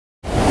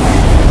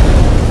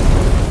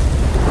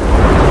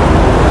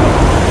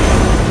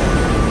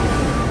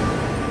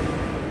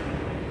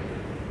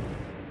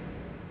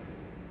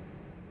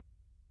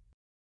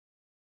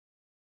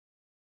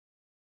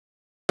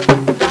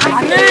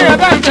Àní ẹ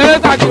bá ń tẹ̀lé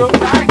tàjò.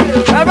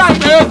 Ẹ bá ń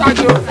tẹ̀lé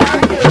tàjò.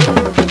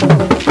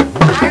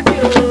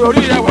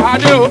 Torí ẹ wà á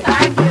dé o.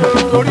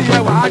 Torí ẹ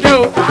wà á dé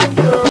o.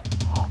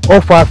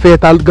 Ọ̀fọ̀ afẹ́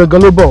ta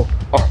gangan ló bọ̀.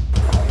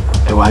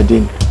 Ẹwà dé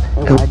ni.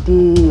 Ẹwà dé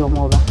ọmọ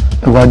ọba.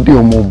 Ẹwà dé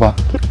ọmọ ọba.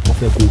 Mo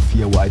fẹ́ kó fi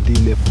ẹwà dé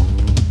lẹ̀ fún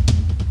mi.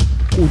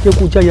 Kó jẹ́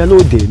kó jáya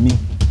lóde mi.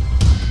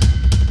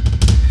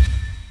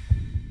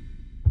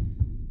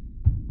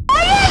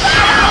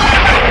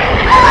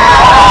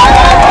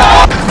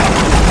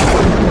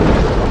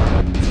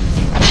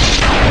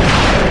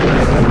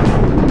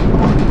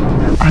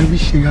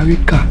 Àríṣe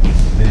àríkà.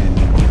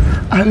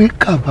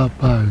 Àríkà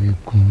bàbá rẹ̀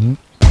gùn.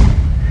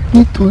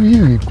 Nítorí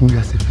ìrìnkún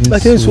yàtọ̀ fi ń sọ. Bá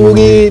ṣe ń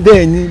sọrí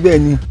bẹ́ẹ̀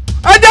ni.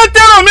 Ẹ jẹ́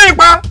tẹ́ràn mí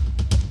pa.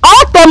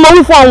 Ọ̀tọ̀ mọ̀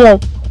wí fún àwọn.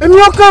 Èmi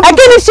ó kàn. Ẹ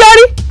kí ni ṣe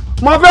rí?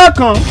 Mo fẹ́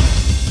kàn.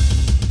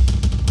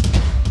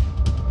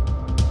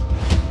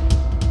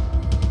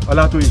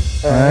 Ọlátóyè.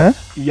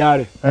 Ìyá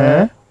rẹ̀.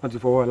 Wọ́n ti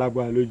fọwọ́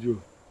lágbára lójú o.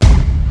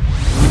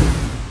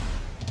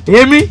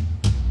 Èmi.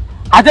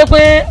 Àti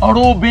pé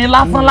ọ̀rọ̀ obìnrin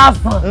lásán.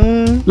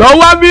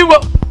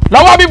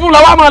 Lọ́wọ́ bíbú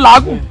lọ́wọ́ mọ̀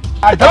làágùn.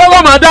 Lọ́wọ́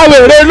mọ̀ dá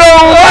wèrè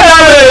lóhùn.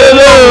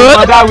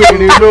 Mọ̀ dá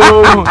wèrè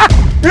lóhùn.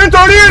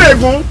 Nítorí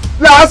ìrègùn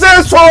là á ṣe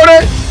sóore.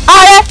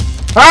 Ààrẹ.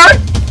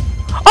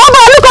 Ọba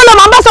Olúkọ́ ló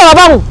máa ń bá sọ̀rọ̀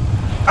báwọn.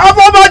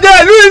 Afọbajẹ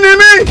ìlú yìí ni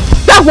mí.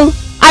 Dákun,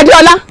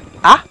 Adéọlá.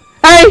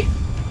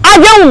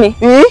 Adéhùnmí.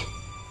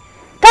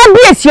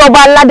 Kábíyèsí ọba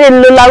aládé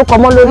ló larúkọ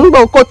mọ́ lórí. Nígbà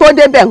kó tó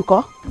débẹ̀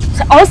ńkọ́.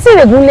 Ọ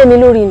sírègùn lé mi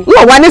lórí ni.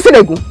 Yóò wá ní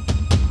sírègùn.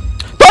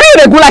 Torí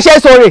ìrègùn la ṣe é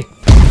sóore.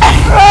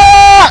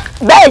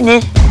 Bẹ́ẹ̀ ni.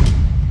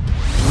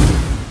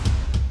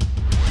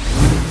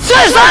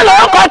 Sísá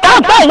lórúkọ tá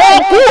a pè wọ́n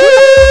kú.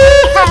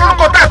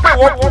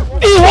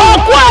 Ìwọ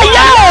kú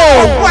ayé o.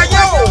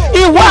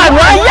 Ìwọ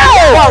àrùn ayé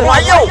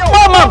o.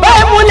 Ọmọ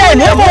báyìí múlẹ̀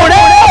nímú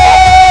rẹ̀.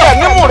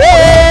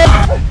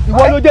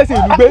 Ìwọ ló jẹ́ sí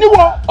ìlú gbé.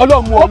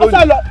 Ọlọ́run mú ọ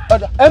lónìí.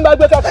 Ẹ ń bá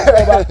gbé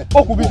káàkiri ọba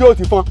òkú bíi tí ó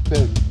ti fọ́n.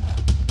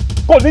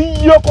 Kò ní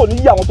yí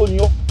àwọn tó ní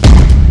yó.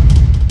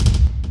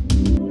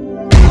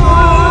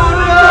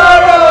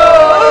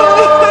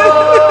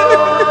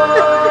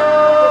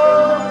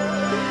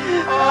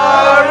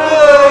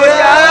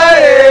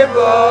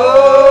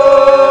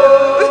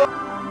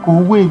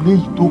 Owó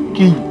eléyìí tó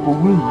ké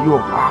owó èyí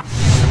ọ̀há.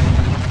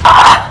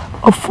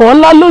 Ọ̀fọ̀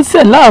ńlá ló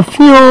ṣẹ̀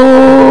láàfin o.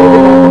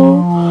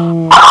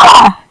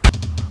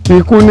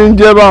 Ikú ní ń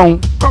jẹ́ báwọn.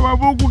 Bàbá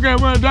bókú kẹ́ ẹ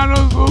máa dáná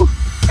so.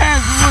 Ẹ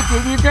sì wò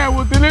tèmi kẹ́ ẹ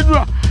wò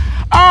tẹ́lẹ́dùà.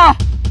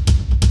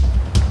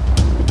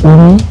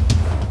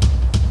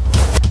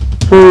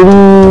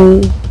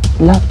 Orí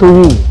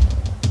Látóyè.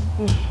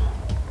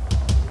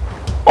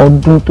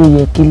 Ọdún tó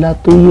yẹ kí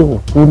Látóyè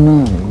òkú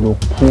náà ló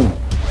kú.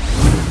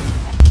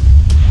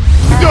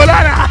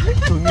 Lára.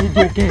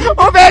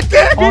 Ó fẹ́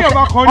ké.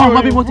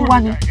 Ọmọ bí mo ti wá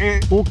ní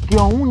òkè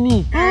ọ̀hún ní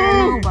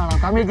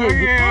bàràkà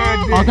méjèèjì.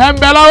 Ọ̀tẹ̀ ń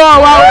bẹ lọ́wọ́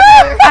wa o.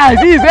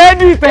 Àìsí ìṣe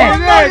dìtẹ̀.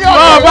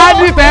 Bọ́ọ̀ bá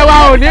dìtẹ̀ wa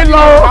ò ní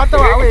lọ.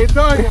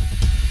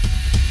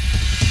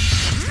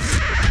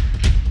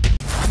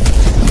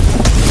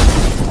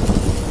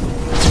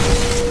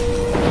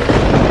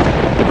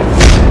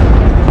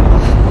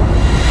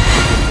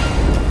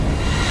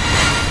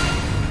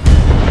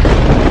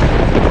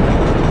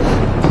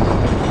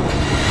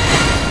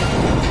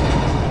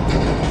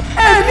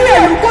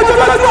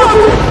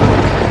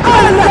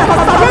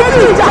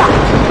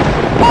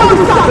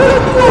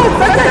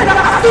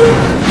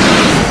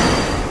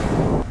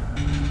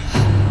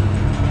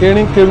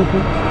 Erin keruku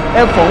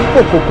ẹfọ̀n ń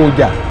pò kòkò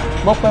jà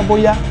bọ́pẹ́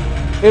bóyá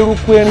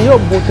eruku erin yóò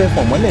bo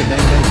tẹfọ̀n mọ́lẹ̀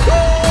dandan.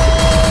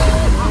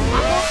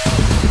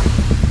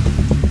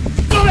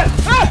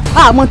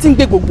 Àmọ́ tí ń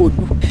gbé gbogbo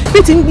òdu bí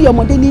ti ń gbé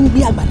ọmọdé ní ń gbé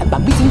àgbàlagbà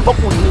bí ti ń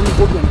bọ́kùnrin ní ń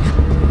gbé obìnrin.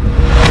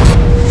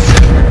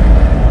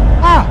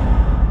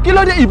 Kí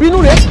ló dé ìbínú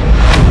rẹ̀?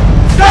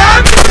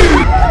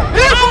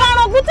 Àwọn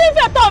ọ̀rọ̀gùn tí ń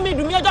fẹ́ tọ́ mi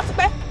dùn mí ọjọ́ ti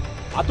pẹ́.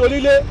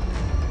 Àtòlílé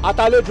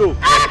àtàlejò.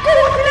 Ẹ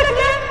kúrò sílé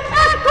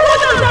ẹ kúrò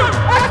dandan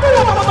ẹ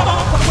kúrò bàbàbà.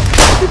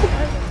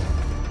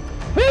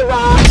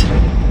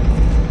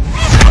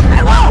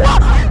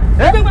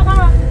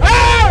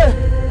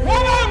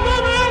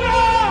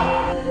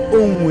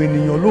 Ohun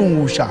ènìyàn lóhun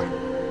òòṣà.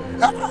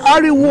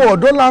 Ariwo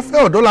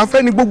ọ̀dọ́ la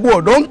fẹ́ ni gbogbo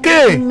ọ̀dọ́ ń ké.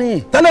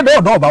 Tẹ́lẹ̀dẹ́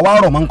ọ̀dọ́ ọba wa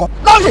rọ̀ mọ́ nǹkan.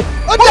 Lọ́sì,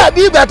 ó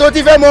dàbí ìgbà tó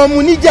ti fẹ́ mọ ọmú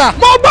níjà.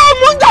 Mo bá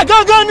mú ń jà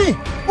gangan ni.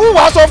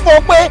 Wúwà sọ fún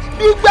ọ pé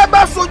bí gbẹ́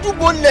bá sojú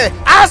bolẹ̀,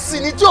 á sì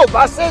ní tí ò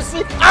bá ṣe sí,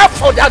 á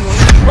fọ̀dánù.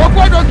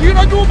 Ògbọ́dọ̀ kì í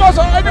lójú bọ́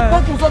sọ̀rọ̀ ẹni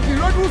pọ̀kù sọ kì í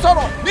lójú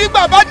sọ̀rọ̀.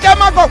 Nígbà bá jẹ́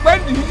má kọ̀ pé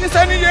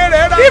iṣẹ́ níye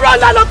rẹ̀ rà. Irọ́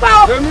ńlá ló pẹ́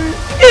o.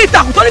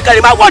 Ìtàkùn tó ní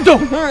kẹ́rin máa wọ̀dọ̀.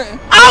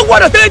 Á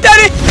wọ̀dọ̀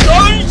tẹ́lẹ̀. Tó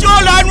ń ṣó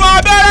lẹ́nu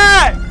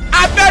abẹ́rẹ́.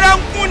 Abẹ́rẹ́ ń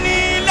kún ni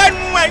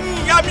lẹ́nu ẹ̀yìn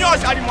ìyá mi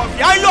ọ̀ṣàrìmọ̀fì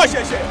á yọ̀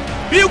ṣẹ̀ṣẹ̀.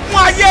 Bí kún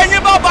ayé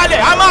yín bá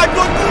balẹ̀, a máa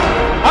dojú.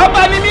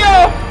 Ọba ni mí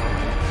o.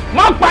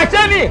 Má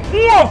pàṣẹ ni,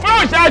 n ò fẹ́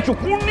òṣà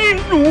àṣùkú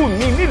nílùú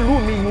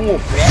mi n ò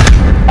fẹ́.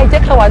 Ẹ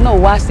jẹ́ káwa náà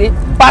wá ṣe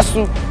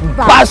báṣu.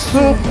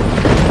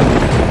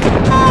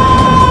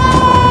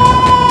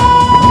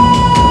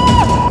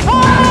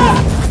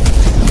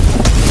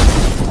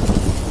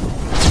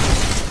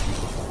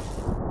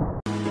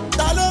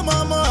 Ta ló mọ̀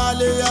ọmọ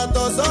àlè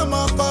yàtọ̀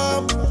sọ́mọ kọ́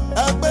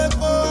ẹgbẹ́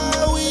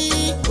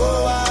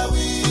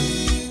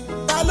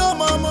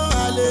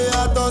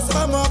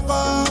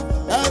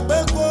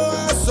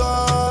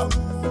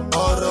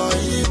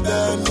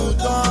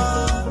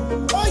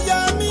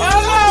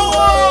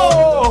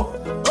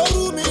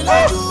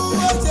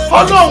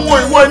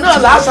ọlọ́run ìwọ náà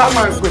làásà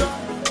máa ń pè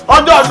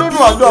ọjọ́ dúdú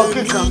ọjọ́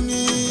kíkan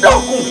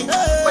dákun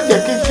ó jẹ́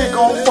kí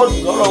kíkan ó pọ̀ jù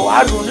lọ́rọ̀ wá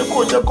dùn ní kò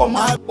jẹ́ kó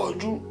máa pọ̀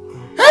jù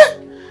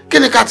kí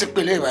ni ká ti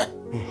pèlè rẹ̀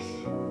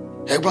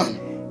ẹ̀gbọ́n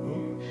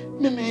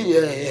mi mímí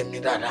ẹ̀mí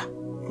dáadáa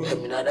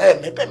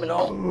ẹ̀mí pẹ̀mí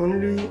lọ́wọ́.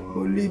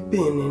 mo lé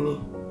píìnì ni.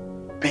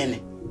 píìnì.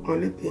 mo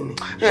lé píìnì.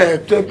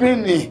 ẹ̀ẹ́dẹ́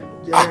píìnì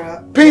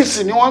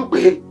píìsì ni wọ́n ń pè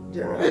é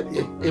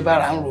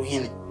ìbára ń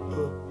ròyìn ni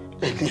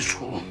ẹ̀ní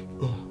sùúrù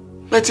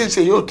bẹ́ẹ̀ tí ń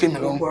ṣe yóò tèmi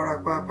lọ́wọ́. gbogbo ara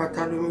pa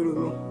pátá lómi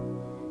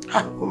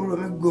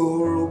omi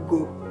gòrógò.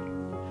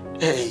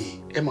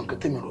 ẹ mọ̀ nǹkan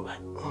tèmi rò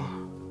báyìí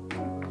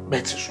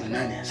bẹ́ẹ̀ ti sùn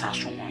náà ni ẹ sá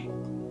sùn wọ́n yìí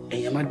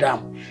ẹ̀yìn má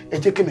dààmú ẹ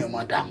jẹ́ kí mi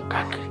má dààmú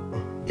káàkiri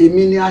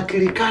èmi ni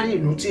akiri kárí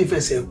ìlú tí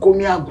ìfẹsẹ̀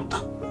kómi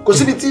àgùntàn kò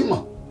síbi tí mọ̀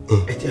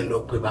ẹ jẹ́ lọ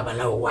pé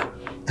babaláwo wá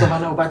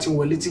babaláwo bá ti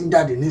wọlé tí ń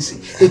jáde nísìn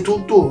ètò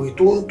ń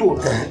tò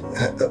náà.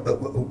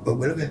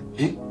 Ogboluke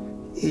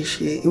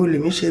ìṣe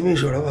ìwòlèmí ṣe mí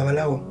ìṣòro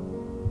babaláwo.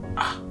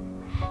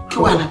 kí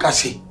wàá ní ká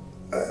ṣe.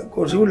 kò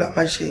sí wùlà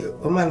máa ṣe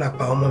ọ máa là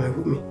pa ọmọ mi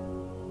fún mi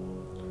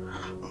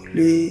mo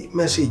lé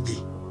mẹ́sẹ̀gì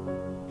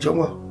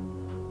jọ̀wọ́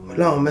mo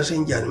láwọn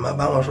mẹ́sẹ̀njà ni màá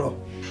bá wọn sọ.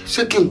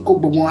 ṣé kí n kó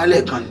gbogbo wọn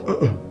alẹ́ kan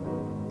ni.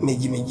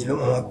 méjì ló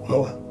máa kó mọ́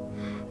wa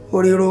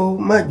oriro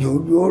má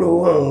jòjú oró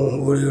ọ̀hún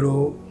oriro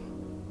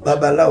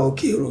babaláwo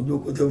kí rojú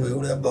kó tó fi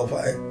rẹ bọ̀ fà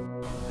ẹ́.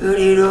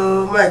 oriro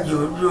má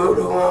jòjú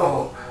oró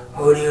ọ̀hún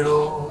oriro.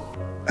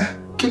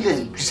 kí lè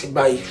ṣe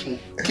báyìí fún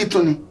kí tó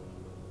ni.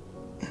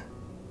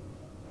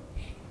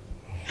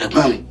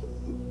 ẹ̀gbọ́n mi.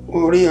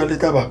 orí ọdẹ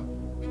tábà.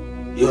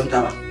 yọ̀ ń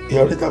tábà.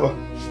 ìyọ̀dẹ tábà.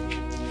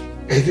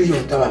 ẹ̀rí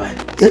yọ̀ ń tábà báyìí.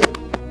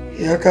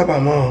 ìyá tábà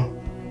mọ́.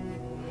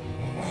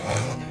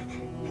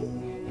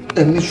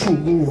 ẹni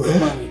ṣubú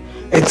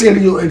ẹ tí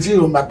rí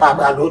o bàtà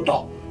àbá lóòótọ́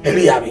ẹ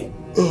rí ìyá mi.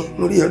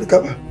 mo rí ọdẹ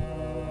tábà.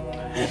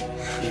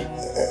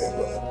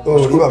 o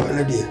rí bàbá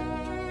ẹlẹ́dì ẹ̀.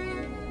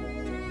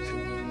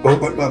 o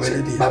gbọ́dọ̀ bàbá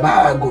ẹlẹ́dì ẹ̀. bàbá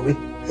gòbé.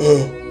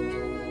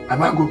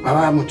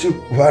 bàbá Mutiu.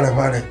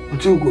 fàrẹ̀.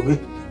 Mutiu gòbé.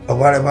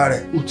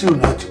 fàrẹ̀. Mutiu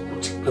náà ti kú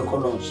ti pẹ́ kọ́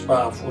lọ́n sọ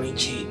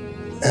àforíjì.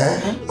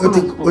 ó ti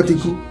kú. ó ti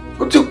kú.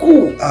 ó ti kú.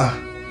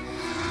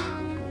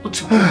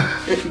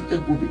 ẹ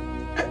gòbé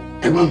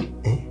ẹ mọ̀ mi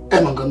ẹ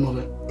mọ̀ nǹkan mọ̀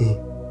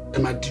bẹ́ẹ̀ ẹ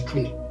máa díjú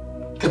ni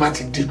tẹ bá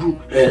ti díjú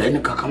ẹni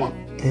kankan mọ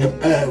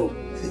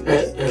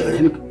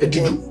ẹ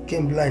díjú. kí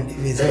n blind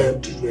face.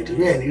 díjú ẹ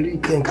díjú ẹ ní rí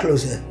kí n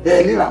close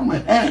ẹ ní ra mọ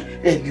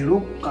ẹ ní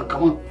ro kankan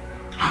mọ.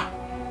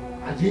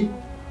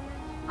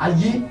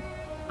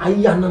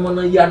 ayé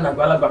anamọ́nà yé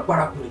anagbalagba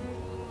parakùnrin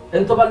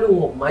ẹni tó bá lóun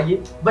ọ̀gbọ́n ayé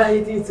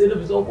báyé tí ń ṣe ló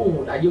fi sọ pé òun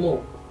ò dáyé mọ́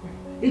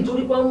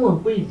nítorí pé wọ́n mọ̀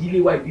pé ìdílé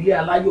wa ìdílé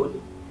aláyọ̀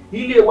ni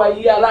ilé wa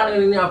ilé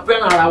alárinrin ni a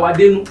fẹ́ràn ara wa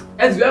dénú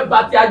ẹ sì fẹ́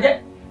bà ti ajẹ́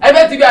ẹ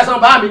fẹ́ ti bí àìsàn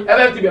bá mi ẹ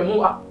fẹ́ ti bẹ̀ mú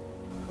wa.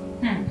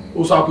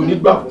 ó sọ kò ní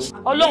gbà fún.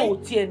 Ọlọ́run ò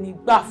tiẹ̀ ní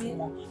gbà fún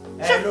wọn.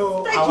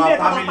 Hello our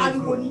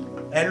family.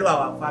 Hello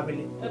our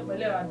family. ẹ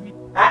pẹ̀lẹ́ ra bí.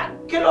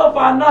 Kí ló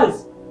fa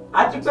noise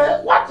àti pé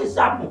what is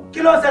happen kí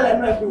ló ṣẹlẹ̀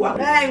náà fi wá.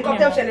 nǹkan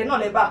tó ṣẹlẹ̀ náà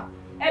lè bá.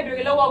 ẹ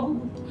béèrè lọ́wọ́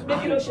Google pé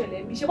kí ló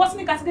ṣẹlẹ̀ bí ṣe bọ́ sí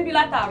ní kásí débi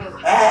látàárọ̀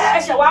ẹ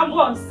ṣẹ̀ wá ń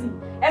bọ̀ sí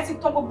ẹ ti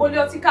tọ́ gbogbo ilé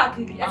ọtí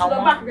káàkiri ẹ ti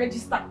lọ back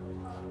register.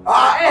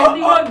 ẹ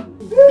ní lónìí.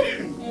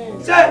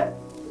 ṣé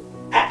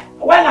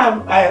when I'm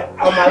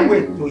on my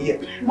way to here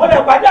mo lè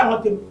pàdé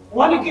àwọn tèmi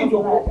wọ́n ní kí n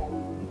jòkó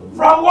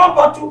from 1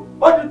 bottle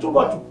ó di 2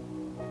 bottle.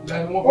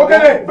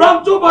 Okele.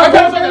 From 2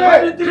 bottles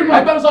ó di 3 bottles.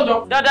 ẹgbẹ́ mi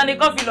sọ̀jọ́. dandan ni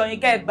kán fi lọ́yìn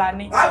kẹ́ ẹ gbà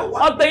ni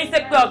ọgbẹ́ yín ṣe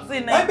pé ọtí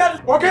ni.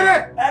 Okele.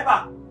 ẹ bá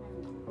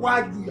wá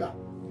jùyà.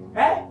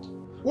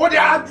 wọ́n di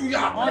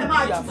àjùyà.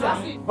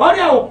 wọ́n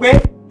ní ò pé.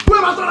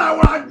 wọ́n máa sọ̀rọ̀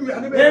àwọn àjùyà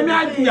níbẹ̀. èmi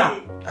àjùyà.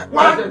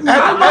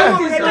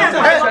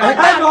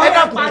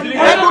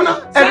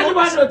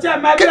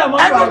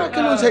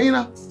 kí ló ṣe yín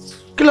náà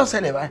kí ló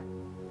ṣẹlẹ̀ báyìí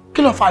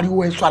kí ló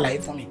fariwo ẹ sọ àlàyé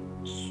fún mi.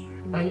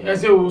 ẹ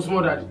ṣe o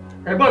small daddy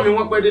ẹ̀gbọ́n mi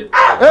wọ́n pẹ́ dé.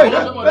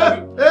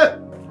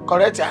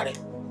 correct ààrẹ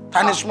ta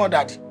ni small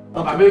daddy.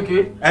 bàbá méke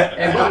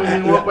ẹ̀gbọ́n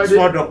mi wọ́n pẹ́ dé.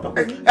 small doctor.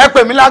 ẹ pè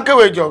mí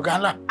lákéwé jọ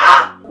gánlá.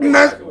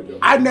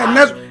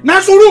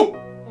 nẹ́sùrù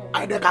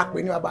àìdẹ́ ká pè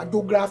ní bàbá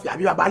geography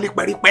àbí bàbá lè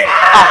pẹ́rí pẹ́.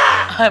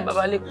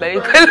 bàbá lè pẹ́rí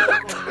pẹ́.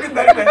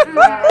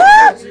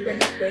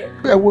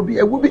 ẹ wo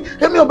bí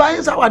èmi ò bá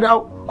yín ṣàwàdà o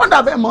wọ́n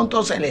dàbẹ́ mọ́ ń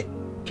tọ́ ṣẹlẹ̀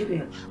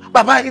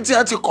bàbá yín tí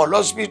wọ́n ti kọ̀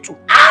lọ́sibítù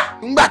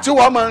nígbà tí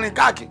wọ́n mọ rìn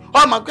káàkiri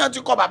ọmọ pé wọ́n ti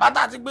kọ bàbá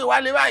tá a ti gbé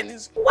wálé báyìí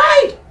nísìnyí.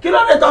 wáì kí ló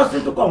dé tán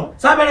hospital kọ̀ wọ́n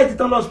sábẹ́rẹ́ ti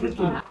tán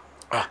lọ́sibítù.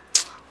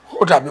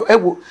 ó dàbí ẹ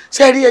wo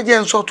ṣé rí ẹjẹ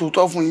ń sọ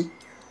tòótọ́ fún yín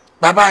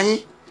bàbá yín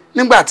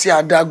nígbà tí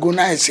a dago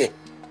náà ẹsẹ̀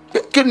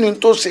kí ni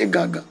tó ṣe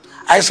gangan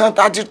àìsàn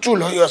 32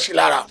 ló yọ sí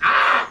lára.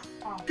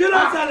 kí ló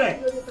ṣẹlẹ̀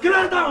kí ló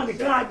ń táwọn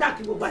nìkan ajá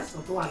kí gbogbo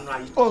àìsàn tó wà nínú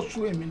ayé. ó sú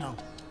èmi náà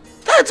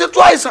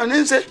 32 àìsàn ní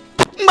í ṣe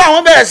nígbà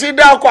wọn bẹ̀rẹ̀ sí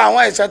dáko àwọn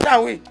àìsàn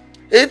táwọn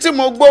èyí tí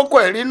mo gbókò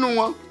ẹ̀ rínú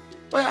wọn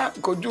bóyá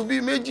kò ju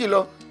bí méjì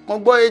lọ mo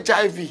gbọ́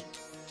HIV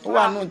ó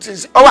wà nù tí ń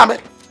ṣe ó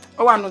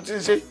wà nù tí ń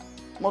ṣe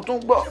mo tún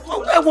gbọ́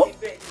ẹ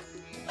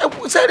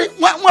wo sẹ́rí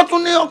wọ́n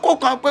tún ní ọkọ̀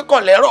kan pé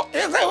kọ̀ lẹ́rọ̀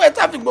ẹ̀sẹ̀ ìwé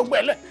tàbí gbogbo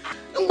ẹ̀lẹ́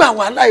nígbà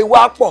wàhálà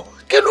ìwà pọ̀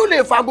kí ló lè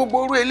fa gbogbo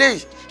orú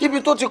eléyìí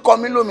ibi tó ti kọ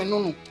mí lómi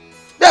nínú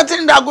bí ẹ ti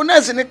ń dago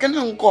nẹ́ẹ̀sì ní kíní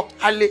nǹkan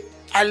alẹ́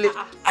alẹ́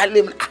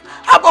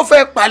abọ́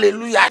fẹ́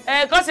pàlélúyà.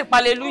 Kọ́ sì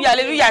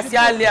pàlélúyà sí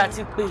alẹ́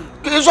àti pé.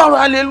 Kì í sọ̀rọ̀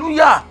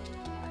alẹ́lúyà.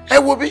 Ẹ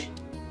wo bí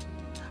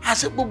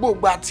àṣẹ gbogbo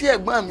ìgbà tí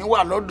ẹ̀gbọ́n mi wà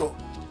lọ́dọ̀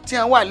tí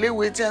wọ́n wà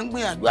léwe tí wọ́n ń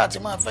gbìyànjú àti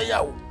máa fẹ́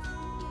yàwó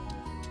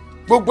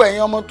gbogbo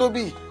ẹ̀yin ọmọ tó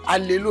bí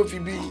alẹ́ ló fi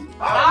bí yín.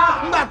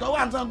 Nígbà tó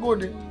wà ní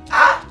Ṣàngóde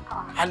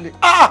alẹ́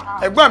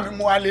ẹ̀gbọ́n mi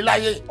mú alẹ́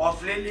láyé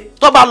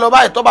tó bá lọ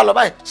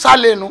báyìí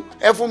sálẹ̀nu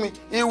ẹ fún mi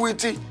ìwì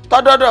tí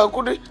tọ́dọ́dọ̀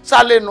Kúdí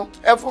sálẹ̀nu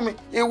ẹ fún mi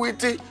ìwì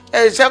tí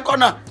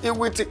ṣẹ́kọ́nà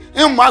ìwì tí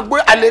ìmọ̀ àgbé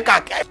alẹ́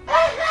kàkẹ́.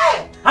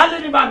 alẹ́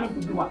ní bá mi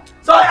dùdú wa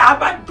sọ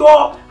àbájọ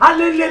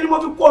alẹ́ lé ní mo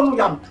fi kó ọ̀nù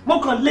yàmù mo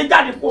kàn lé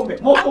jáde kó mẹ́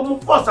mo kó mo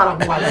fọ́ sára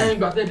mi wà lẹ́yìn.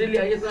 ìgbà tẹ́ délé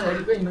ayé sára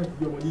ẹni fẹ́yìn náà ti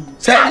gbé ọmọ yìí.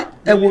 Sẹ́yìn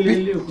ẹ wo bí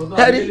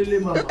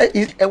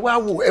ẹ wá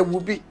wò ẹ wo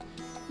bí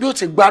yóò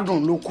ti gbádùn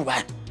ló kù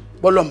báyìí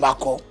bọ́lọ̀ ń bá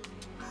kọ́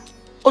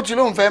ó ti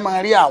lóun fẹ́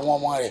máa rí àwọn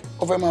ọmọ rẹ̀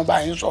ó fẹ́ máa bá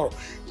yín sọ̀rọ̀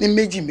ní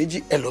méjì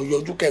ẹ lọ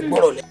yọjú kẹ́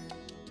gbọ́rọ̀ lẹ.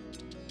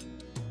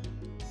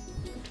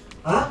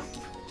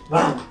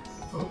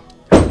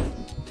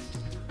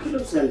 kí ló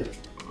ṣẹlẹ̀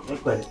ẹ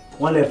pẹ̀lẹ́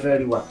wọ́n lè fẹ́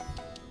rí wa.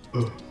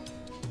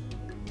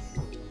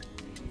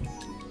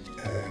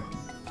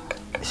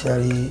 ṣe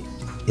rí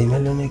èmi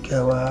ló ní kí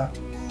ẹ wá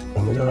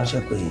èmi ló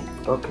ránṣẹ́ pé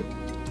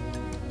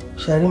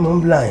ṣe rí mo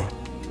ń bla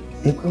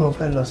yẹn pé mo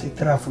fẹ́ lọ sí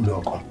tíráfùlù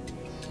ọkàn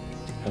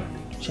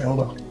ṣe ń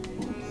gbọ́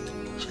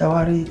ṣe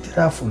wá rí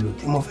tíráfùlù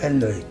tí mo fẹ́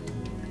lọ yìí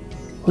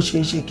ó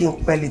ṣeé ṣe kí n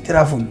pẹ́ lé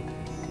tíráfùlù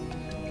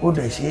ó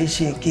dẹ̀ ṣeé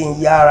ṣe kí n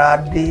yára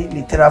dé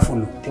lé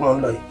tíráfùlù tí mo ń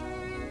lọ yìí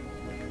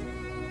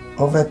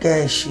mo fẹ́ kẹ́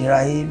ẹ ṣe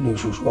ayé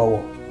lóṣooṣù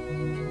ọwọ́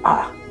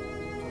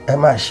ẹ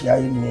má ṣe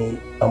ayé ní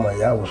ọmọ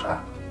ìyá àwòsàn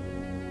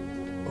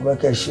mo fẹ́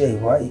kẹ́ ẹ ṣe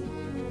ìwáyé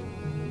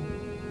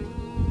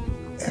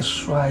ẹ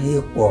sọ ayé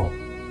pọ̀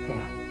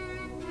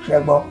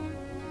ṣẹ́gbọ́n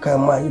ká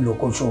máa yí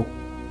lókoṣo.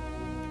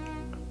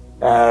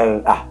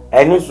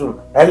 ẹni sùn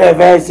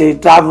ẹlẹ́fẹ́ ṣe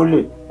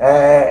tábìlì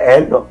ẹ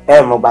lọ ẹ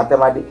mọ̀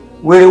gbàtẹ́mádé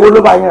wèrè wo ló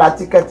bá yín ra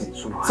tíkẹ́ẹ̀tì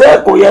ṣé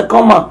kò yẹ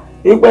kán mọ̀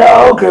wípé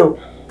ókè o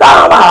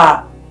táwọn bá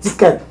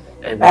tíkẹ́ẹ̀tì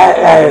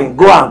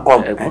go and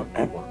come.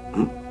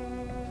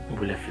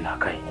 níbo lẹ fi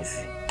làákà yín sí.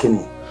 kí ni.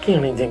 kí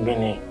ìrìn jẹ́ngbẹ́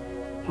ni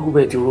ikú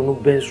bẹ́ẹ̀ ti ronú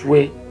bẹ́ẹ̀ sú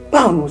ẹ.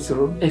 báwo ni o ṣe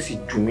ronú. ẹ sì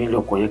jù mí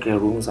lọkọ̀ yẹ kẹ́ ẹ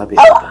ronú sábẹ́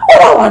ìta. ó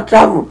wà wọn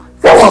travel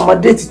fẹ́wọ̀n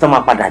ọmọdé ti tán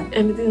máa padà ní.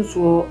 ẹni tí ń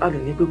sọ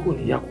alẹ́ ní pé kò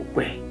ní yà kó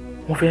pẹ́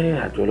wọ́n fẹ́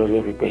rìnrìn àjò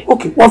lọ́dọ̀ pípẹ́.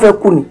 ok wọ́n fẹ́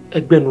kú ni.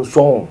 ẹgbẹ́nu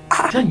sọ́hùn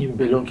sẹ́yìn ń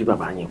bẹ lọ́n kí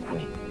bàbá yẹn kú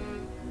ni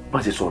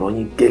wọ́n sì sọ̀rọ̀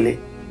yín gẹ́lẹ́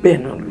bẹ́ẹ̀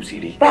náà ló sì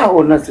rí.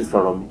 báwo náà sì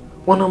sọ̀rọ̀ mi.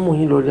 wọ́n náà mú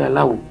yín lọ rí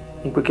aláwo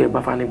ní pé kẹ́ ẹ bá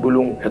fani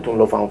gbólóhùn ẹ tún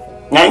lọ fáwọn fún.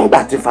 lẹ́yìn ìgbà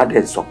tí fadé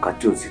sọ̀kan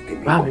tí o sì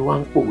tèmi. bá mi wá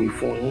ń pòwe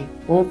fún yín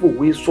wọ́n ń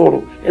pòwe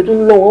sọ̀rọ̀ ẹ tún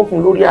lọ́wọ́ fún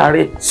lórí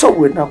ààrẹ.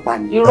 sọ̀wé náà pa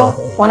ni. irọ́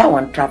wọn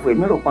làwọn ń travel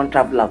èmi rò pọ́n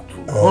travel out.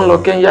 wọ́n lọ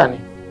Kẹ́ńyà ni.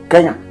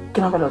 Kẹ́ńyà kí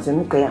wọ́n fẹ́ lọ sí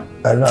ní Kẹ́ńyà.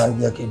 Ọlọ́run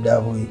jẹ́ kí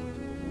dáàbò yìí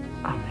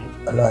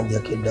Ọlọ́run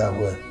jẹ́ kí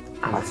dáàbò ẹ̀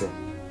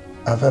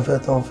afẹ́fẹ́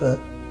tó ń fẹ́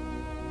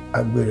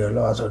agbèrè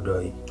ọlọ́wà sọ̀dọ̀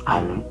yìí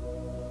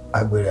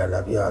agbèrè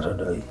àlàbíyà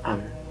sọ̀dọ̀ yìí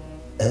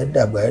ẹ̀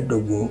dàgbà ẹ̀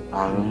dògbò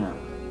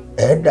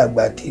ẹ̀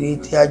dàgbà tírí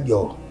tí àjọ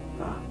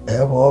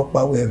ẹ̀ fọwọ́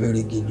pawọ́ ẹ̀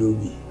fẹ́rẹ̀ gidi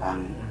omi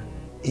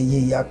iye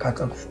ìyá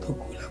kàtọ́kẹ́ tó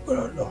kù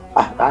lágbára lọ.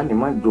 a ní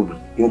má jòbì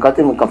nǹkan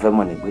tí mo kàn fẹ́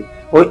mọ̀ ní pé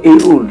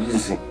irú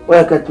òrìṣìn ó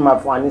yẹ kẹ́ tí máa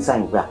fún wa ní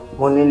sàn ìgbà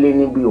mo nílé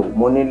níbí o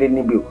mo nílé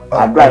níbí o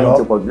àdúrà yìí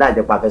ti pọ̀ jù láì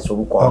jẹ́ pa fẹ́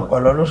sorúkọ ọ̀run.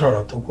 ọpọlọ ló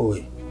sọ̀rọ̀ tó kòwé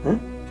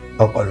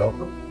ọpọlọ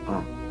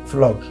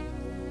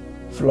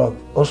flog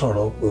ó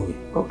sọ̀rọ̀ ó pòwe.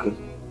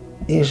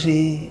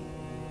 èsì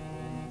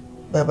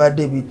bẹ́ẹ̀ bá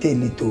débi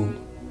tèlé tó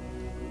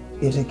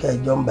èsì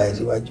kẹjọ ń bá ẹ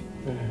síwájú.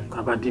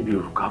 bàbá débi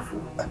òrùka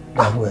fún.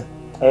 dàbọ̀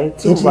ẹ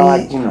tí ó bá wá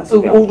jìnnà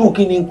síbẹ̀. ojú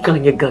kí ni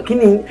nǹkan yẹn gan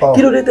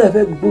kí ló dé tẹ́ ẹ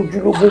fẹ́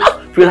gbójúlógún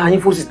fira yín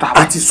fún síta.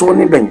 a ti sọ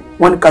níbẹ̀ yẹn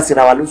wọ́n ní ká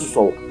síra wa lóṣù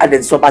sọ̀rọ̀ a dẹ̀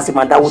ti sọ bá ṣe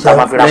máa dáwọ́ tá a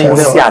máa fi ra wọn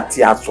sí àti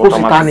aṣọ tá a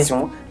máa fi sí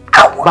wọn.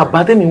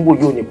 bàbá tẹ́mi ń wò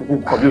yóò ní kúkú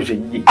kan bí ó ṣe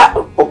yíyẹ.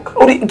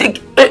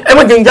 ẹ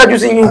má jẹ́ ń jájú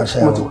sí yín o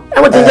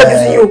ẹ má jẹ́ ń jájú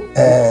sí yín o.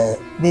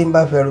 bí n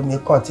bá fẹ́ rú mi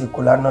kàn tí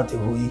kò lánàá ti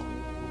hu yìí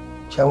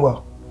ṣẹ́wọ̀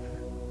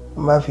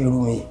n bá fi rú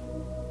mi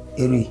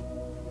eré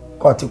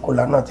kàn tí kò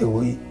lánàá ti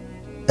hu yìí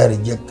ẹ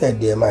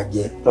rejected ẹ máa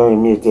jẹ. lọ́rùn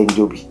mi ètò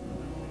ìjọbi.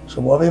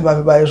 ṣùgbọ́n bí n bá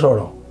fi báyìí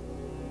sọ̀rọ̀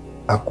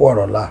àkó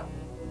ọ̀rọ̀ la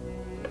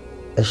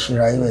ẹ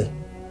ṣíra yín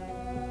bẹ́ẹ̀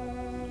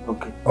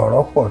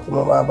ọ̀rọ̀ pọ̀ tí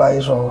mo máa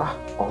báyìí sọ.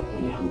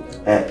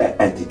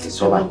 ẹ tètè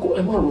sọ wa.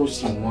 ẹ má lọ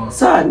sí wọn.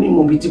 sáà ní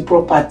mo bi tí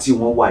property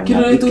wọn wà ní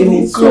àbí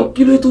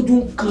kí ló tójú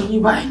ń kan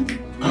yín báyìí.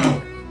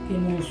 kí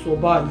ni sọ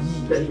báyìí.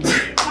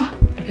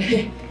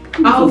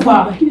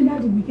 alfa.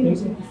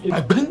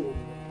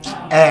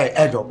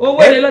 ẹ jọ.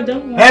 owó ilé lọ́jọ́.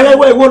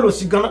 ẹ wo lò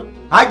sí ganan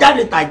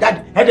ajáde tà jáde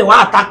ẹ dẹ̀ wá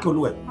àtàkì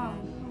olú ẹ̀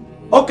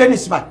ó ké ní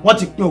síbà wọ́n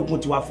ti pín ogun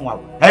tiwa fún wa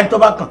ẹni tó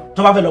bá kàn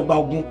tó bá fẹ́ lọ gba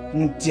ogun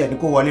ní tiẹ̀ ní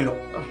kó wọlé lọ.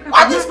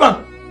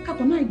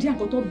 kàtọ́ náà ìdí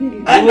àkọ́tọ́ béèrè.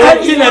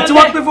 ilẹ̀ tí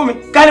wọ́n pín fún mi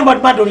kẹ́ni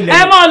bọ́dí má dorí lẹ̀ mi.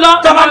 ẹ mọ̀ lọ.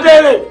 tó bá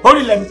béèrè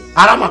orí lẹ̀ mi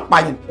ara máa pa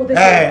yín.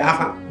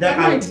 afa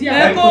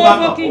ẹ kó owó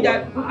fún kí ìjà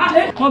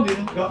mọ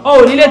bínú o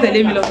ò nílé tẹ̀lé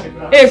mi lọ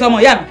ẹ sọ ọmọ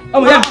ìyá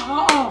mi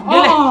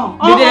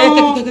délẹ̀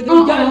dédé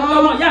kékeré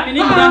ọmọ ìyá mi ní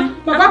ìgbà ni.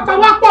 bàbá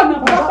pawápọ̀ náà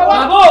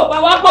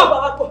bàbá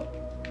pawápọ̀.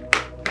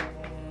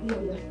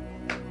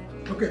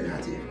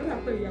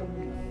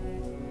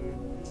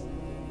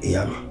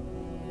 ìyá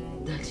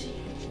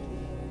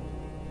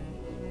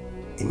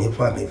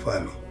fàmì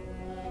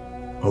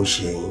mo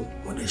ṣe yín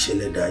mo lè ṣe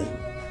lẹ́dàá yín.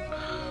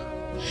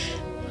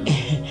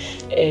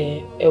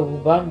 ẹ wò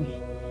bá mi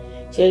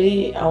ṣe rí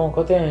àwọn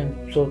nǹkan tẹ̀ ń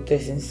sọ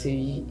tẹ̀sí ń ṣe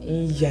yìí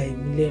ń ya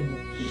èmi lẹ́nu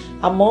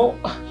àmọ́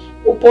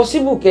ó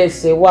possible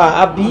kẹsẹ̀ wá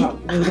àbí.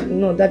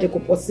 náà dáadé kò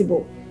possible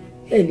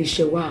ẹ lè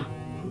ṣe wá.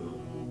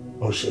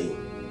 mo ṣe yín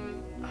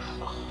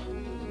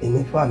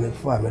èmi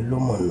fàmì ló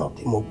mọ̀ ọ̀nà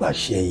tí mo gbà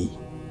ṣe yìí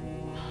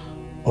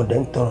mo dẹ̀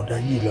ń tọrọ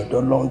dájú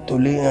lọ́dọ̀ lọ́n tó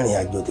lé ìrìn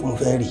àjò tí mo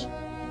fẹ́ rì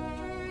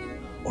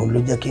òun ló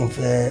jẹ́ kí n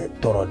fẹ́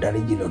tọrọ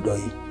dáríjì lọ́dọ̀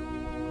yìí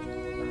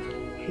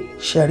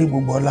ṣe rí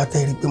gbogbo ọlá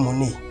tẹ́ rí pé mo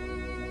ní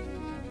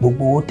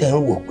gbogbo owó tẹ́ ń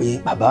wò pé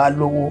bàbá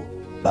lówó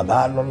bàbá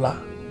lọ́lá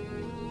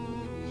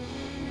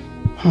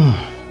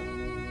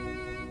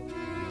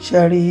ṣe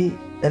rí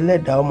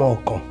ẹlẹ́dàá ọmọ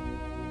ọ̀kan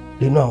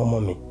nínú àwọn ọmọ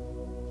mi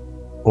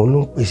òun ló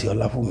ń pèsè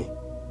ọlá fún mi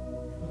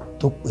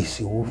tó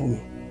pèsè owó fún mi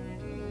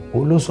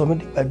òun ló sọ mí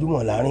di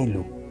gbajúmọ̀ láàrin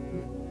ìlú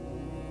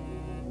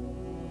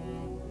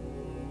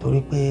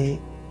torí pé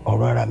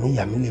ọ̀rọ̀ ara mi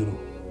yà mí lérò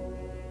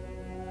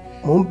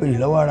mo ń béèrè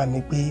lọ́wọ́ ara mi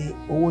pé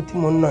owó tí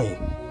mo ń ná yìí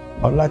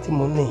ọlá tí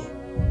mo ní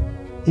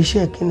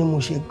iṣẹ́ kí ni mo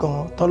ṣe gan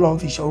tọ́lọ́ ń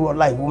fi ṣọrú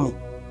ọlá ìwú mi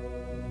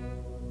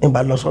nígbà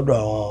lọ sọ́dọ̀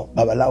àwọn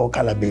babaláwo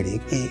kálá béèrè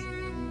pé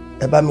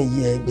ẹ bá mi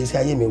yẹ ìgbésí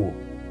ayé mi wò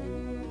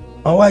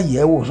wọ́n wá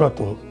yẹ̀ wò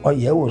sọ́tún wọ́n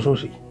yẹ̀ wò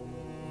sósì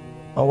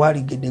wọ́n wá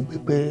rí gedegbe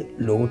pé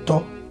lóòótọ́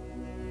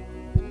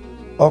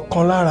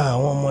ọ̀kan lára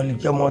àwọn ọmọ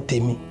ìjọmọ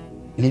tèmi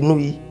nínú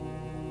yìí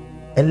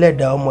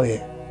ẹlẹ́dàá ọmọ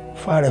yẹn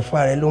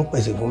fàrẹ̀fàrẹ̀ ló ń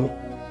pèsè fún mi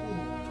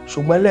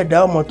ṣùgbọ́n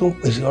ẹlẹ́dàá ọmọ tó ń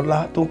pèsè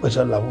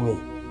ọlá fún mi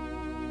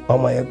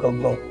ọmọ yẹn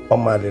gangan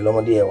ọmọ àlè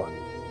lọ́mọdé yẹn wà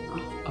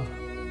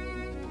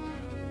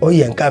ó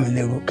yẹ nǹkan mi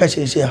lérò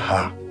kẹ́sẹ̀ ṣe hà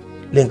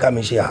lé nǹkan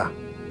mi ṣe hà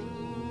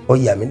ó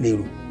yà mí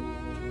lérò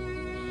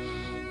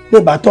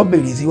nígbà tó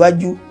bèrè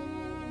síwájú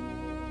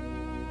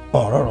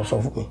ọ̀rọ̀ rọ̀ sọ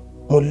fún mi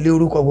mo lé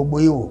orúkọ gbogbo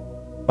yìí wò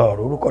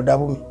ọ̀rọ̀ orúkọ dá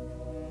fún mi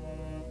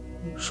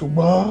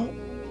ṣùgbọ́n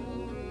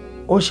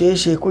ó ṣeé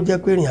ṣe kó jẹ́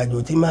pé ìrìn àjò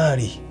tí máa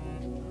rì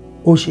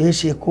ó ṣeé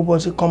ṣe kó bọ́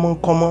sí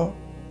kọ́mọ́kọ́mọ́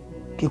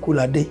kíkú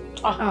la dé.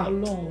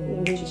 Ọlọ́run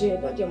lè jẹ́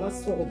dájẹ́ má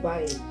sọ̀rọ̀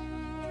báyìí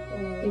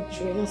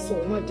ìjọ ẹ̀ má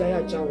sọ̀rọ̀ má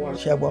jáyàjá wa.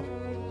 ṣé gbọ́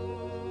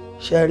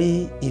ṣe rí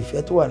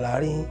ìfẹ́ tó wà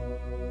láàrin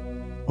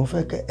mo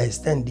fẹ́ kẹ́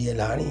extend ẹ̀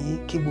láàrin yìí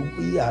kí gbogbo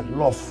yìí à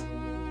love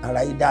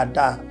ara yìí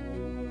dáadáa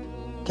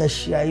kẹ́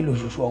ṣe ayé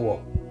lóṣooṣù ọwọ́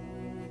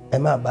ẹ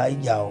má bá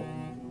ìjà o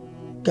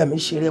kẹ́mi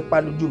ṣeré pa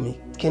lójú mi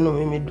kínú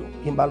mi dùn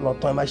bí n bá lọ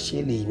tán ẹ má ṣe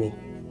é lè mi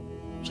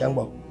ṣé ń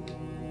gbọ́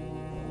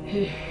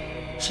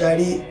ṣe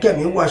rí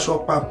kẹ́mi wàṣọ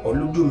papọ̀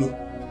lójú mi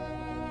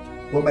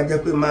bó bá jẹ́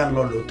pé máa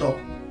lọ lóòótọ́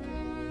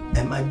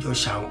ẹ má jọ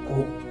ṣàǹkó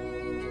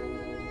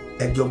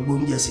ẹjọ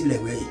gbóúnjẹ sílẹ̀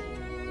wẹ̀yìn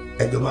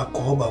ẹjọ máa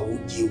kọ́ ọ́ bá wo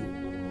jẹ o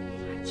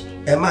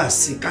ẹ má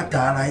sí kàtà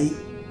ara yìí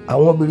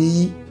àwọn obìnrin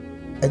yìí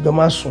ẹjọ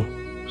máa sùn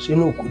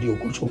sínú òkòdì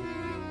òkòtò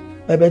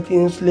ẹbẹ tí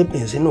ń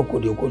sleeping sínú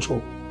òkòdì òkòtò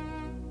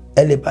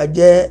ẹ lè bá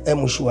jẹ́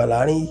ẹmùsùwà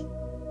láàrin yìí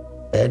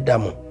ẹ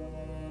dààmú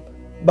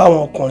báwọn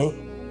ọkùnrin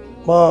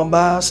wọ́n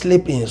bá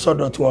sleeping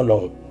sọ́dọ̀ tí wọ́n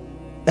lọ́hùn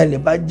ẹ lè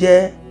bá jẹ́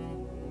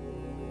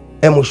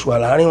ẹmùsùwà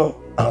láàrin wọn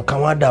àwọn kan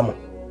wá dààmú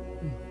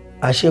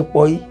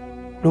àṣepọ̀ yìí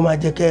ló máa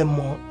jẹ́ kẹ́ ẹ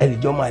mọ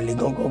ẹlẹ́jọ́ máa lè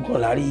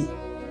gangan lárí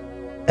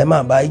ẹ má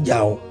bá ìjà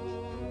o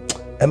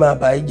ẹ má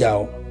bá ìjà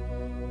o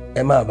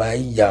ẹ má bá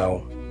ìjà o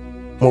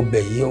mo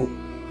bẹ̀ yìí o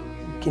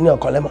kí ni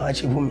ọ̀kan lẹ́ máa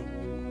ṣe fún mi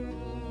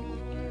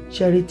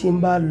ṣẹ́rí tí n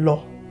bá lọ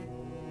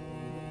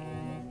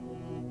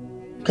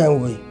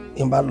kẹ́hìnwó yìí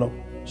tí n bá lọ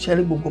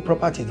ṣẹ́rí gbogbo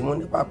property tí mo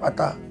ní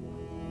pápátá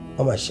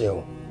wọ́n máa ṣe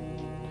o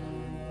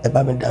ẹ bá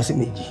mi dá sí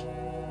méjì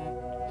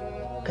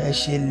kẹ́ ẹ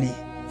ṣe lè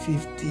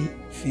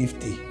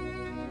 50-50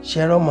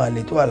 ṣẹ́rọ̀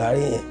màlẹ̀ tó wà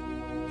láàrin yẹn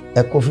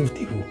ẹ kó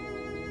 50 fún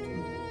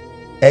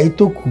èyí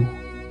tó kù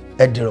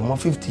ẹ dìrọ̀ mọ́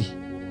 50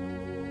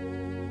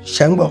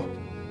 ṣẹ́ngbọ̀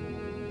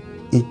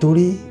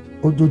ìtorí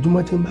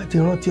ojoojúmọ́ tí n bá ti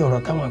rántí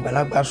ọ̀rọ̀ táwọn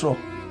àgbàlagbà sọ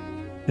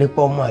nípa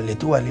ọmọ àlè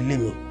tó wà nílé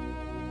mi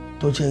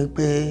tó ṣe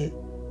pé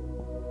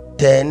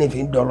tẹ ẹ nífi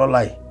ń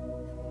dọlọ́lá yìí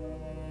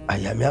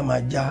àyà mi á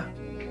máa já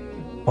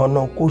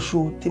ọ̀nà kóṣó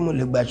tí mo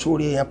lè gbà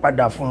sórí yẹn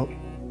padà fún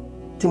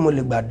tí mo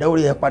lè gbà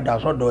dẹ́wọ́rí yẹn padà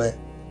sọ́dọ̀ ẹ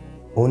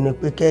òun ni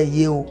pé kẹ́ ẹ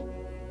yé o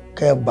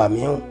kẹ́ ẹ gbà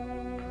mí o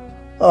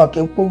ọ̀ kí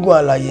n pógún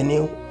àlàyé ni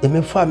o èmi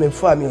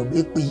fàmì ò bí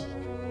pì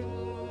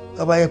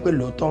tó bá yẹ pé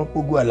lóòótọ́ ń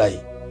pógún àlàyé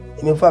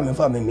èmi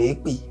fàmì mi é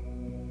pì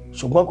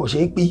ṣùgbọ́n kò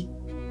ṣeé pì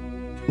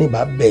ní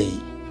ìbá bẹ̀ yìí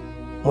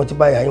mo ti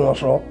bá yàrá wọn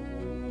sọ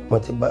mo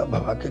ti bá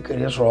bàbá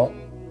kékeré sọ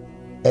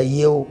ẹ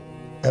yé o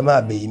ẹ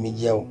má bẹ̀ yìí mi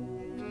jẹ́ o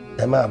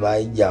ẹ má bá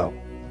yìí jà o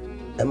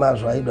ẹ má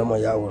sọ ayé dọmọ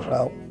ìyàwó sá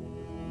o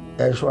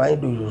ẹ sọ ayé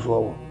dòjòsó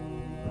ọwọ́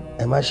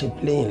ẹ má ṣe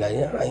pléyìn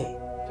láyé ara yín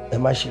ẹ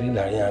má ṣeré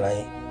láàrin ara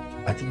yín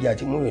àtijọ́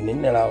àti múlò ní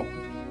nira o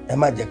ẹ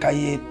má jẹ́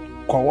káyé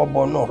kọwọ́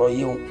bọ náà rọ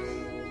yé o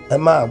ẹ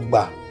má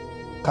gbà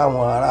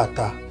káwọn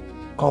aráàta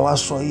kan wá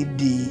sọ yìí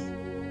di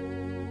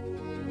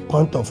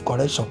point of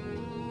correction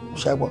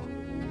ṣẹ́gbọ́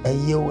ẹ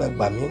yé o ẹ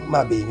gbà mí má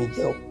bèè mi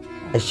jẹ́ o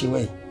ẹ ṣe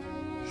wẹ̀yìn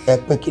ẹ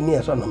pín kíní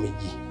ẹ sọ̀nà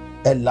méjì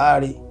ẹ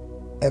láàre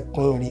ẹ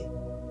pín ire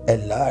ẹ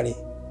láàre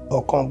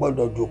ọ̀kan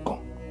gbọ́dọ̀ ju kan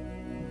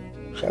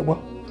ṣẹ́gbọ́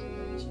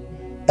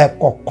ẹ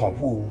kọ̀ọ̀kan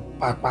wò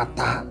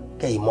pápátá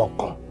kẹ́ ìmọ̀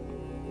kan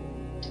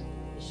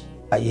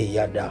ayé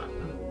ìyá dá.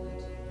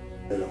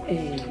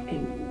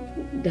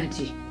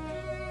 Dájì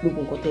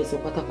gbogbo nǹkan tẹ́ ẹ sọ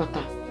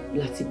pátápátá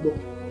láti gbọ́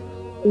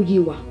ó yé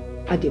wa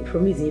a dẹ̀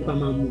promise yín bá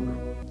máa mú un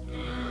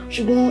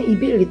ṣùgbọ́n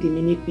ìbéèrè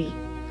tèmi ni pé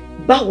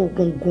báwo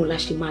gangan la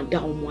ṣe máa dá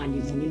ọmọ àlè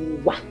mọ̀ nínú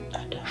wa.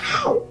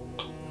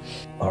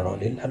 ọ̀rọ̀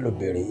lílá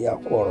lóbìnrin yà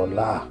kó ọ̀rọ̀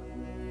láà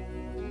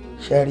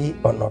ṣe rí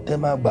ọ̀nà tẹ́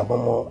máa gbà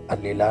mọ́mọ́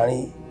àlè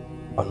láàrin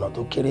ọ̀nà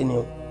tó kéré ni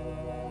o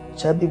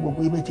ṣe bí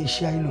gbogbo ibẹ̀ ti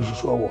ṣe ayé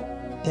lòṣùṣù ọ̀wọ̀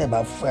tẹ́ ẹ bá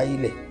fún ayé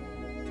lẹ̀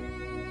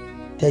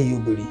tẹ́ yìí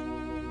obìnrin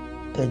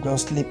tẹ́ john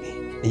sleep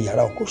ní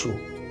yàrá òkóṣù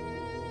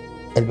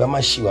ẹni bá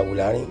máa ṣìwàwù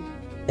láàrin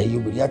ẹ̀yìn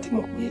obìnrin á ti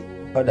mọ̀ pé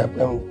ọ̀dà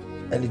pẹ́rù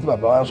ẹni tí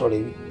bàbá wa sọ̀rọ̀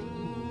ewì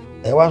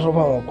ẹ wá sọ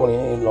fún àwọn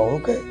ọkùnrin lọ́hún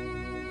kẹ́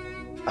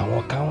àwọn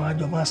ká wọn á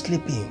jọ máa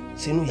sleeping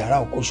sínú yàrá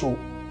òkóṣù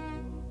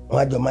wọn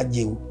á jọ máa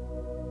jẹun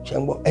ṣe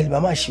ń gbọ́ ẹni bá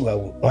máa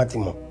ṣìwàwù wọn á ti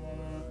mọ̀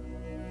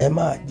ẹ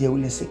máa jẹ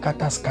olè sí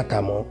kátàskátà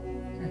mọ́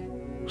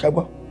ṣe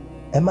gbọ́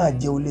ẹ máa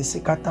jẹ olè sí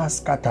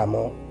kátàskátà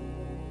mọ́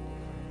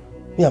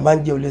bí a máa ń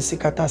jẹ olè sí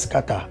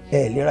kátàskátà ẹ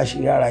lera ṣe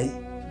rárá yìí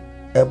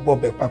ẹ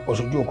bọ̀bẹ̀ papọ̀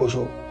sójú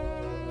òkóṣó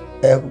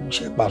ẹ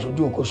ṣẹ̀pà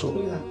sójú òkóṣó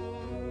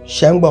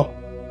ṣe ń gbọ́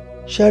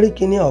ṣẹ́rí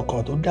kínní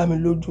ọ̀kan tó dá mi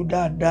lójú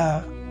dáadáa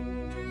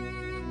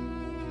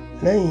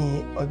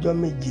lẹ́yìn ọjọ́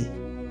méje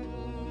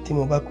tí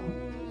mo bá kú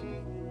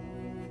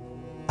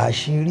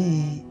àṣírí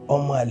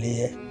ọmọ àlè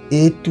yẹn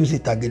ètò sì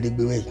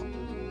tàgédégbé wẹ̀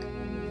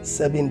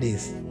 7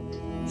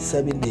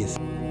 days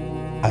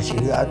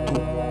àṣírí á tú.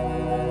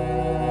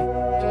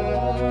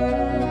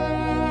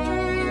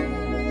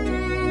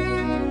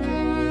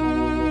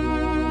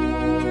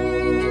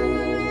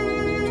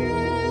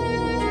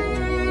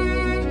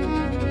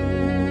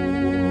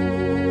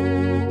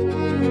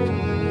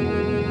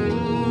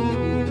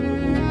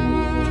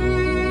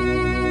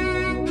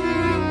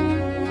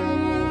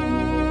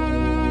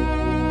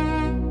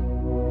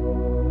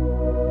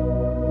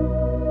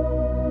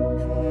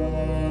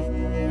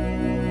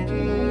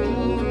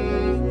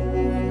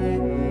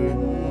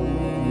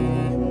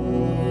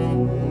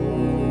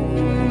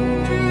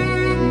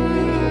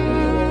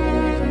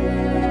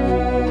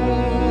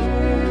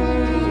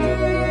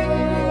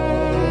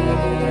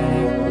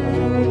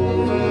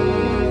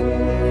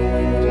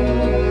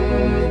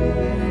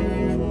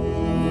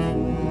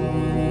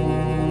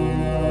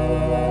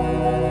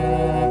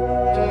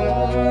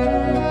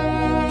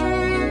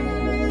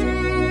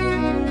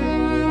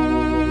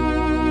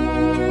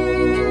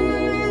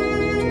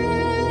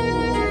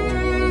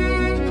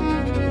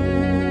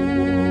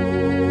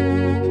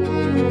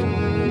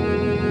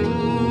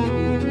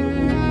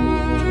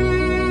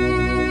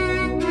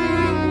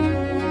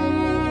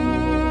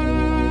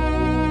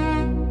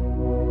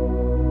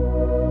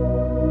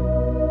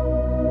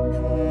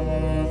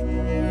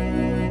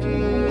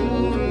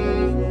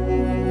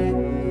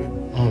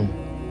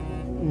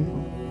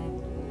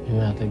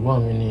 ẹ̀gbọ́n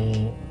mi ní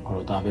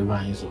ọ̀rọ̀ tá a fẹ́ bá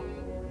yín sọ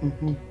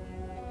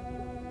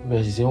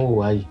bẹ́ẹ̀ sì ṣe ń wò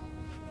wá yìí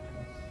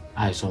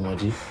àìsàn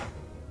ọmọdé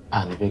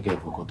àní fẹ́ kẹ́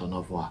ìfọkàn tọ́nà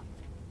fún wa.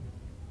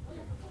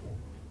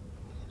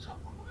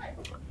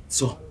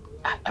 sọ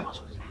ẹ má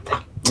sọ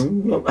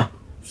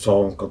sọ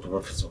nǹkan tó bá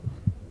fi sọ.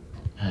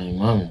 ẹ̀yin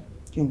mọ́ mi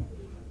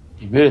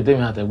ìbéèrè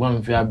tèmi àtẹ̀gbọ́n mi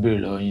fẹ́ béèrè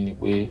lọ́wọ́ yín ni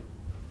pé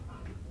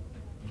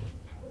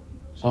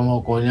sọmọ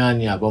ọkọ ní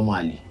àní àbọ̀mọ̀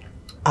àlè.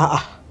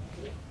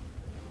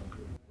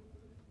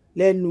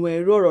 lẹ́nu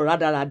ẹ̀rọ ọ̀rọ̀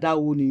rádaràda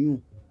wo nìyún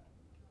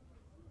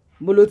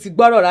mo ló ti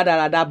gbọ́rọ̀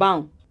rádaràda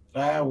báwọn.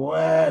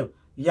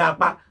 ìyá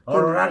apá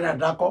ọ̀rọ̀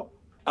rádaràda kọ́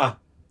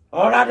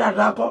ọ̀rọ̀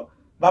rádaràda kọ́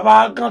bàbá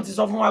kan ti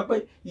sọ fún wa pé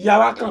ìyá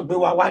wa kàn gbé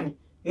wa wá ni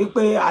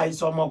pé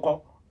àìsàn ọmọ kọ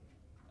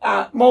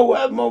mo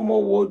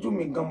wo ojú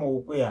mi gan mo wò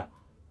pé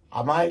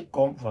am I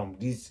come from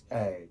this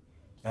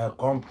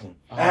company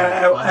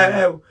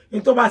ní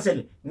tó bá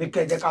ṣẹlẹ̀ ní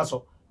kẹjẹ ká sọ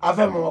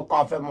afẹ́mọ́ ọkọ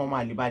afẹ́mọ́ ọmọ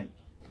àlìbálì.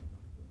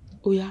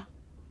 ó yá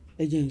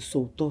ẹ jẹ́ n sọ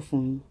òótọ́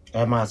fún yín.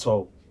 ẹ máa sọ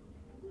o.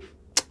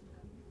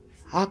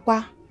 apá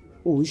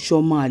òun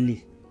ṣọmọ àlè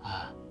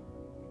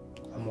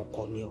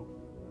ọmọkọ ni ọ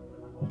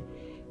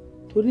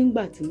torí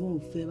nígbà tí mò ń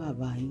fẹ́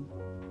bàbá yín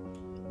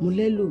mo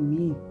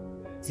lẹ́lòmíì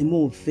tí mò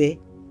ń fẹ́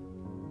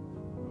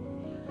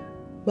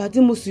gbà tí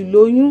mo sì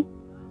lóyún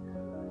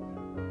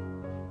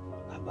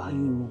bàbá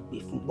yín mo pè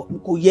fún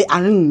kò yẹ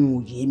àárín ìrìn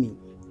òye mi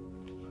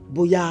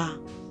bóyá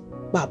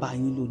bàbá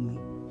yín ló ní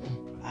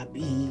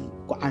àbí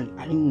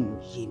àárín ìrìn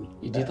òye mi.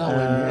 ìdí táwọn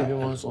ẹbí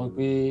wọn sọ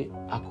pé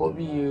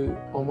àkọ́bí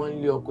ọmọ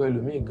nílé ọkọ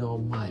ẹlòmíì gan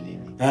ọmọ àlè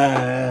ni.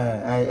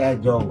 ẹ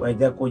jọ ẹ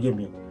jẹ́ kó yé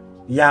mi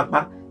ìyá apá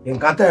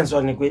nǹkan tẹ́ ń sọ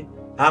ni pé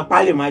apá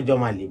lè má jọ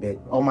ọmọ àlè bẹ́ẹ̀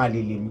ọmọ àlè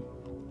lè mí.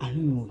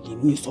 àárín ìrìn òye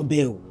mi sọ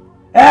bẹ́ẹ̀ o.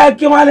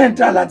 Kí wọ́n lè ń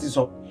tà láti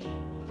sọ.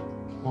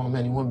 wọn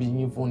mẹ́ni wọ́n bí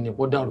yín fún ni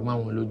kó dàrú máa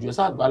wọn lójú ẹ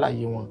sáà gbá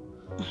láàyè wọn.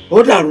 ó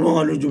dàrú mọ́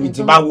wọn lójú mi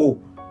ti bá wò.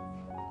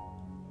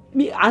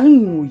 mi àárín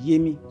ìrìn òye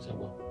mi.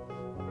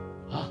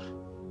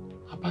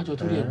 abájọ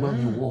tó rí ẹ̀gbọ́n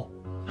mi wọ̀.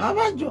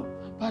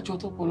 abájọ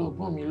tó pọlọ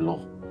ẹ̀gbọ́n mi lọ.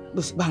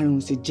 bó sì bá àárín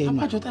òun ṣe jẹ́ mi.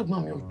 abájọ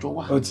tẹ̀gbọ́n mi ò jọ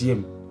wá. ó ti yé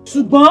mi.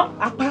 ṣùgbọ́n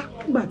apá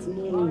nígbà tí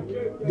mo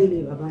délé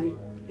bàbá yín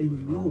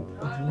ẹlòmíì ò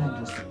bá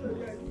alájọsìn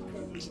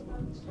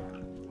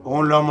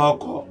òun lọmọ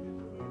ọkọ.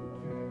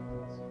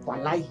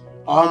 Wàláì.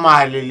 Ọmọ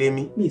àlè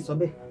lèmi. Mi sọ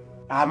bẹ́ẹ̀.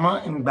 Àmọ́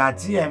ìgbà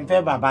tí ẹ ń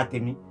fẹ́ bàbá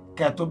tèmi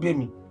kẹ́ tó bẹ̀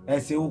mí ẹ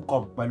ṣe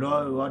wúkọ̀ pẹ̀lú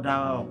ọ̀dà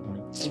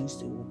ọkùnrin. Ẹ ń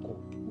ṣe wúkọ̀.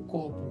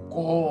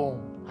 Wúkọ̀.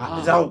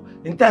 Àbísà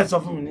n tẹ́ ẹ sọ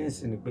fún mi ní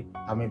ìsìn ni pé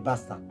I'm a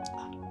bastard.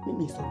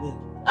 Mi sọ bẹ́ẹ̀.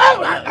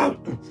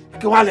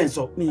 Kí wàá lè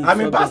sọ I'm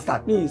a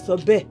bastard. Mi sọ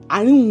bẹ́ẹ̀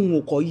àárín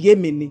òun kò yé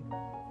mi ni.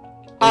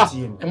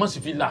 Ẹ mọ̀ sí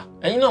fìlà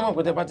ẹ̀yin náà mọ̀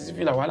pé tẹ́ bá ti sí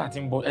fìlà wàhálà ti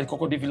ń bọ̀ ẹ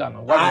kọ́kọ́ dé fìlà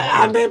náà.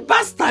 I'm a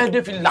bastard. ẹ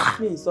dé fìlà.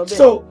 Mi sọ bẹ́ẹ̀.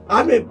 So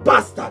I'm a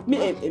bastard.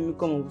 Èmi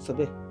kan sọ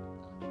bẹ́ẹ̀.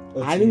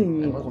 Àárín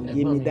òun kò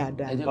yé mi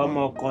dáadáa. Ọmọ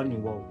ọkọ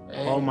nìwọ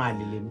ọmọ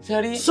àlè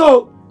lèmi.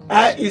 So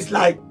it's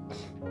like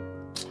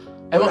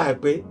ẹ mọ̀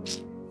pé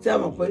tí a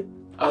mọ̀ pé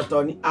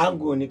ọ̀tọ̀ ni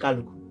ango ní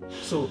kálukú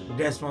so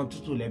Desmond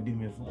Tutu lẹ bí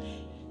mi fún.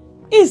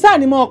 Ìsá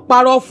ni mo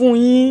parọ́ fún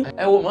yín.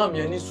 Ẹ wo màmí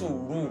ẹ ní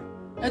sùúrù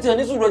ẹ ti ẹ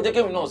ní sùúrù ẹ jẹ́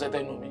kémi náà ṣe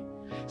tẹnu mi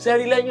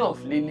sẹ́rí lẹ́yìn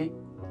ọ̀flélé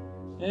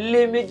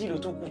lé méjì ló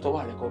tún kù tó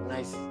wà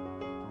recognize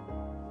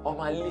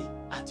ọmọ àlè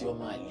àti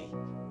ọmọ àlè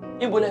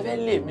níbo lẹ fẹ́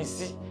lé mi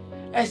sí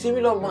ẹ ṣe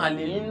mí lọ́mọ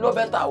àlè yín lọ́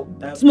bẹ́tà o.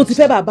 Tí mo ti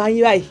fẹ́ bàbá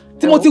yín báyìí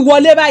tí mo ti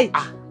wọlé báyìí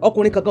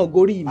ọkùnrin kankan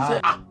gorí mi.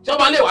 Ṣé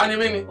ọmọ àlè wà ní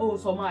mí ni. O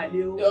sọ ọmọ àlè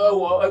o. Ẹ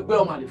wọ ẹgbẹ́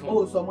ọmọ àlè fún mi.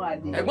 O sọ ọmọ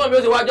àlè. Ẹ̀gbọ́n mi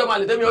ó ti wá jọmọ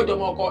àlè tẹ́mi ó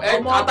jọmọ ọkọ ẹ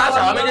àtàṣà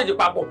àwọn méjèèjì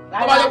papọ̀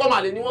tó bá jọmọ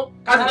àlè ni wọ́n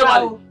káṣí jọmọ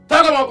àlè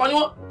tẹ́lẹ̀ jọmọ ọkọ ni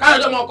wọ́n káṣí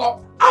jọmọ ọkọ.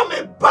 I'm a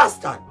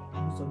bastard.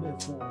 Sọ bẹ́ẹ̀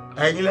fún ọ.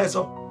 Ẹ̀yin lẹ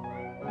sọ.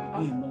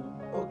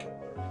 Okay.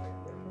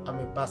 I'm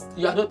a bastard.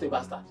 You are not a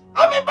bastard.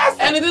 I'm a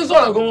bastard. Ẹni tí ń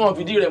sọ̀rọ̀ gan wọn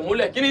fìdí rẹ̀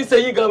múlẹ̀ kí ni ń ṣe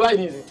yín gan báyìí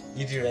nìyí.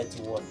 Ìdí rẹ̀ ti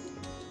wọ̀ ni.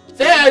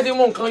 Ṣé ẹ ti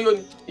mú nǹkan yó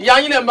ni ìyá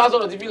yín lẹ̀ ń bá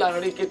sọ̀rọ̀ tí fìlà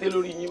rẹ̀ kété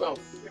lórí yín báwọn.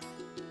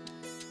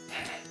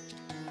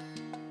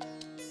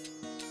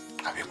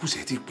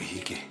 Àbẹ̀kúṣẹ́ ti pè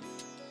é kẹ́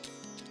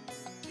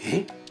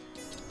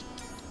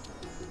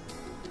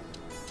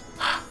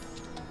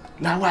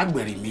láwọn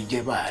àgbẹ̀rẹ̀ mi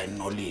jẹ́ bá ẹ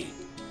nọlé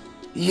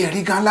iye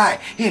rí gan láì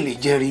lè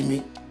jẹ́ rí mi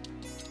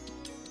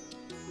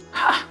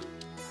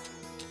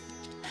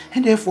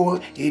ẹ̀dẹ̀ fọ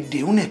èdè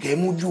ònẹ̀kẹ́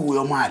mójú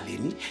ọmọ àlè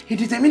ní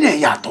èdè tẹ̀mí náà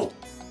yàtọ̀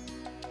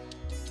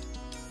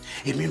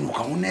èmi nù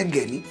kàn ń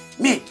nẹ́gẹ̀ ní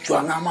mi ìjọ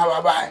àwọn ọmọ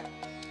bàbá ẹ̀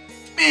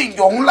mi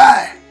ìjọ ńlá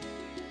ẹ̀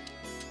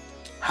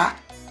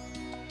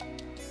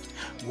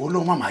wo ló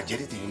má máa jẹ́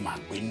tètè mi máa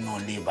gbé náà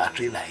lé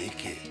bàtírì láyé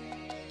kẹ́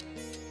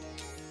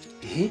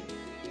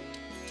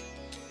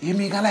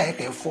èmi gan láyé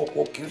kẹ́ fọ́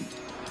ọkọ kiri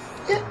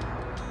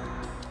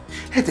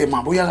ẹ tẹ̀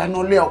mà bóyá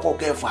náà lé ọkọ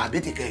kẹfà àbí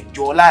ti kẹ́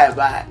jọ láì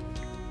báyìí.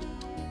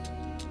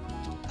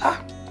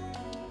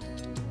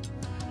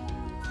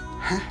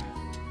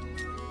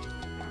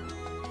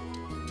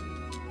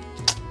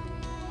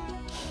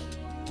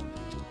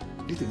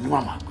 Tètè mi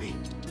máa gbé.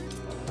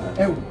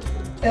 Ẹ wò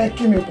ẹ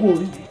kí mi kú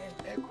oríire.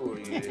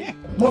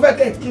 Mo fẹ́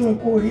kẹ́ kí mi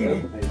kú oríire.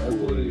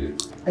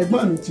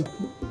 Ẹ̀gbọ́n mi ti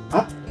kú.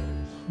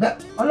 Bẹ́ẹ̀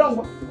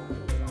ọlọ́run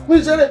fún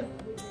ìṣeré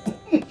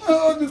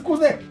ó ti kú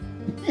dẹ̀.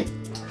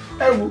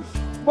 Ẹ wò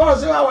bọ́ọ̀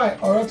sí wàwà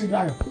ọ̀rọ̀ ti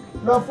dayọ̀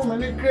lọ fún mi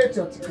ní kírètì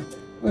ọtí kan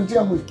ní tí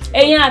ẹ mọ̀ yìí.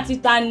 Ẹ̀yin àti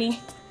ta ni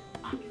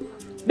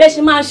bẹ́ẹ̀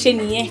ṣe máa ń ṣe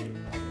nìyẹn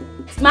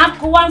máa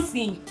kó wá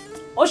sí i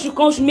oṣù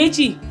kan oṣù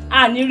méjì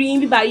àní rí yín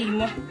bíbá yìí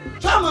mọ́.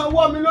 Ṣé máa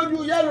wọ́ mi lójú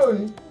yẹ́lò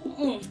ni?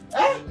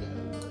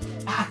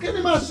 Kí ni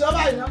máa ṣe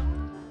báyìí náà?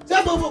 Ṣé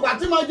gbogbo ìgbà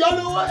tí mo jọ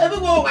lówó ebi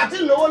gbogbo ìgbà tí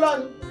ń lówó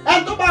lọ́ni? Ẹ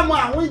tó bá mọ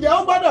àwọn ìjẹ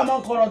ó gbọ́dọ̀ mọ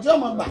kọ̀rọ̀ tí ó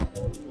mọ gbà.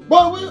 Bó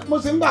mo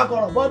sì ń gbà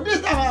kọ̀rọ̀ bọ̀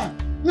this time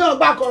mi ò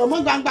gbà kọ̀rọ̀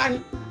mọ́ gbangba ni.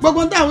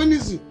 Gbogbo táwọn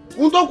nísì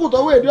ń tó kù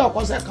tọ́wọ́ èdè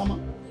ọ̀kọ́sẹ̀ kan mọ́.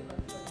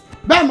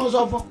 Bẹ́ẹ̀ mo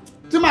sọ fún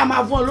tí màá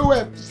máa fún ọ lówó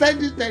ẹ̀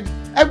steady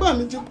ẹgbẹ́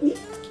mi ti kú.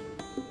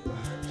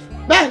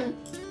 Bẹ́ẹ̀ ni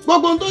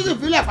gbogbo tó sì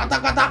filẹ̀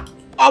pátápátá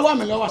ọwọ́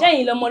mi lọ́wọ́.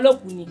 Ṣẹ́yìn lọmọ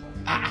lókù ni.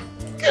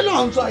 Kí ló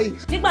ń sọ yìí?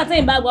 Nígbà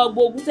tẹ́yìn bá gba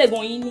gbogbo ogún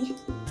tẹ̀gbọ́n yín ní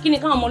kí ni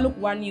káwọn ọmọ lókù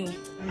wá ní o.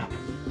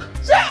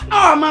 Ṣé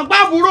ọmọ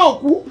gbàbúrò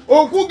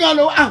òkú gan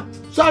ló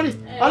sorry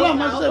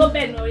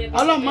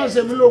ọlọ́mọ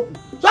ṣe mi lókù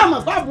ṣé ọmọ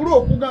gbàbúrò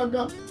òkú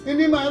gangan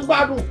ní máa ń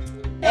gbádùn.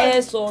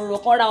 Ẹ sọ̀rọ̀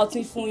kan ra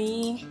ọtí fún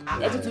yín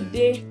ẹ tuntun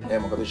dé. Ẹ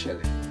mọ̀ kó tó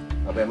ṣẹlẹ̀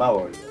ọbẹ̀ má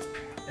wọ̀rì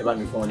ẹ bá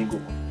mi fún ọ ní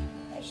gòkò.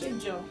 Ẹ ṣe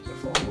jọ.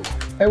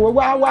 Ẹ wo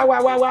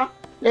wá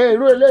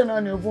èrò eléyìí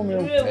náà ni fún mi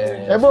o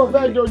ẹ bó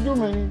fẹ́ jojú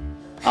mi ni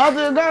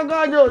àti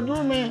gángan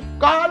jojú mi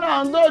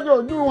kọ́lá ń tó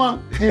jojú wọn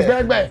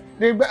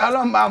ìgbẹ́gbẹ́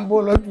ọlọ́mọ à ń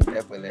bó lójú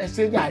ẹ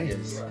ṣe jàre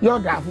yóò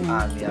dà fún mi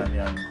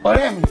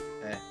ọ̀rẹ́ mi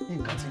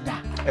nǹkan ti dà.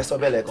 Ẹ sọ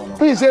bẹ́ẹ̀ lẹ́ẹ̀kan náà.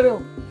 Fún ìṣeré o.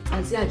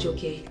 Àǹtí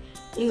Àjọkẹ́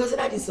nǹkan tí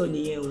dáàdì sọ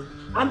nìyẹn o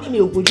àmì mi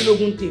ò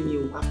gbójúlógún tèmi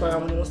o àpárá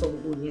wọn ni wọ́n sọ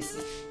gbogbo yẹn sí.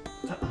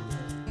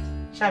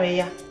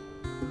 Ṣàrẹ̀yà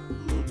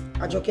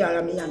Àjọkẹ́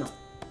ara mi yànà.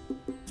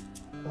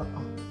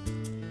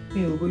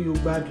 Mi ò bóyá o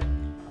gbádùn.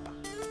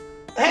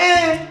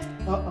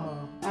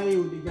 Ààrẹ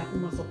ò lè jà kó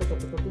máa sọ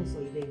pọ̀tọ̀pọ̀tọ̀ tó ń sọ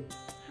ilé yìí.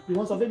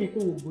 Ìwọ́n sọ fẹ́mi pé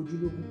o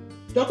gbójúlógún.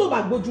 Jọ tó bá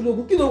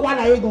gbójúlógún kí ló wà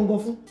láyé gangan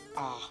fún?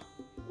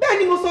 Bẹ́ẹ̀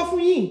ni mo sọ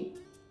fún yín.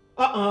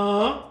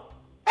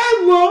 Ẹ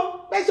wo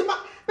bẹ́ẹ̀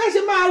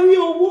ṣe máa rí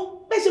owó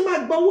bẹ́ẹ̀ ṣe máa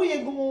gba owó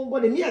yẹn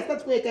gangan lèmi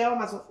expect pé ẹ̀ka ẹ̀ wọ́n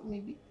máa sọ fún mi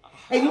bí.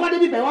 Ẹ̀yin wá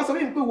débi bẹ̀rẹ̀ wá sọ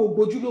fẹ́mi pé o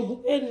gbójúlógún.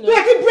 Tó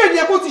yẹ kí brain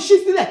yẹn kó ti ṣí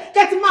sílẹ̀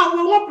kẹ́ ti máa wo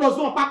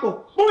 1+1 papọ̀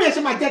bóun yẹn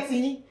ṣe máa jẹ́ ti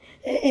yín.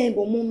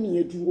 Bọ̀ mọ́ mi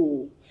yẹn dúró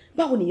o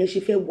báwo nìyẹn ṣe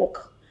fẹ́ work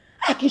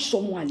a kì í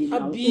sọmọ àlè náà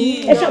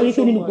ẹ ṣáà rí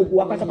pé nínú gbogbo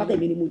wa pátápátá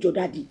èmi ni mo jọ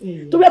dáàdì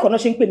torí ẹ̀kọ́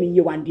náà ṣe ń pè mí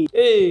Yéwándé.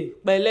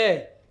 pẹ̀lẹ́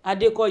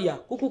Adékọ̀yà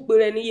kúkú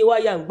péré ní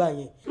Yéwáyà ń gbà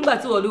yẹn nígbà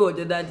tí wọ́n lé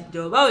wọ̀jọ̀ dáàdì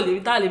jọ báwo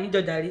lèmi tá lèmi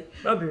jọ darí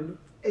má bínú.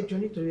 ẹ jọ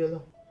nítorí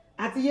Ọlọ́run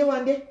àti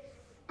Yéwándé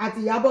àti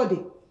Ìyábọ̀dé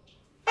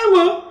ẹ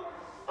wo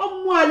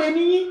ọmọ àlè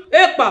nìyí.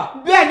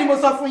 bẹ́ẹ̀ ni mo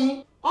sọ fún yín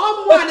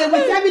ọmọ àlè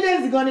with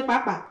evidence gan ni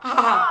pàápàá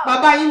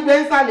bàbá yín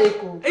bẹ́ẹ̀ ń sàlẹ̀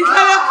èkó.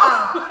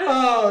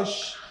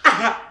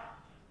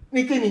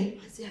 ní kíni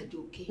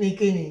ní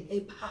kíni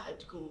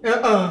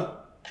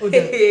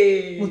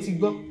mo ti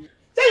gbọ́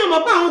sẹ́yìn ọmọ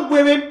bá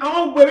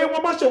àwọn gbèrè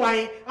wọn bọ́ ṣe wà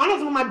yẹn àwọn náà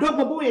tí wọ́n máa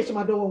dọ́gbọ́n bówó yẹn ṣe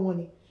máa dọ́wọ́ wọn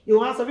ni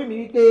ìwọ̀n á sọ fún mi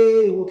wípé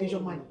ìwò kì í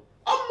ṣọmọ àlè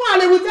ọmọ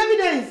àlè with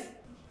evidence.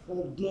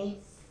 ọgbọ́n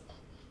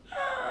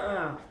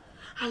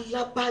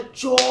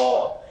alábàjọ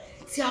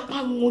tí a bá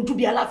ń wojú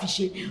bí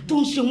aláfiṣe tó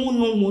ń ṣe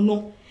wọ́nà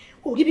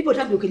òkè bíbọ̀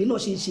dábìlì Òkèlè náà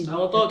ṣe ń ṣe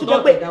tó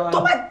jẹ́ pé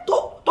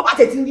tó bá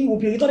tẹ̀ ti rí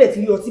obìnrin tó dẹ̀ ti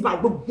rí ọtí bá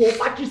gbogbo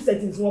factory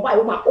settings wọn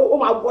báyìí ó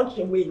máa wọ́n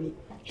ṣe wé ni.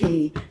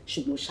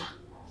 ṣùgbọ́n ṣá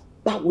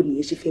báwo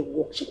nìyẹn ṣe fẹ́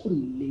wọ́ ṣé kò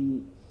ní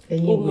lẹ́yìn.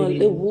 ó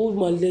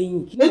máa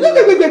lẹ́yìn.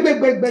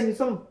 gbẹgbẹgbẹgbẹgbẹ ní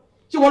sọ́run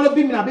ṣé wọ́n ló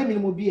bí mi àbí mi ni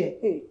mo bí ẹ.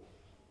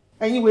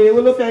 ẹ̀yin wèrè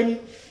wo ló fẹ́ ní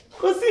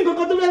kò sí nǹkan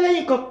kan tó fẹ́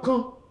lẹ́yìn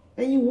kankan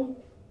ẹ̀yin wo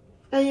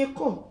ẹ̀yin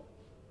kọ̀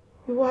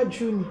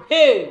iwájú ni.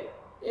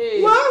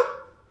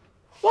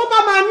 wọ́n bá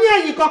máa ní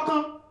ẹ̀yìn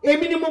kankan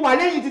èmi ni mo wà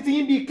lẹ́yìn títí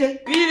yín bíi ké.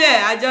 bílẹ̀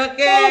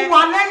Àjọkẹ́. mo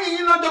wà lẹ́yìn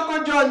yín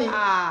lọ́jọ́kọ́jọ́ ni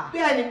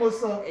bẹ́ẹ̀ ni mo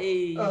sọ.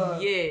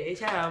 ẹ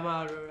ṣáà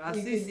máa rọra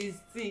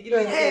 616 kí ló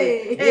dé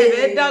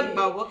ẹ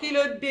dàgbà wọ́ kí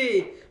ló dé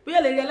bóyá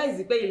lè rí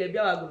aláìsí pé ilẹ̀ bí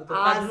àwọn àgùntàn tó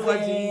ká dúró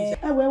wájú yìí.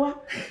 ẹ wẹ wá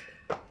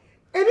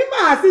èmi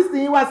máa assist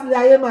yín wá sílé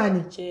ayé máa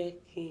nì.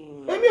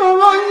 èmi ò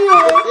rán yín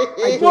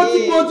o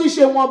mo ti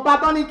ṣe wọn bá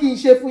tán ní kí n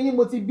ṣe fún yín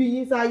mo ti bí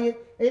yín sáyé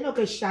ẹ̀yin náà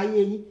kẹ́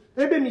ṣàyè yín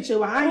ebe mi ṣe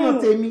wà á yàn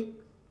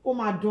tèmi ó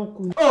máa dán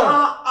kù.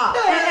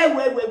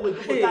 ẹwẹ gbogbo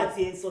tá a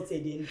ti ń sọ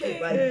tẹ̀lé ní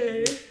ìgbà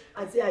yìí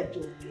àti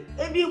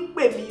Àjọkẹ́ ebi ń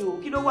pè mí o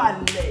kí ló wà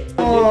nílẹ̀.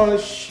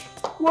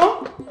 wọ́n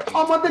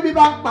ọmọ tẹ́bí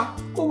bá ń pa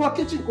kó wọ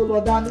kíchìn kó lọ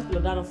dáná.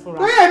 fúnra.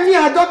 bóyá èmi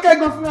Àjọkẹ́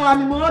gan fúnra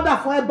mi mo rọ́dà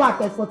fún ẹ̀bà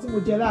àtẹ̀fọ́ tí mo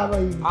jẹ láàárọ̀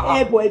yìí.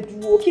 ẹ̀bọ̀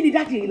ẹ̀dùn o kí ni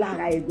dáàdì rí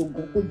lára ẹ̀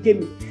gbọ̀ngàn kó jẹ́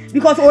mi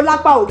because o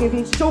lápá òkè fi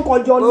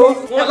ṣókọjọ lé.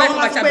 wọ́n láti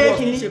máa ṣàbẹ̀wò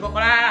kì í ṣe kọ́kọ́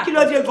rárá. kí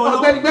ló dé gan-an.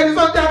 ọ̀gbẹ́ni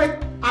sọ́jà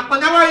rẹ̀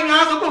àpàdáwọ̀ yìí ni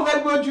wọ́n sọ pé òun fẹ́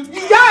gbójú.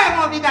 ìyá ẹ̀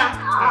mọ̀ mi dà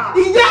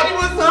ìyá ni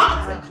mo sọ.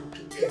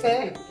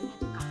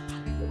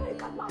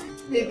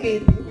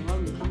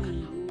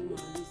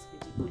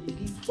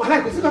 wàhálà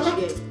ìkòsí kankan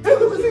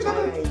ìkòsí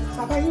kankan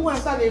bàbá yín wà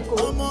sáré èkó.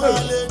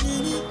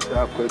 ṣé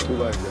a pẹ́ tó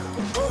bàjẹ́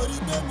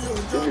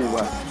kí lè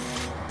wà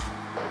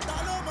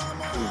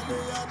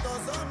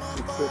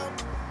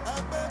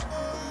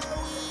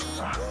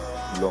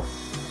lọ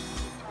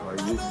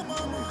wáyé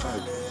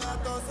káàdì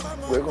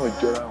wẹ́gàn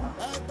jọra wọn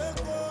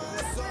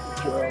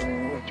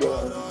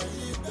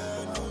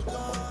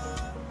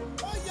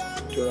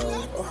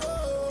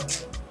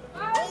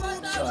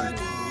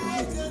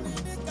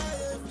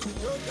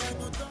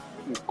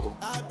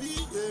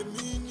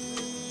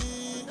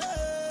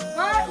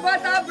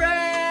butter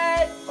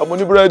bread. ọmọ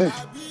ní búrẹ́dì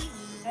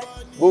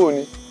bóò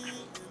ni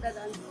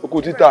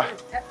okùn títà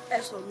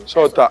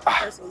ṣọ́ọ̀tà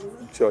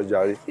ṣe ọjà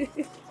rí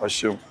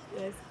ọ̀ṣun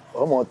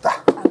ọmọ ọ̀tà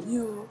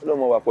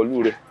ọlọ́mọ wà pẹ̀lú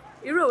rẹ̀.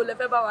 irú èwo lẹ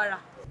fẹ́ bá wa rà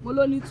mo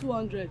ló ní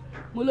 200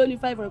 mo ló ní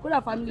 500 kódà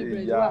family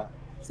bread wà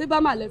ṣé bá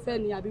mà lẹ fẹ́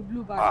ni àbí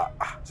blue bag.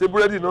 ṣé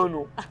búrẹ́dì náà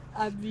nù.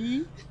 àbí.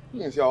 kí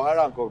n ṣe àwọn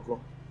ará nǹkan kan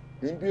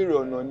ní bèrè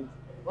ọ̀nà ni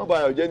wọ́n bá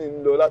yàn jẹ́ ní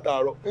lọ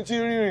látàárọ̀ ní tí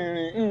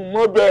rìnrìn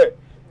mọ́ bẹ́ẹ̀.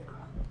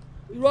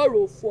 irú ọ̀rọ̀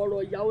òfu ọ̀rọ̀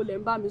ìyàwó lẹ̀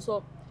ń bá mi sọ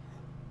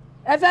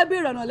ẹ fẹ́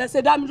bèrè ọ̀nà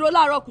lẹ́sẹ̀ dá mi dúró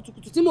láàárọ̀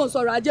kùtùkùtù tí mò ń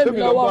sọ̀rọ̀ ajé mi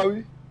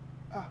lọ́wọ́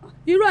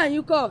irú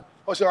ẹ̀yin kọ́.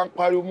 ọ̀sẹ̀ à ń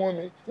pariwo mọ́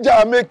mi já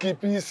méèkì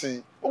píìsì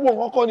owó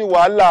nǹkan kọ́ ni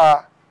wàhálà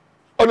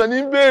ọ̀nà ní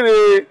bèrè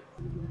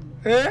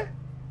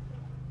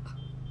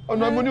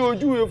ọ̀nà mo ní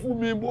ojú ìwé fún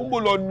mi mo ń bò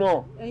lọ́nà.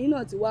 ẹ̀yin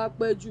náà ti wá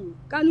pẹ́ jù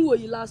káníwò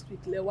yìí last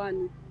week lẹ wá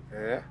ni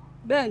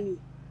bẹ́ẹ̀ ni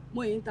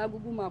mo yìí ń ta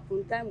Google map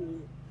fún táìmù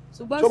yẹn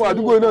ṣùgbọ́n sọ́mọ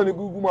àdúgbò náà ni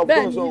Google map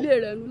bẹ́ẹ̀ ni ilé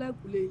rẹ̀ nu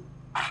lẹ́kùlé yìí.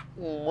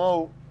 mọ́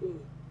o.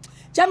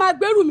 ṣé máa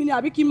gbẹ́rù mi ni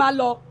àbí kí n máa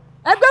lọ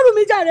ẹ gbẹ́rù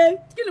mi jàre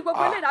kí ni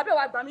gbogbo ilé ìdábẹ̀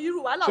wa gbà mí irú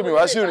wàhálà. ṣé mi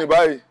wá sí ìrìn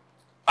báyìí.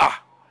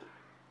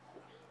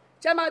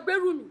 ṣé máa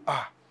gbẹ́rù mi.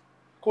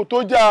 kò tó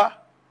já.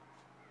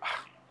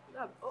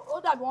 ó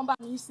dàbí wọ́n bá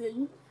mi ṣe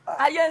yín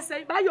ayé ń ṣe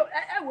báyọ̀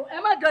ẹ wò ẹ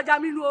má dọjà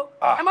mí nu o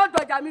ẹ má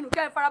dọjà mí nu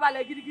kẹ́ ẹ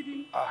farabalẹ̀ gidigidi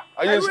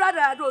ẹrú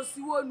rádàrádà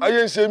òsínwó nu.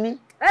 ayé ń ṣe mí.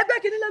 ẹ gbé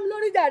kinní lé mi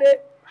lórí jàre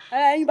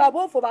ẹ̀yin bàbá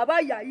òfò bàbá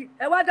ìyá yìí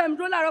ẹ wá dá mi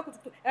dúró láàárọ̀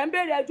kùtùkùtù ẹ ń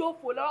béèrè ẹjọ́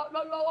òfò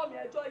lọ́wọ́ mi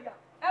ẹjọ́ ìyá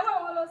ẹ wá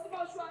wọn lọ sí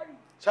mọ́ṣúárì.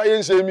 ṣáyé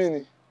ń ṣe mí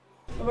ni.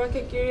 bàbá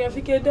kékeré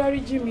àfi kẹ́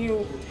dáríjì mi o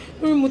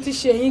lórí mo ti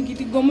ṣẹ̀yìn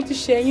gidi gan mo ti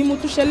ṣẹ̀yìn mo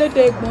tún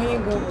ṣẹlẹ́dẹ̀ ẹ̀gbọ́n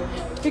yín gan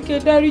àfi kẹ́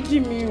dáríjì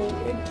mi o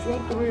ẹjọ́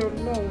torí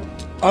Ọlọ́run.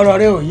 ọ̀rọ̀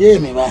rẹ ò yé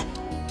mi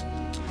báyìí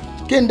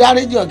kí n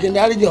dáríjì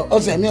ọ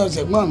ọ̀sẹ̀ mi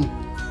ọ̀sẹ̀ gbọ́n mi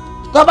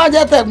tó bá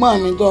jẹ́ tẹ̀gbọ́n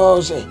mi tó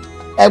ọ̀sẹ̀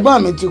ẹ̀gbọ́n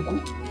mi ti kú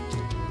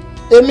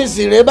èmi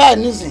sì rèé báyìí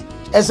nísìn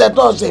ẹ̀ṣẹ̀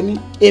tó ọ̀sẹ̀ mi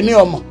èmi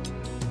ọmọ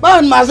báwo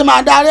ni màá ṣe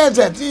máa darí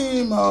ẹ̀ṣẹ̀ tí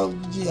mo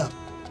jìyà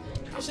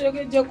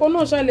ẹ̀jẹ̀ kan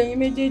náà ṣàlẹ̀yìn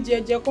méjèèjì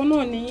ẹ̀jẹ̀ kan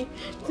náà nìyí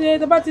tí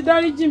ẹ bá ti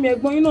dáríjì mi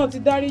ẹ̀gbọ́n yín náà ti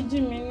dáríjì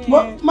mi ni.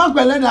 má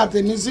pẹ́ ẹlẹ́dàá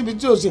tèmi síbi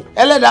tí o ṣe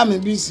ẹlẹ́dàá mi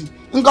bí sí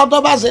nǹkan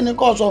tó bá ṣe ni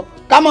kò sọ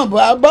ká mọ̀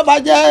bó bá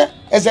jẹ́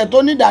ẹ̀ṣẹ̀ tó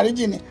ní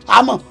ìdáríjì ni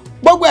àmọ́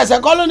gbogbo ẹ̀ṣẹ̀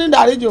kọ́ ló ní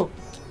ìdáríjì o.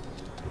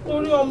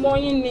 torí ọmọ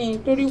yín ni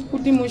torí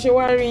Kudi mo ṣe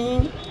wá rí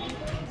yín.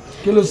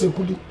 kí ló ṣe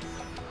Kudi.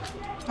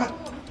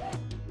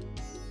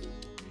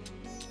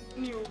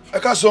 ẹ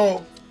ká sọ ọ.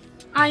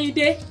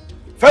 Ayinde.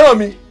 fẹ́ràn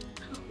mi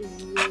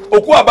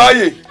òkú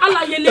àbáyé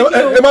alaye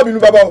lẹ́yìn o. ẹ má bínú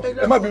bàbá o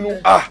ẹ má bínú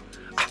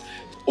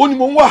ó ní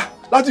mo ń wà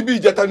láti bí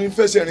ìjẹta ní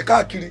fẹsẹ̀ rìn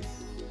káàkiri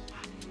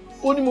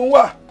ó ní mo ń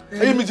wà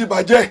ayé mi ti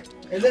bàjẹ́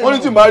wọ́n ní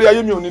tí màá rí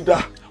ayé mi ò ní da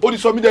ó ti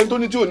sọ mí dẹni tó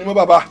ní tí ò ní mọ́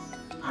bàbá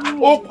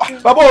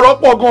bàbá ọ̀rọ̀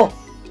pọ̀ gan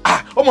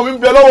ọmọ mi ń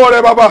bẹ lọ́wọ́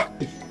rẹ bàbá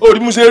orí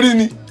mo ṣe rí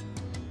ni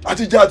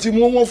àtijọ́ àti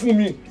mú wọn fún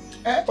mi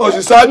ó sì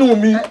ṣàánú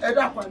mi. ẹ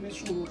dákun ẹni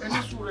sùúrù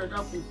ẹ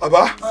dákun.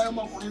 bàbá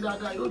ọmọkùnrin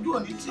dáadáa yóò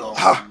òní tí ọ.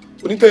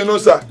 onítẹ̀yìn náà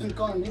sà.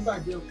 nǹkan ò ní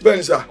bàjẹ́ o. bẹ́ẹ̀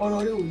ni sà. ọ̀rọ̀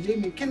rẹ ò yé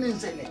mi kí ni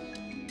ìṣẹ̀lẹ̀.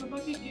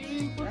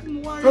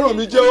 fẹ́ràn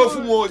mi jẹ́wọ́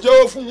fún wọn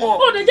jẹ́wọ́ fún wọn.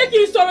 ó lè jẹ́ kí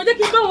n sọ̀rọ̀ jẹ́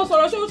kí n bá wọn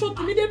sọ̀rọ̀ ṣoṣo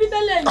tù mí débi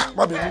tẹ́lẹ̀ ni.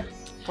 má bínú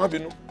má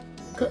bínú.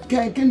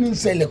 kí ni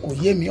ìṣẹ̀lẹ̀ kò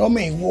yé mi ọmọ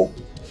ìwo.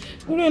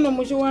 orí ẹ̀ náà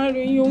mo ṣe wá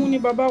rí yín òun ni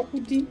bàbá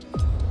Kudi.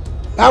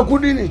 bàbá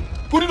Kudi ni.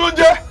 Kudi ló ń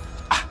jẹ́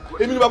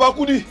èmi ni bàbá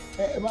Kudi.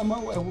 ẹ máa ma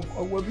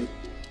ọwọ́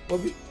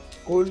bí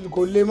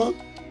kò lè mọ́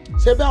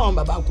ṣé bí àwọn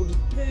bàbá Kudi.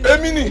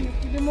 èmi ni.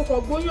 mo kàn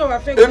gbóyún ọ̀wá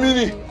fẹ́ èmi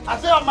ni.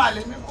 àti ọmọ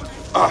àlè mi Kudi.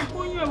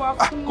 gbóyún ọ̀wá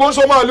fún mi. kó ń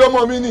sọ máa lé ọmọ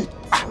mi ni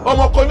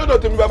ọmọ kan lọ́dọ̀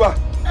tèmi bàbá.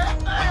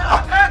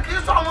 kì í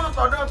sọ ọmọ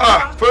tọ̀dọ̀ tó wá.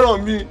 fẹ́ràn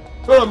mi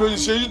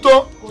òṣìṣẹ́ yìí tán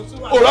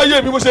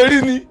òráyè mi bó ṣe rí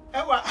ni.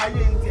 ẹ wà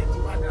ayé ń tẹ̀ tí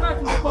wá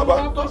dáa. bàbá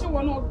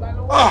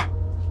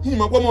yìí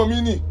mọ̀ pọ́mọ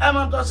mi ni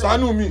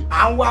ṣàánú mi.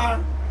 à ń wá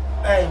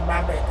ìgbà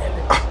bẹ̀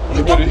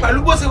tẹ́lẹ̀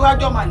pẹ̀lú bó ṣe wá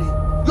jọ màlẹ̀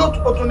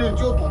yóò tún ní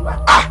tí yóò tún gbà.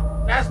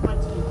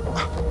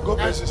 God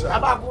bless you sir.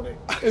 Bàbá Kudi.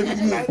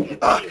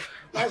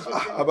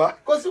 Bàbá.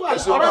 Kò sí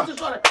wàhálà ọ̀rọ̀ ti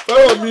sọ̀rọ̀.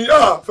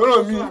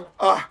 Fẹ́ràn mi.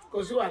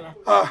 Kò sí wàhálà.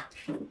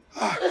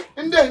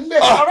 Ǹdè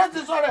ọ̀rọ̀ ti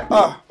sọ̀rọ̀.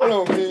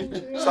 Fẹ́ràn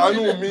mi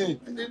ṣàánú mi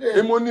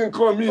èmo ní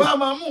nǹkan mi. Bá a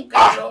máa mú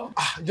nǹkan lọ.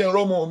 Jẹ́ n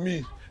rọ́mọ mi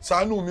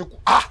ṣàánú mi.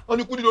 Wọ́n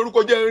ní Kudi lórúkọ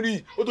jẹ́ ń rí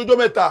ó tó jọ́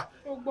mẹ́ta.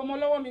 Ó gbọmọ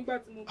lọ́wọ́ mi gbà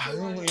tí mo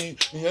kọ́.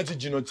 Ìyẹn ti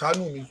jìnnà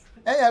ṣàánú mi.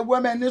 Ẹyẹ ẹgbẹ́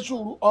mi ní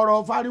sùúrù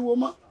ọ̀rọ̀ fariwo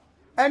mọ́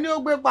ẹni ó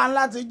gbé pa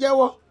ńlá ti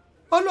jẹ́wọ́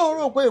ó lóun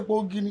rò pé èpo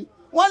ogi ni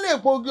wọ́n lè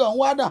èpo ogi ọ̀hún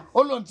wá dà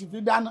ó lóun ti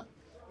fi dáná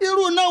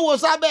irú náà wo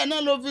sábẹ́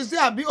náà ló fi sí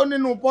àbí ó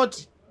nínú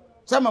pọ́ọ̀tì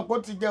sẹ́mọ̀ pé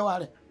ó ti jẹ́wọ́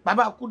rẹ̀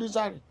bàbá Kudi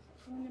sáré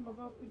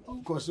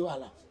kò sí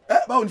wàhálà.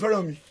 Báwo ni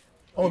fẹ́ràn mi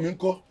ọmọ mi ń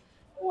kọ́.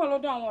 ó wà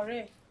lọ́dọ̀ àwọn ọ̀rẹ́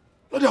ẹ̀.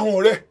 lọ́dọ̀ àwọn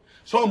ọ̀rẹ́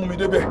sọ́ọ̀mù mi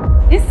débẹ̀.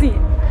 nísìnyí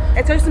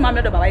ẹ tọ́jú sí máa ń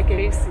lọ́dọ̀ bàbá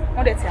ìkéré sí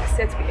wọ́n dẹ̀ ti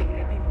accept pé ẹ̀gbìn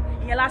ẹ̀bí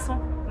ìyẹn lásán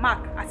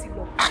Mark àti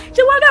lọ.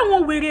 ṣé wàá rí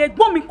àwọn wèrè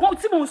ẹ̀gbọ́n mi kan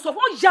tí mò ń sọ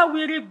fún ya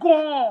wèrè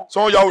gan-an.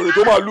 sọ ya wèrè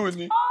tó máa lù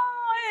ní.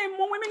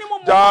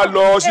 já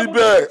lọ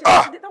síbẹ̀.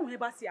 táwọn yẹn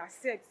bá ti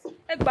accept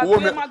ẹ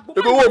gbàgbé ẹ máa gbọ́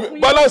owó mi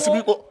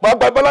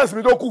balance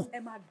mi tó kù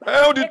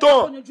ó di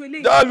tán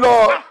já lọ.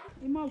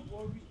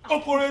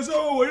 ọkùnrin ṣé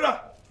owó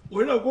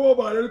wòrírà kó wọ́n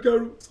bá rẹ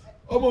kẹrù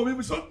ọmọ mi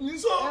ní sọ.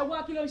 ẹ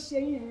wá kí ló ṣe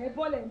yín ẹ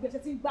bọ́ọ̀lù ẹ̀ ń gbèsè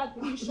tí ń gbàgbé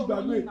ní ìṣòro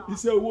yìí náà.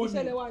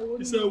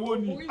 iṣẹ́ owó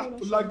ni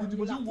lágídí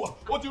mo ti wà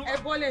ó ti ẹ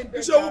bọ́ọ̀lù ẹ̀ ń gbèsè.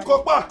 iṣẹ́ owó kan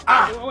pa.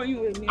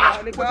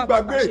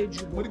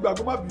 mo ti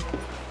gbàgbé má bínú.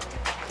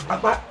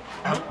 apá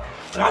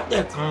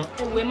látẹ̀ kan.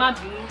 òwe má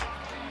bínú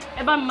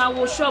ẹ bá mi máa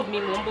wo ṣọ́ọ̀bù mi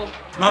mò ń bọ̀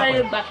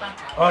sáré gbàtà.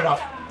 ọ̀rọ̀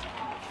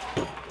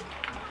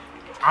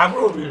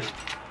àbúrò mi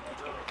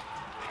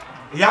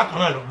ìyá kan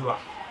náà ló bí wa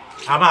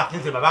àmọ́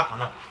àkíńṣe bàbá kan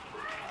náà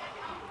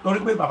torí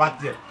pé bàbá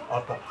tiẹ̀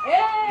ọ̀tọ̀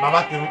bàbá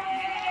tèmi.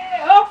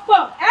 ó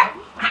pọ̀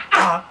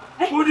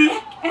Kudi.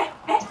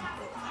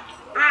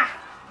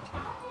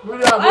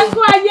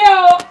 ọkọ ayé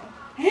o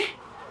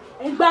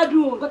ẹ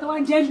gbádùn o nǹkan tó wá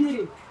ń jẹ́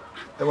mìíràn.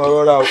 ẹ máa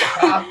rọra o.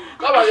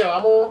 kábàá yẹ wà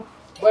mú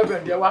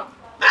boyfriend yẹ wá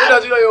ó dẹ̀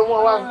tí yóò yọ mú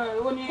ọ wá.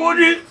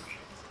 Kudi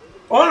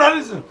òun lọ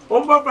nísìn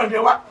òun boyfriend yẹ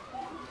wá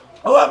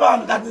ó wá bá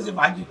àwọn káàtì ṣe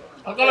fàájì.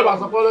 ọkọlẹ̀ bá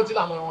sọ pé ọlọ́tí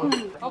làwọn wọn.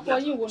 ọkọ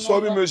yín wo náà sọ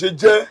bí mo ṣe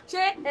jẹ́.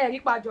 ṣé ẹ̀rí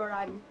pàjọra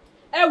ni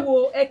ẹ wo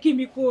ẹ kí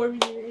mi kú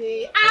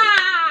oríire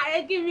ẹ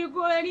kí mi kú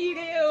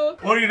oríire o.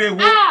 oríire wo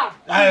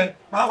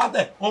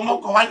pátápátá ọmọ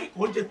kan wá ní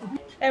oúnjẹ tó.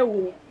 ẹ wo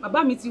bàbá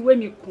mi ti wé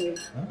mi kù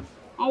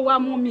wọn wá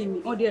mú mi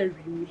wọ́n dẹ̀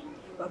rí mi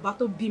bàbá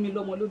tó bí mi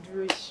lọ́mọ ló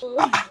dúró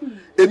yìí.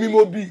 èmi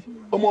mo bí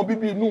ọmọ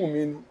bíbí inú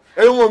mi ni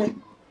ẹ wọ́n mi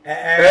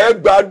ẹ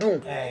gbádùn.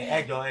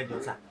 ẹjọ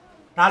sà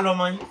ta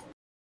lọmọ yín.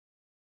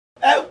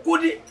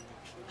 Kudi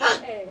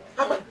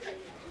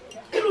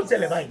kí ló ń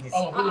ṣẹlẹ̀ báyìí nísìnyí.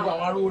 ọmọ kúlù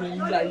àwọn arúgbó rẹ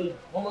yíyá yìí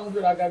wọ́n máa ń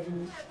gbéraga ju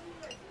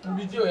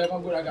ibi tí ò yẹ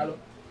kán gbéraga lọ.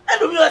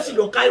 ẹlòmíràn sì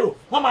lọ Cairo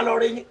wọ́n máa lọ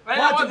rẹ yín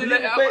wọ́n á ti bí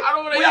pé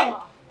bóyá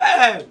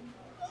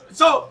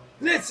so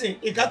nísìn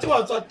nǹkan tí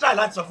wọ́n sọ try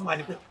láti sọ fún wa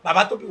ni pé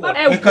bàbá tó bí wọ́n.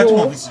 ẹ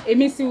wo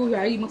èmi sì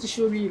wúra yìí mo ti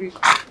ṣoríire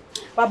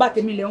bàbá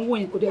tèmi lẹ ń wò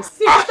yín kò dẹ̀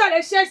sí ìtọ́ lè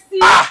ṣe sí.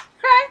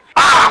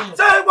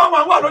 ṣé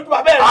wọ́n wà lójú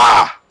bàbá ẹ̀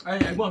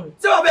ẹ̀gbọ́n mi.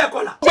 ṣé bàbá ẹ̀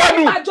kọlà. ṣé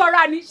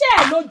ìpàjọra ni ṣé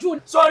ẹ lójú.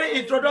 sorry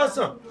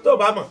introduction tó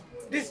bá mọ̀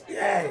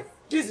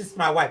this is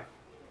my wife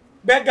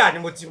bẹ́gà ni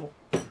mo ti mu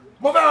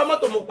mo fẹ́ ra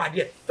mọ́tò mo pàdé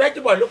ẹ̀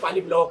fẹ́jìbọ̀ ló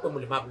falẹ̀ mi lọ́wọ́ pé mo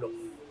lè má bọ̀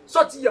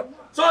sọ ti yọ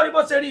sọ́ọ́rí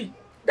bó ṣe rí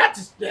that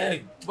is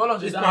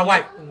my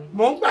wife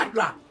mo ń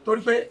gbàdúrà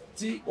torí pé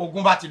tí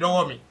ogun bá ti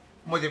dọ́wọ́ mi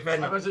mo ti fẹ́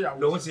ni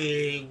lòun ṣe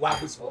wá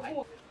bí sọ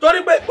torí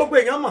pé gbogbo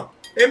èèyàn mọ̀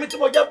èmi tí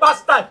mo jẹ́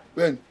bastard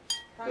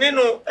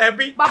nínú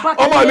ẹbí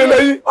ọmọ àlè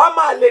lẹ́yìn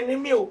ọmọ àlè ni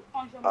mí o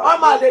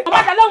ọmọ àlè ọmọ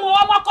àlè wọn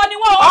ọmọ kọ ni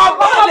wọn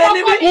ọmọ àlè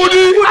ni mí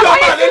Kudi ọmọ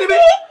àlè ni mí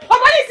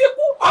ọmọ yìí ti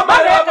kú ọmọ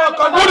àlè ọmọ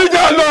kọ ni Kudi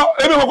jẹ́ lọ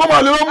èmi kò kọ́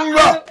máa lè lọ mú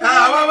gbà.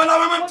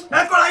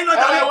 ẹ kọ́ra yín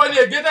lọ́jà àwọn ni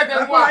ègé tẹ̀tẹ̀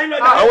fún wa.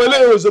 àwọn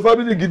eléyìí ò ṣe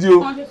fábílì gidi o.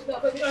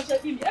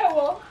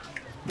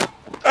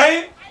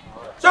 ẹyin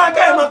ṣé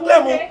akẹ́ ẹ̀ máa kílẹ̀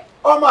mu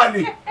ọmọ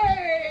àlè.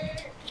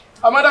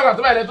 ọmọdàgbà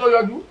tó bá ilẹ̀ tó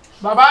yọjú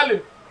bàbá àlè.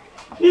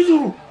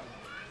 nísùrù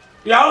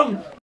ìyàwó mi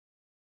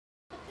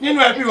nínú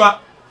ẹbí wa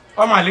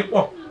ọmọ àlè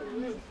pọ̀.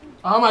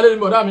 àwọn ọmọ àlè ni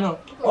bọ̀dá mi náà.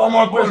 ọmọ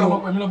gbọ́dọ̀ ọmọ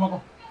pẹ̀mí lọ́mọkọ.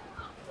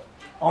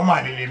 ọmọ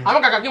àlè lè mi.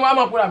 àwọn kàkà kí wọ́n á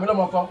mọ̀ pé àmì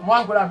lọ́mọkọ wọ́n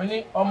á ń pèrè àmì ní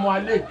ọmọ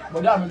àlè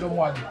bọ̀dá mi lọ́mọ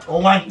àlè.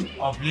 òun wá ní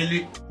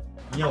ọ̀bílẹ̀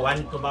ìyẹn wà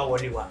ní tó bá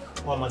wọlé wa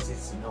wọ́n mọ̀ sí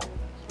sí náà.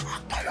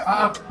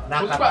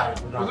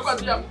 òsùpà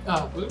tí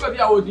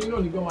ìyàwó òdì inú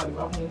ò ní gbọ́n máa lè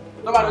bá fún un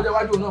lọ́ba lọ́jọ́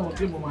iwájú òun náà mọ̀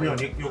pé mo máa lè. mi ò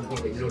ní kí ogun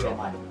rẹ̀ ló lọ́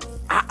máa lè.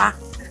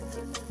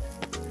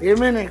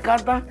 èmi nìkan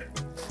tán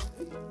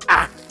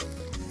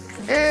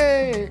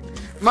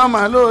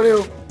mama lóore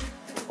o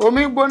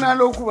omi gbóná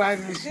ló kù wá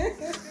ní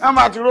wọn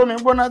bá ti rómi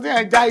gbóná tí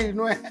ẹ já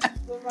inú ẹ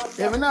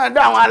èmi náà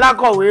dá àwọn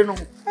alákọ̀wé nù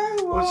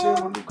ó ṣe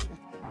mo dúkọ.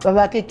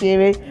 bàbá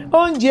kékeré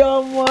oúnjẹ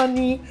ọmọ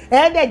ni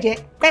ẹ̀ẹ́dẹ̀jẹ̀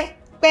pẹ́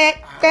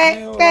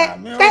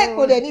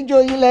kò dẹ̀ ní jó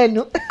yín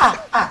lẹ́nu.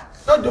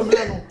 tó jọ mi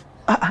lẹ́nu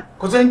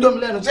kò sẹ́ ń jọ mi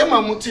lẹ́nu ṣé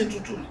màá mu tíì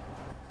tútù ni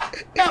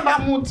bí a bá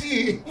mu tíì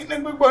ní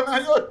gbígbóná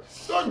yóò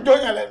jó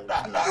yẹn lẹ́nu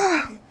dáadáa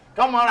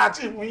kọ́mọ ara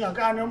tí ìmúyàn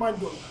ká ní ọmọ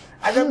jò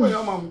ajẹ́pẹ́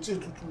yóò máa mu tíì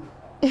tútù.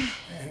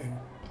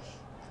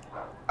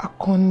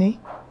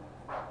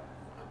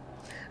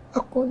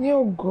 Akànní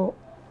ògo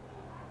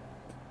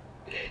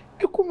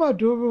ikú mà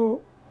dóró.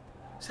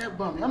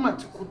 ṣẹ́gbọ́n mi ọmọ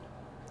ti kú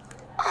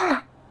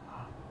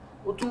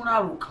ó tún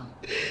rárò kan.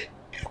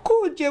 ikú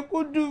ò jẹ́ kó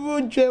dúró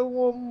jẹ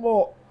wọn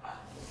mọ́.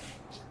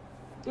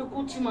 ikú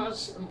tí máa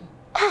ṣe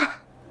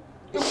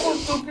ikú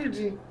stupid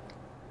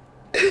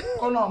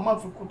kọ́nà ọmọ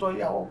fi kú tọ́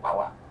ìyàwó pa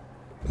wá.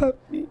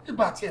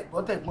 nígbà tí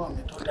ẹ̀gbọ́n tẹ̀gbọ́n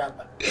mi tó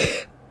dàgbà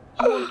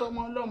àwọn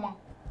tọmọ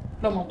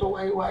lọ́mọ tó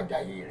wáyé wá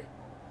jayé rẹ̀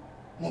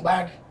mo bá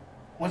rí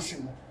wọ́n sì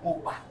mú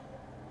pa.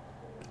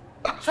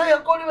 ṣé yẹ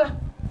kó rí bẹ́ẹ̀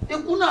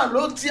ikú náà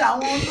ló ti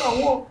àwọn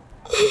ọ̀hún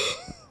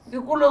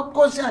ikú ló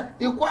kó sí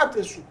ikú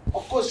àtẹ̀sù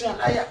ọkọ̀ sí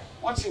àláyà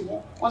wọ́n sì mú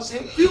wọ́n sì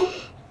píú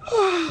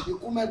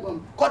ikú mẹ́gbọ̀n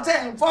mi kọ́tẹ́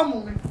ìfọ́ọ̀mù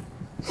mi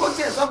ó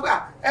tiẹ̀ sọ pé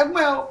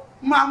ẹgbẹ́ o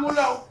máa mú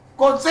lọ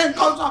kò sí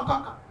nǹkan sàn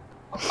kankan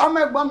ọmọ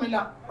ẹ̀gbọ́n mi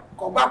la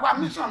kò gba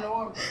pàmísàn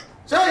lọ́wọ́ mi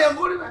ṣé ó yẹ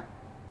kó rí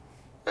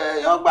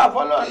bẹ́ẹ̀ yóò gbà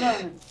fọ́lọ́ náà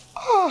ni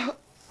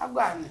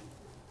àgbà ni.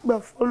 gbà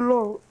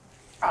fọ́lọ́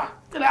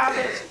kí ló á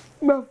bẹ̀ sí.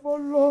 gbà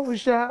fọ́lọ́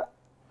ṣá.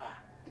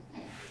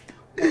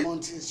 ọmọ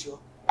tí ń sọ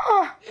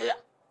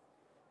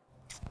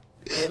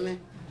èmi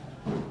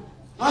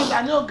wọn gbà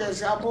ní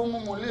ògẹ̀sì abómú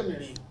mo lè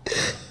mìíràn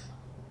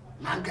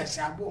máa gẹ̀sì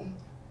abómú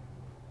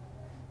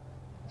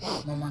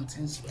mo máa ti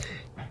ń sọ.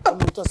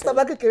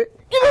 bàbá kékeré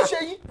kí ló ṣe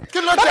yín. kí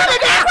ló ṣe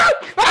yín.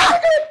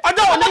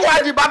 ọjọ́ òní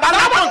wájú bàbá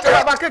lábọ̀ tí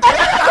bàbá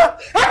kékeré.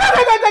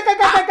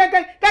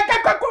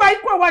 kẹ́kẹ́ kó wa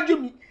ikú ọ̀wájú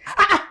mi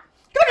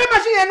kí ló dé máa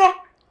ṣe yẹn náà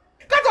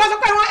káàtó wá sọ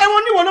pé ẹ̀wọ̀n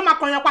oníwò ló máa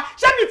kọ̀yàn pa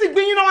ṣé mi ti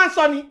gbin yín náà wá ń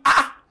sọ ni.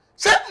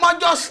 ṣé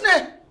mọjọ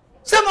snake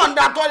ṣé mọ̀ ń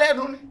datọ́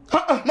lẹ́nu ni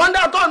mọ̀ ń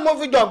datọ́ ni mo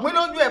fi jọ̀gbìn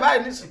lójú ẹ̀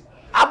báyìí nísìn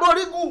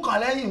aborígun kan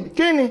lẹ́yìn mi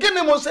kí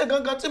ni mo ṣe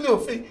gangan tí mi ò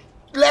fi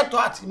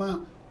lẹ́tọ̀ọ́ àti máa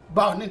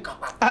bá ọ ní nǹkan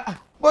papọ̀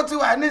bó ti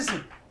wà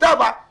nísìn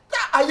tábà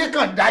ayé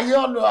kan dáyé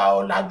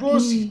ọ̀làjú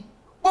òsì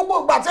gbogbo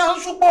ìgbà tí wọ́n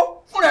ń súpọ̀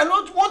fún rẹ̀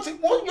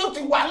wọ́n yóò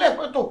ti wà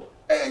lẹ́pẹ̀tọ̀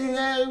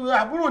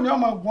àbúrò ni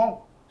ọmọ gbọ́n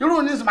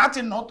irú nísìn má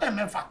ti nà ọ́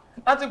tẹ̀mẹ́fà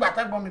láti ìgbà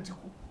tẹ́gbọ́n mi ti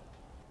kú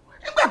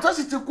nígbà tó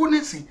sì ti kú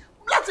nísìn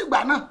láti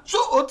ìgbà náà ṣó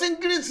o ti ń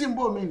gírísì ń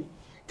bò mí ni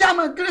tí a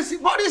máa gírísì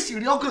bọ́rìsì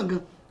rí ọkàn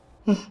gan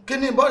kí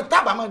ni bọ́rìsì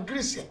tábà máa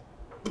gírísì ẹ̀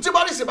tí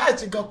bọ́rìsì báyìí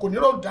ti gan kò ní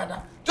ròdù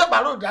dáadáa tí ó bá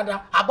ròdù dáadáa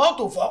àbọ̀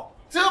tó fọ́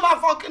tí ó bá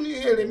fọ́ kí ni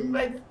èrè mi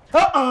bẹ́ẹ̀ jẹ́.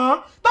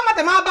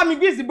 tọ́mọ̀tẹ̀ máa bá mi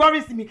gírísì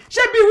bọ́rìsì mi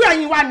ṣé bí irú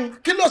ẹ̀yin wá ni.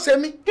 kí ló ṣe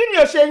mí. kí ni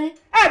ò ṣe yín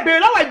ẹ béèrè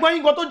lọ́wọ́ ìgbọ́n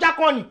yín gan tó já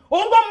kan ni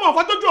òun gbọ́ mọ̀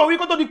nǹkan tó ju òun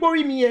kó tó di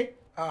pórí mi yẹn.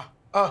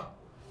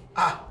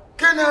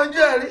 kí ni ojú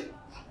ẹ rí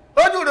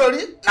ojú rẹ̀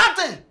rí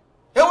nothing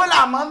èwo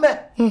là mọ́ mbẹ́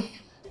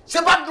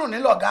ṣé bá dùn ní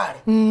lọ́gà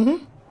rẹ̀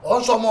ó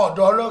ń sọmọ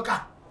ọ̀dọ́ ọlọ́kà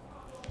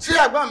tí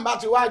ẹ̀gbọ́n mi bá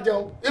ti wá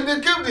jẹun ibi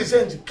keep the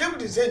change keep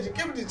the change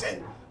keep the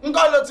change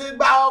nǹkan ló ti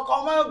gba ọkọ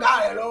ọmọ ọ̀gá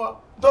rẹ̀ lọ́wọ́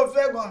tó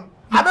fẹ́ gan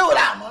ni abẹ́wò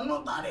là mọ́ nù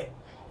tán rẹ̀.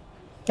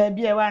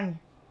 ẹbí ẹ wá ni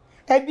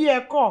ẹbí ẹ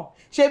kọ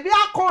ṣebí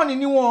akọni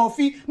ni wọn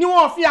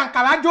fi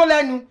àǹkàrà jó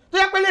lẹ́nu tó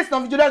yẹ pé lè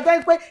sàn fi jó lẹ́nu tó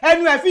yẹ pé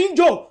ẹnu ẹ fi ń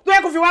jò tó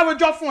yẹ kó fi wá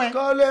rojọ́ fún ẹ.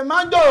 kò lè má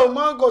jò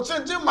mọ kò sí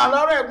tí mà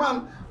lọ́rọ̀ ẹ̀gbọ́n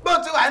mi bó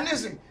ti wà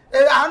nísìn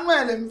àánú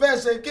ẹ̀ lè ń fẹ́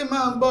ṣe kí n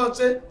máa bọ́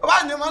ṣe bàbá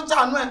ni mo ń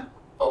ṣàánú ẹ̀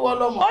owó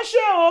lọ́mọ. ó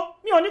ṣe o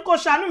mi ò ní kó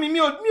ṣàánú mi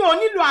ò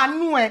nílò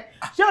àánú ẹ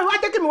ṣé wá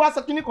jẹ́ kí mi wá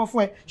sọ kinní kan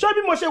fún ẹ ṣé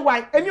bí mo ṣe wà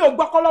èmi ò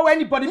gbọ́kọ́ lọ́wọ́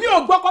anybody mi ò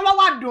gbọ́kọ́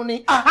lọ́wọ́ Àdùnní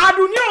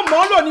Àdùnní ò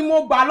mọ̀ lò ni mo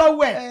gbà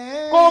lọ́wọ́ ẹ̀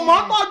kò mọ̀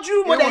tọ́jú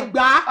mo dẹ̀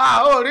gbà á.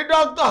 ò rí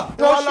dókítà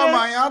wọ́n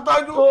lọ́mọ yẹn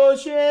tọ́jú kò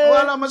ṣe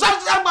wọ́n lọ́mọ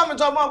ṣáà mi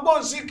sọ ọmọ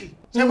gbóhùn síkì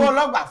ṣé bó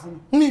lọ́gbà fún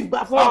mi. mi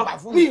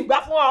ìgbà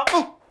fún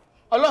ọ.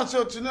 Ọlọ́run tí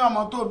o ti ní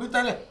ọmọ tó bí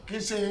tẹ́lẹ̀ kì í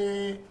ṣe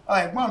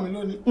ẹ̀gbọ́n mi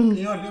lónìí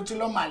ìyàn ló ti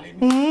lọ́mọ àlè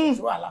ní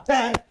oṣù wàhálà.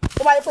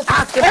 ó bá yẹ pé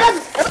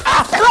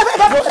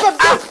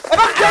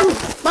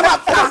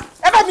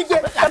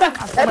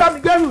ẹ bá mi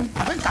gbẹrù.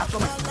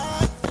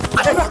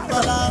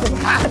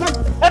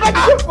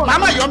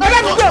 Màmá yọ mí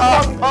lọ.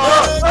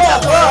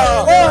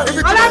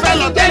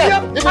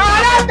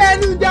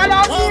 Alátẹnujẹ lọ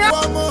sí ẹ.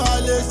 ọmọ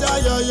àlè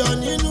ṣayọyọ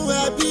nínú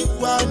ẹbí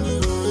wa ni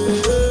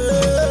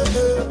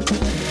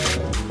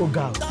ó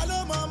ga ọ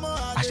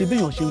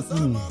àṣebéèyàn ṣe ń kú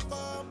nìyẹn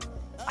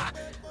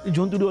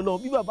ìjọ nítorí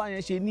Ọlọ́run bí bàbá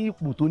yẹn ṣe ní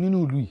ipò tó nínú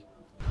ìlú yìí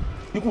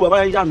ikú bàbá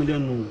yẹn yà mí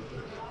lẹ́nu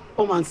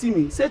ó máa ń sí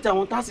mi ṣéètì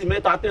àwọn táàsì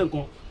mẹ́ta tẹ̀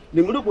nǹkan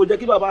lèmi rò pé ó jẹ́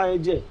kí bàbá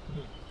yẹn jẹ́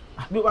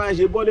bí bàbá yẹn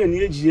ṣe bọ́lẹ̀ ní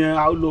èjì yẹn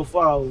a ó lọ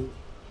fà o.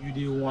 You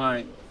dey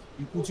whine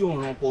ikú tí ò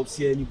ràn pọ̀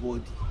sí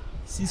anybody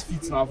 6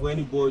 feet na for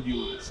anybody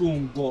o ṣó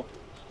ń gbọ́.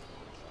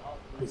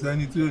 kò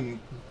sẹ́ni tí ò ní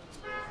kú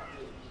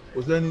kò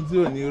sẹ́ni tí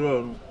ò ní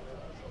rọrùn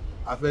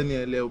àfẹ́ni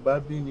ẹ̀lẹ́ ò bá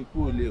bí ni kú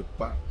ò lè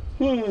pa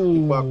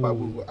ikú apá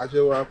gbogbo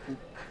aṣẹ́wó á kú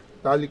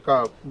tálíkà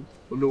á kú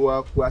olówó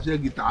á kú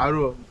aṣẹ́gi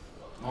tàárọ̀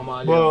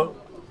bọ́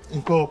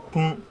nǹkan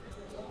kan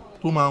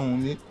tó máa wùn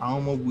mí àwọn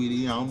ọmọ gbèrè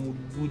yẹn àwọn ọmọ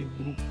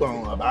burúkú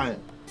àwọn bàbá yẹn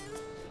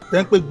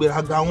tẹ́ ń pè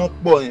gbéraga wọn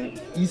pọ̀ yẹn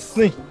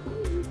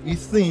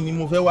ìsìn ni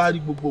mo fẹ́ wá rí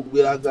gbogbo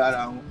gbéraga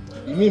ara wọn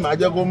ìmí ìmá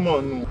jẹ́ kó mọ̀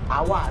nù.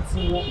 àwa àti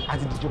wọn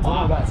àti ìdíje kan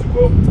náà bá ti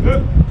kó.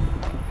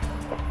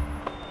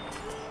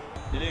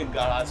 ilé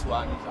ìgara sí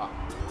wa níta.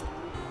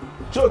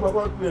 ṣé o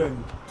gbọ́dọ̀ pé ẹ̀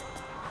ní.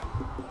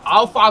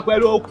 Alfa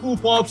pẹ̀lú okú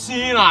pop sí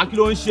ìrìn kí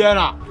ló ń ṣe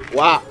ẹ̀ràn.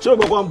 wá ṣé o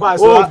gbọ́dọ̀ ń bá a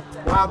sọ.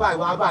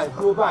 wá báyìí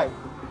kúrò báyìí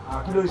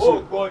kí ló ń ṣe.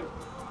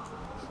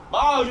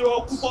 báwo ni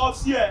okú pop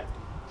sí ẹ.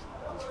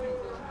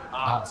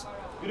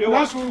 ìrè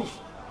wá sùúrù.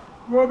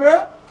 Robe,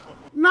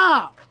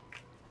 náà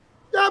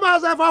jẹ́ bá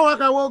ṣe fọwọ́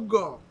kan wo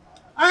gọ̀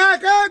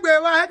ẹ̀ẹ́kẹ́gbẹ̀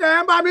wa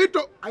ẹ̀ẹ́kẹ́ ń bá mi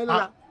tò.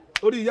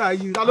 orí ìyá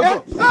yìí ta ló bọ̀.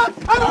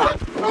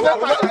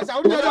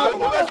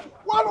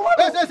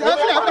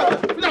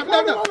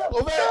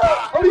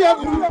 orí ẹ̀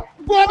kúrú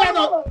kú ọ bá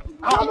nọ.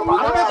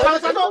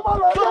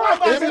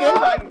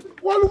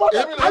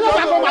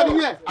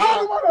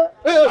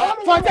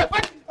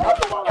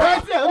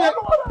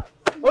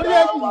 orí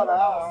ẹ̀ kúrú.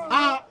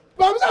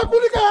 Bàbá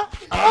kúrú kẹ́.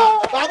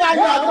 Bàbá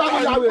yìí àti bàbá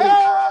yà wèrè.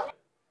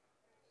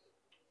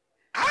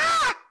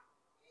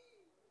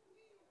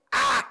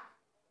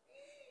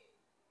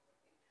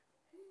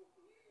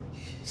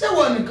 Ṣé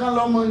wọ nìkan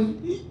lọmọ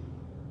ni?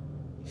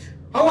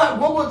 Ọwọ́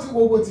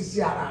gbogbo ti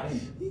ṣe ara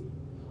rẹ̀.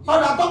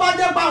 Ọ̀dà tó bá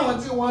jẹ́ pé àwọn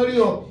tí wọ́n rí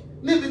ọ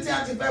níbi tí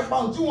a ti fẹ́ pa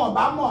ohun tí wọ́n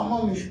bá mọ̀ ọmọ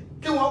mi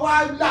kí wọ́n wá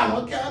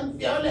láwọn kí wọ́n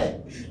fi ọ́ lẹ̀.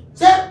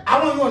 Ṣé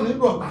àwọn yóò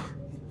nílò ọ̀gbà?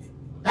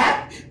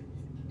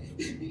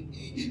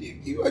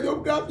 Ìwọ́jọ́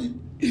gíráfì.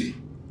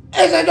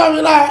 Ẹsẹ̀ jọ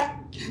mi lára.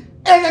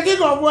 Ẹsẹ̀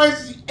kíkọ̀ fún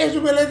ẹ̀sìn. Èṣù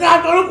mẹ́lẹ̀ tí a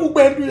tọrọ kù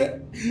gbẹ̀dù yẹn.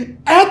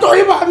 Ẹ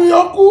torí bàbí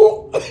yọ kú.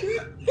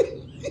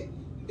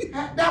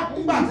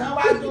 Dákun gbà tí wọ́n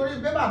wá torí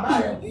pé bàbá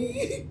rẹ̀ kú.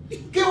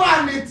 Kí wàá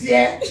ní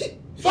tiẹ̀?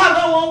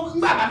 Fọ́ọ̀dọ̀ wọn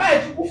gbà bàbá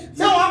rẹ̀ ti kú.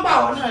 Ṣé wọ́n gbà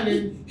wọ́n náà lé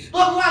ní? Tó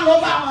fi wá lọ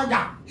bá wọn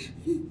jà.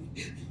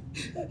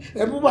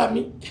 Ẹ̀bú bà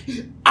mí.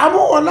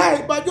 Amúwọ̀lá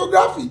ìgbà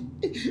jógráfì.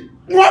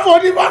 Wọ́n fọ́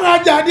ní bọ́lá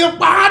jáde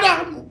pàádà.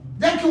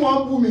 Jẹ́ kí wọ́n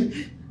bú mi.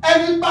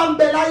 Ẹni bá ń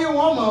bẹ láyé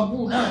wọn máa bú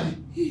náà ni.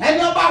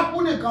 Ẹni ọba kú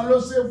nìkan ló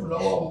ṣèfù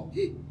lọ́wọ́ wọn.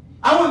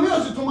 Àwọn míì ò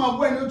sì tún máa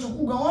bú ẹni tó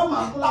kú gan wọ́n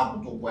máa kú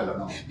lákòótó kú ẹ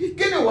lọ́nà.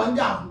 Kí ni wọ́n ń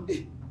jà fún?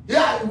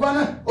 Ìyá ìwọ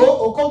náà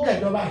ó kó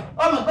kẹjọba yìí.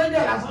 Ọmọ pé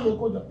díẹ̀ lásán ló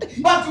kó jọ.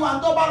 Bá ti wà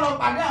tó bá lọ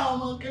pàdé àwọn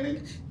ọmọ kiri.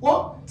 Wo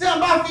tí wọ́n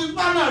bá fi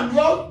spánà lu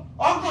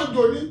ọkàn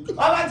jòní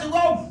ọba ti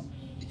wọ́ọ̀fù.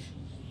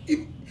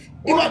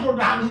 Ìwà tó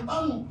dànù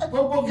tánù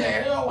gbogbo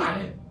gẹ̀ẹ́rẹ́ yóò wà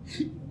ní.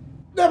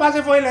 Bí ẹ bá ṣe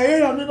fọ ilẹ̀ yóò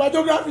yàn mí bá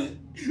jógráfì.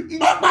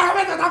 Má para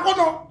mẹ́tẹ̀ẹ̀ta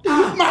kọ́nà.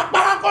 Má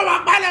para kọ́ má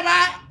palẹ̀ bá.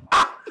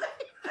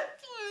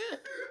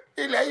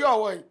 Ilẹ̀ yọ̀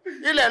wọ̀ yìí,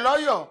 ilẹ̀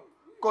lọ́yọ̀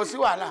kò sí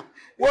wàhálà.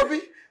 Wo bí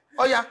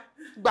ọya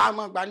gba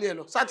ọmọ gbalẹ̀ ẹ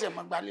lọ, sátì ẹ̀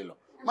mọ gbalẹ̀ lọ,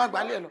 mọ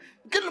gbalẹ̀ ẹ lọ.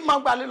 Kí ló mọ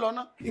gbalẹ̀ lọ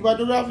náà? Ìbá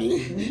jógráfì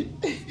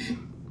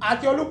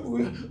àti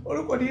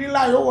olùkọ́ ní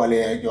nílá yóò wọlé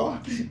ẹjọ́.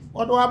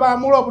 Ọ̀dọ̀ wa bá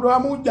múrọ̀ bùdó wa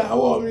mú jà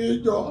wọ̀ mí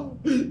jọ.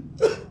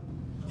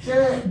 Ṣé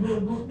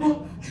gbogbo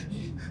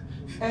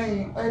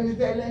ẹni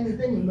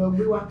tẹ́mi lọ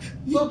gbé wa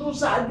tó tún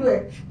ṣáájú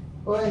ẹ̀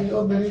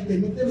obìnrin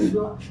tèmi tèmi gbé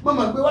wa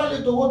mọ̀mọ̀ gbé wá lè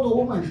towó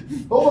mọ̀ ní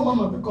owó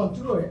mọ̀mọ̀ fi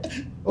kọ̀ntúrò rẹ̀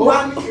ó wá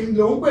ní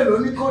lòún pè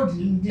lóní kóòdì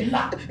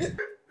ńdílà.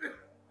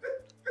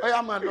 Ó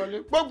yá máa lọlé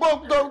gbogbo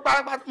tó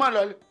pátápátá máa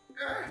lọlé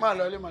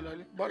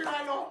bọ́tà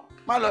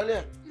máa lọlé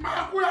ẹ̀.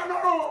 Máa kú ẹ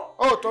lọ́rọ̀.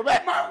 Ó tó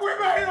bẹ́ẹ̀. Máa kú ẹ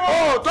bẹ́ẹ̀ lọ.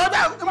 Ó tó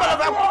bẹ́ẹ̀ ń bọ̀dọ̀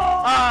fẹ́ kú.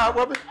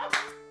 Wọ́n bí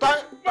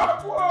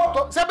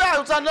ṣé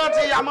bẹ́ẹ̀ sọ náà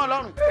ti yà mọ́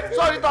lọ́rùn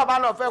sórí tó bá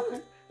lọ fẹ́ kú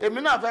èmi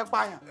náà fẹ́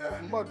pààyàn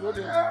ń bọ̀ dúró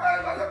dè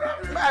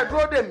mí bẹ́ẹ̀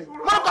dúró dè mí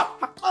mọ́kàn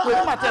pé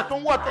ní màtí ẹ̀ tó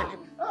ń wọ̀ tẹ̀lé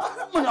mi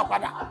mú yàn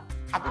padà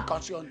àbí kan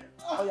sí ọ̀nà.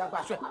 ọ̀yà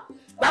gbàṣẹ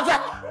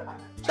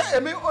ṣé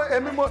èmi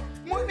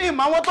mo ní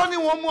ìmọ̀ àwọn tó ní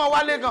wọn mú ọ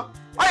wálé gan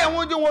ọ̀yà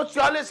wọn jẹ́ wọn tí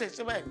ọ lè ṣe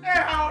síbẹ̀. ẹ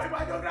àwọn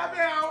ìbàjọ́gráfì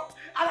ẹ àwọn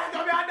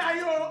alájọbí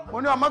adáyé o. mo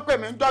ní ọmọ pè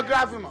mí ń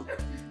jọ́gíráfì mọ́.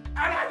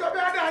 alájọbí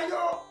adáyé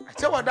o.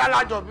 ṣé wọ́n dá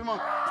alájọbí mọ́.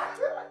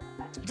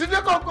 dídé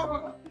kọ́kọ́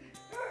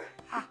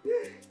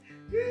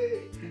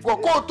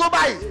kò tó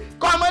báyìí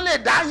kọ́ ọmọ lè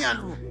dá yàn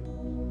lù.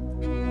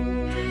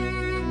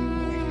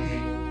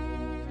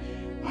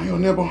 ayọ̀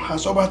nẹ́bọn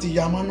asọ́ba ti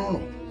ya máa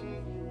nọ̀rọ̀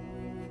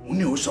ó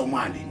ní ó sọ ọmọ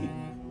àlè ni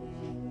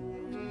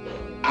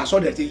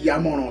asọ́dẹ̀ ti ya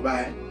mọ̀ràn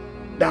báyìí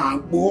dáhà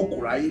gbó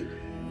òkúráyé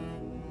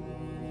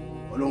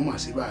ọlọ́run mà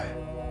sí báyìí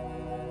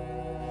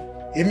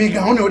èmi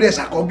gan ó ní ó dẹ̀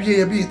sàkọ́ bí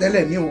ẹyẹ bíi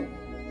tẹ́lẹ̀ ní o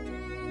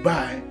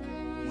báyìí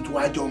mo tún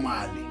wá jọ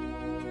máa lè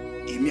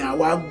èmi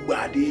àwa gbà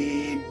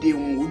déédéé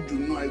ohun ojú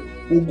náà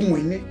ogún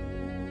ẹni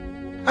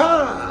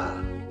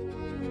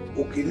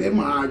Òkèlè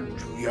máa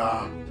jùyà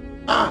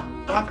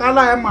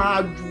àkàlà ẹ máa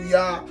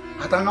jùyà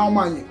àtàwọn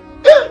ọmọ yẹn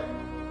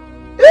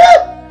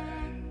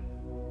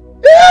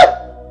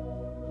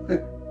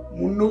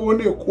mo náwó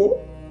ní Èkó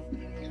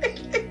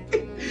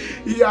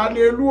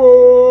ìyàlélú o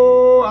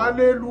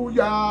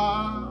aleluya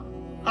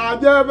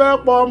ajẹ́fẹ́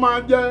pọ̀ máa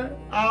jẹ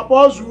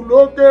àbọ̀sù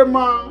lókè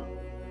máa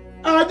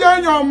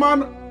ajẹ́yàn máa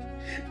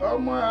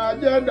ọmọ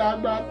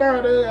ajẹ́dàgbà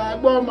tààrẹ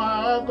àgbọ́mà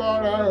ọkọ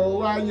rẹ̀ ò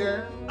wáyẹ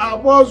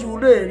àbọ̀sù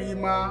lè rí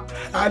ma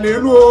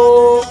àlélú o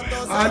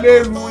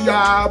aleluya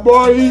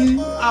bọ́yí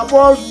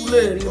àbọ̀sù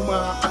lè rí ma.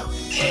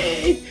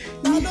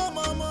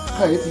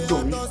 káyé ti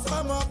dùn mí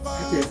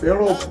àti ẹ̀fẹ́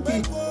rọ̀bù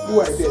ló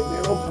wà ẹ̀dẹ̀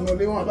ẹ̀fẹ́ rọ̀bù náà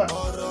léwọ̀n bá.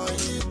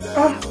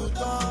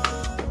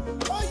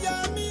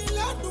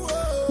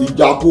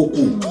 ìjà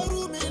kókò.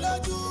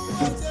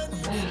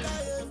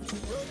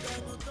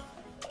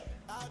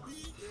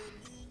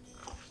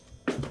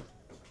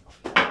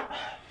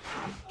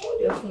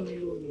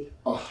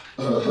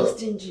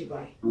 Stingy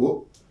by.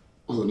 Wo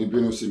o ní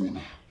bínú sí mi ni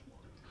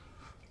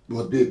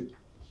but babe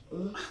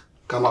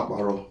ká má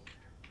parọ́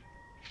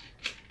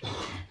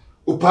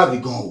ó pàdé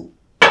gan o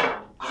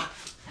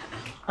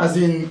as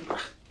in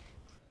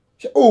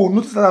o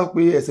notice lára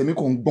pé ẹsẹ̀ mi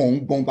kò ń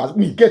gbọ̀n bá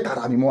mi gẹ́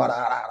tara mi mọ́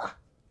rárá.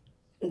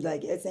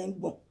 Like ẹsẹ̀ ń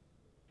gbọ̀n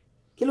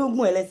kí ló ń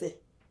gbọ̀n ẹ lẹ́sẹ̀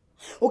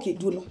okay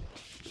dúró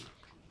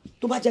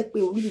tó bá jẹ́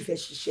pé orí ìfẹ́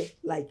ṣiṣẹ́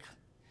like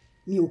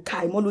mi ò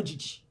ka ìmọ̀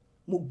lójijì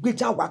mo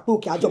gbéjà wá pé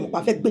òkè àjọ mo pa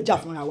fẹ́ gbéjà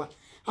fúnra wa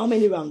how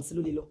many rounds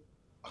ló lè lọ.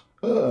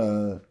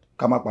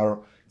 ká má parọ́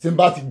tí n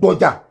bá ti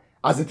gbọ́jà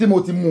àti tí mo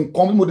ti mú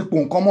nǹkan bí mo ti pò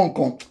nǹkan mọ́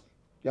nǹkan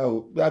yà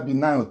ó bí àbí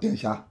 9 or 10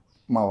 ṣá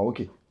máa wà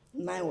okay.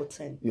 9 or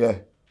 10. Yeah.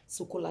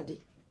 Sokolade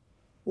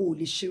o ò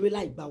lè ṣeré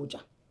láì gba ọjà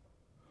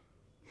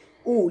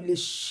o ò lè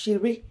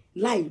ṣeré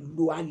láì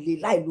lo alẹ́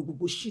láì lo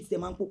gbogbo shit ẹ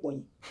máa ń pòpọ̀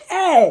yín.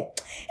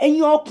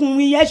 Ẹ̀yin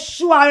ọkùnrin yẹn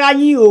ṣú ara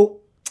yín o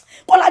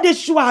Kọ́ládé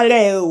ṣú ara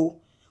ẹ o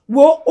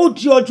wo ó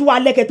di ọjọ́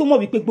alẹ́ kẹ́ tó mọ̀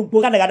wípé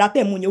gbogbo rádàrádà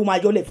tẹ̀ mú yẹn ó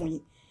máa yọlẹ̀ fún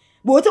yín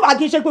bó tí wàá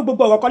kí n ṣe pé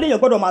gbogbo ọ̀rọ̀ kan léèyàn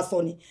gbọ́dọ̀ máa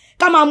sọ ni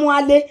ká máa mú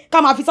alẹ́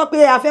ká máa fi sọ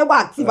pé a fẹ́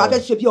wà tí ìbá fẹ́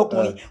ṣe bí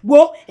ọkùnrin wo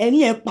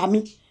ẹ̀rín ẹ̀ pa mí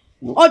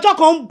ọjọ́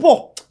kan ń bọ̀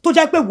tó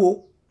jẹ́ pé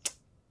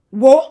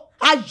wo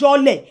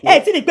ayọ̀lẹ̀ ẹ̀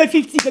tí ní pé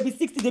 50 débi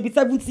 60 débi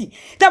 70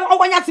 tẹ́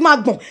ọwọ́ yẹn ti máa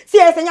gbọ̀n sí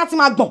ẹsẹ̀ yẹn ti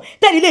máa gbọ̀n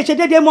tẹ́ni lè ṣe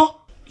déédéé mọ́.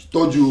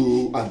 tọ́jú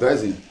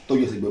advice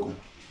tọ́jú ẹsẹ̀ gbẹ̀kan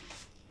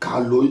ká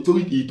lọ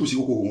nítorí èyí tó ṣe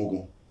kókó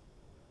gbọ̀ngàn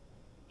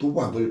tó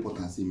wà very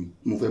important sí mi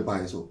mo fẹ́ bá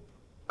ẹ sọ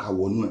ká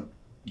wọnú ẹ̀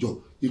jọ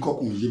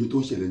ikọ́kùnrin yé mi tó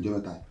ń ṣẹlẹ̀ ní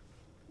jọ́nà táyì.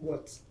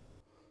 What?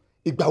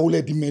 Ìgbà wo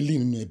lẹ di mẹ́lì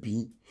nínú ẹbí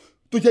yín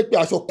tó jẹ́ pé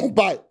aṣọ kan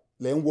báyìí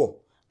lẹ́ ń wọ̀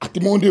àti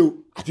Monday o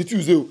àti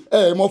Tuesday o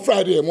ẹ mọ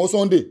Friday ẹ mọ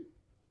Sunday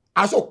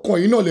aṣọ kan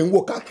yìí náà lẹ́ ń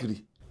wọ̀ káàkiri.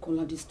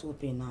 Kọ́ládé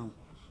stop ẹ̀ now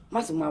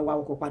má sì máa wá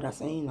ọkọ̀ padà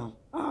sẹ́yìn now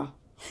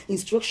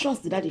instructions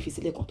ti dáàdi fi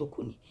sílẹ̀ kan tó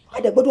kù ni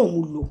àdẹ gbọ́dọ̀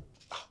mú lò.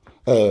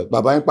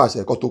 Bàbá yín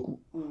pàṣẹ kó tó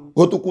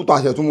kú tó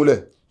àṣẹ tún múlẹ̀.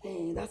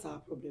 That's our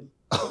problem.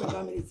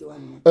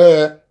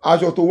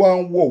 Aṣọ tó wá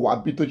ń wọ̀ wá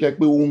bí tó jẹ́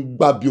pé ó ń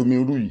gbá bí omi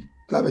rú yìí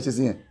kí lábẹ́ ṣe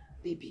sí yẹn.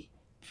 Baby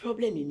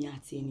problem mi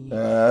àti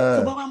ènìyàn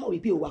tó bá wà mọ̀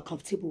wípé o wà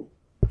comfortable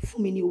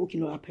fún mi ní owó kí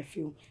n lọ ra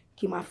perfume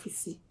kí n máa fi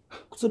sí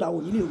so that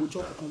òní lè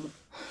rojọ́ kankan mọ́.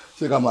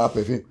 ṣé ká máa ra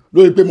perfume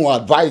lórí pé mo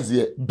advise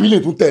yẹ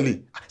bílẹ̀ tún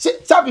tẹ̀lé ṣé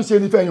sábì ṣe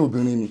nífẹ̀ẹ́ yín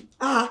obìnrin ni.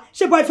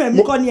 ṣé boyfriend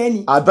mi kọ́ ni ẹ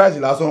ni. advice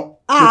lásán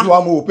kí tí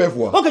wàá mú o pẹ́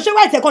fún wa. ok ṣé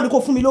wáyé tẹ̀kọ́ ni kò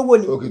fún mi lówó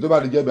ni. ok tó bá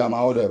di jẹ́ bí a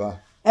máa order ẹ̀ bá.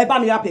 ẹ bá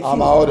mi ra perfume. a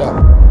máa order.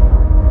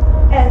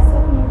 ẹ sọ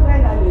fún mi fẹ́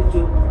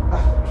lálejò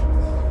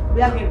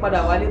bí a kì í padà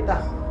wá létà.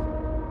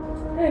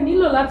 ẹ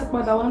nílò láti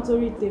padà wá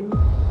nítorí tèmi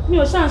mi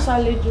ò ṣáà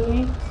ṣàlejò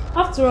yín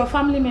after all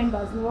family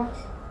members ni wá.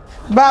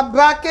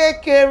 bàbá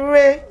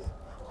kékeré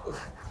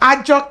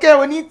Àjọkẹ́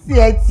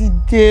onítìẹ ti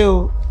dé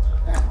o.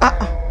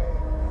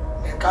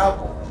 ẹ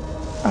káàbọ̀.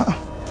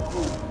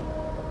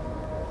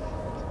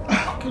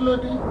 kí ló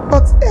dé.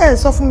 but ẹ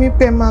sọ fún mi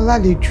pé ẹ máa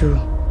lálejò.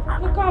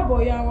 ẹ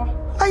káàbọ̀ ya wa.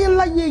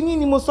 láyéláyé yín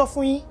ni mo sọ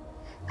fún yín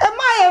ẹ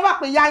má ẹ wà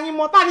pé ya yín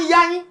mọ tá ni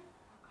ya yín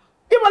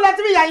ibo lẹ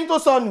ti rí ya yín tó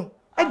sọnù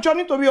ẹ jọ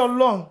nítorí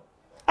Ọlọ́run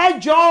ẹ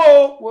jọ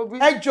o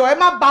ẹ jọ ẹ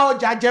má bà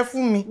ọjà jẹ́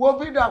fún mi. wo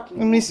bí dàkú.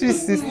 mi sweet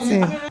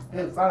 16.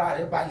 ẹ fara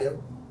rẹ balẹ̀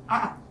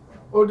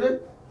o òde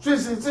sweet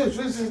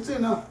 16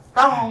 náà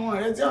táwọn ọmọ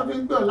rẹ tí wọ́n fi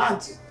ń gbọ́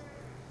láǹtì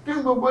kí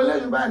n gbogbo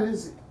eléyìí báyìí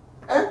nìsín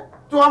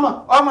tí wọ́n mọ̀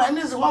ọmọ ẹ̀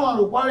nísìn wọ́n mọ̀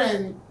rò pọ́rẹ́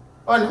ẹni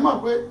ọ̀nì mọ̀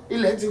pé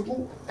ilẹ̀ ti kú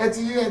ẹ ti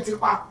yí ẹ ti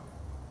pa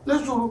ní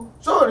sùúrù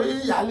sóòrí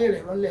ìyáálé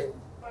rẹ̀ lọ́lẹ̀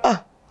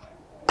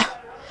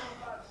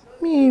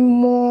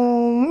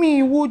mi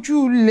wojú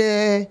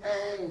lẹ̀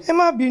ẹ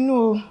má bínú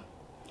o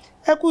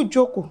ẹ kú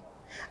ìjókòó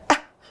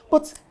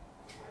but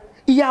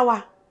ìyá wa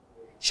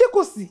ṣé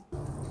kò sí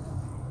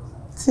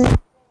tí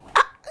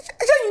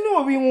ṣé yín náà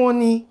rí wọn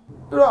ni.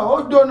 irọ́ ó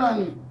jóná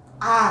ni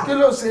kí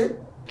ló ṣe.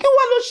 kí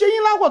wá ló ṣe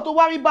yín láwọ̀ tó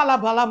wá rí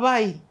bálabàla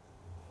báyìí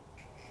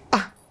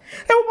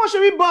ẹ wọ́n ṣe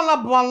rí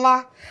bálabàla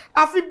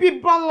àfi bí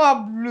bálà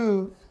blue.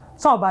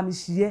 sọ bá mi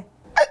ṣí ẹ.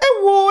 ẹ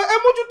wo ẹ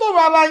mójútó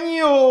ara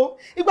yín o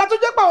ìgbà tó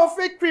jẹ́ pé àwọn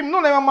fake cream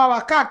náà lè máa rà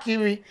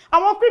káàkiri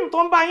àwọn cream tó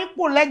ń bá yín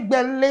pò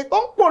lẹ́gbẹ̀ẹ́lé tó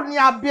ń pò ní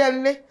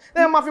abẹ́lé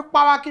lè máa fi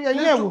para kiri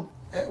ẹ̀yìn ẹ̀ wò.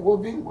 ẹ wo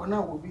bí ìwọ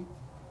náà wo bí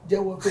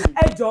jẹ́wọ́ pé.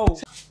 ẹ jọ o.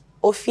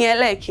 òfin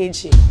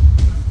ẹlẹ́ẹ̀kejì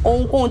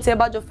ohunkóhun tí ẹ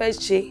bá jọ fẹ́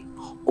ṣe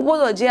ó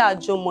gbọ́dọ̀ jẹ́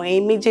àjọmọ̀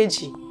ẹ̀yin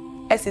méjèèjì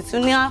ẹ sì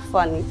tún ní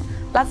àǹfààní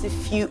láti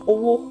fi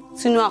owó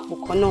sínú àpò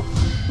kan náà.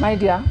 My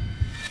dear,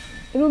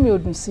 inú mi ò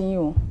dùn sí yín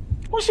o.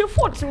 Mo ṣe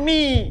fault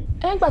mi.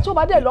 Ẹ ń gbà tí ó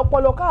bá dẹ̀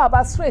lọ́pọlọ káwá bá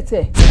straight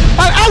ẹ̀.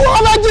 Àwọn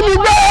ọlọ́jì mi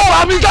gbé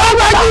àmì ká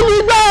ọlọ́jì mi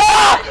gbé.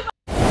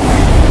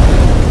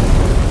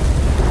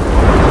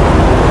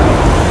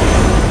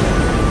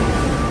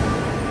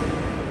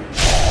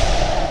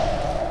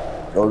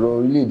 ọ̀rọ̀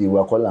orílẹ̀-èdè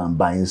wa kọ́ là ń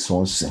bá yín sọ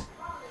ń sìn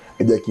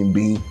ẹ jẹ́ kí n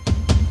bí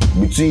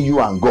between you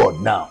and God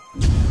now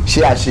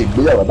ṣé a ṣe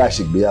ìgbéyàwó bá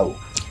ṣe ìgbéyàwó.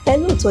 ẹ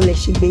lóòótọ́ lè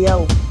ṣe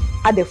ìgbéyàwó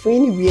a dẹ̀ fún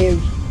yín níwèé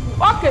ẹ̀rí.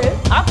 Ok,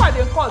 a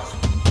pàdé court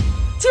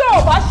tí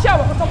o bá ṣe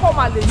àwọn kan tó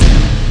máa lè ní.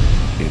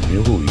 èmi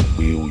rò yí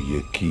pé ó yẹ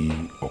kí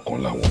ọ̀kan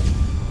láwọn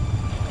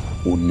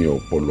ó ní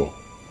ọpọlọ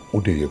ó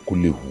dẹ̀ yẹ kó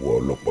lè wù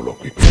ọ́ lọ́pọlọ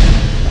pípé.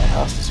 My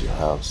house is your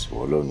house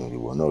ìwọ lọ́nu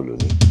ìwọ náà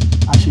lónìí.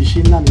 àṣìṣe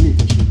ńlá nílé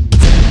ìtọ́ṣe.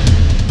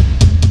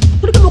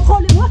 torí pé mo kọ́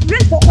lé mo wá fi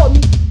rẹ́ẹ̀tì fọkọ mi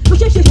ló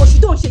ṣe é ṣe ìwọ̀sí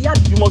tó ń ṣe yá.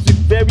 You must be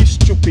very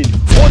stupid.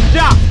 ó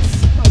dà.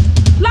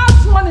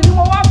 last money ni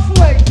mo wá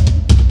fún ẹ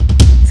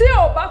tí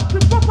o bá fi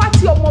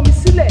property ọmọ mi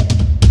sílẹ̀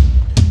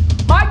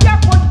máa jẹ́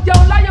kó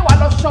jẹun láyé wà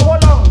lọ ṣọwọ́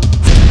lọ́rùn.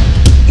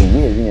 ìwé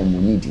ẹ̀rí yẹn mo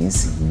ní ìdí ń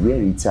sìn ìwé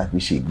ẹ̀rí tí a fi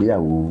ṣe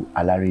ìgbéyàwó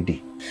alárédè.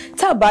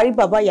 tá a bá rí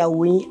bàbá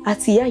ìyàwó yín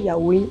àti ìyá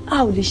ìyàwó yín a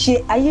ò lè ṣe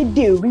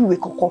ayédèrú ìwé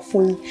kankan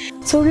fún yín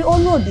torí ó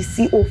lòdì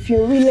sí òfin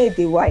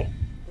orílẹ̀-èdè wa ẹ̀.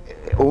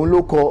 òun ló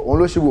kọ òun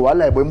ló ṣe wò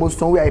wàhálà ìbọn mo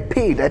sanwó I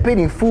paid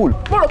in full.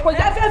 mo rò pé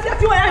fẹ́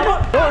fi wọ́n yẹn jọ.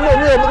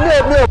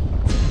 no.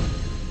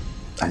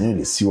 àyàn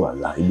lè sí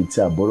wàhálà ibi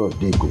tí a bọ́rọ̀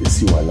dé kò lè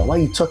sí wàhálà why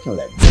you talking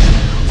like this.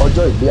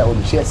 ọjọ́ ìgbéyàwó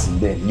ní ṣẹ́ẹ̀sì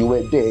bẹ́ẹ̀ you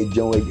were there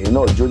jẹun ẹ̀jẹ̀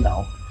náà jó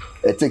now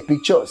take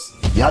pictures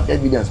you have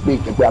evidence pé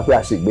pé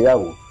a ṣe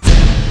ìgbéyàwó.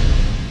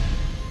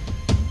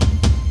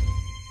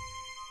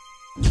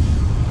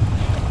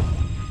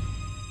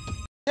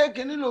 ṣé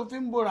kinní ló fi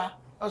ń bóra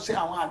ọ̀sẹ̀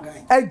àwọn àgàn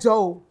yìí. ẹ jọ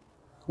o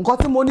nǹkan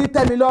tí mo ní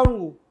tẹ́ mi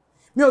lọ́rùn o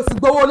mi ò sì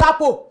gbowó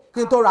lápò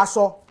kí n tó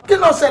raṣọ. kí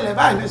ló ṣẹlẹ̀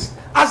báyìí ní sí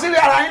àṣírí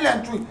ara yín lẹ̀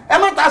ń tú yìí ẹ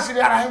má ta àṣírí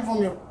ara yín fún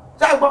mi o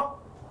ṣé ẹ gbọ́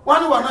wọ́n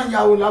ní wọ́n náà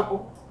yàwó lápò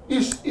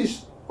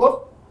ó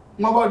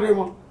mọ́ bọ́dé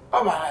mọ́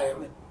ọba ara ẹ̀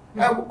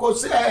ẹ kò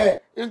sí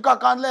nǹkan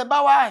kan lẹ bá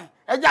wá yín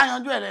ẹ jẹ́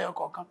àyànjú ẹ̀ lẹ́yọ̀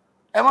kọ̀ọ̀kan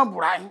ẹ mọ̀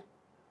bùrà yín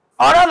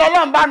ọ̀rẹ́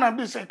lọ́lọ́run bá nà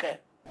bí ṣèkẹ́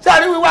ṣé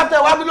àrí wíwá tẹ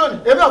wá bí lónìí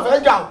èmi ò fẹ́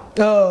jà o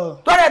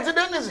tọ́lẹ̀ ti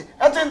dé nìsín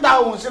ẹ ti ń ta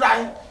ohun síra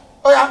yín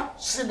ó yá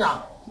sit down.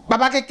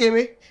 bàbá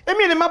kékeré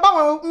èmi lè máa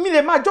mi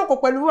lè máa jókòó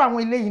pẹ̀lú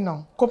àwọn ilé yìí náà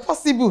kò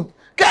possible.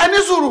 kẹ́ ẹ ní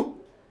sùúrù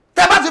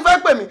tẹ́ bá ti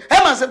fẹ́ pè mí ẹ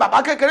máa ṣe bàbá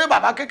kékeré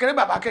bàbá kékeré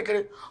bàbá kékeré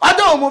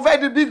ọjọ́ òun mo fẹ́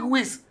di big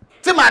wiz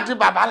tí màá di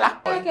bàbá la.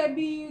 kẹ́kẹ́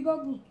bí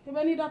gọ́gùn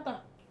ẹbẹ ní dátà.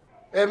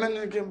 èmi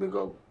ní kí n bí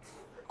gọ́gùn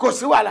kò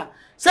sí wàhálà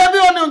ṣé bí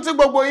ó ní ohun tí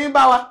gbogbo yín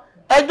bá wa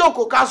ẹ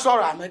jókòó ká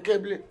sọ̀rọ̀ àmì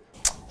kébìlì.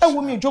 ẹ wo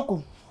mi ìjókòó.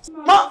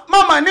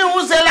 mọ̀mọ́ ní ń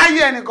ṣe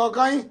láyé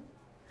ẹnìkankan yín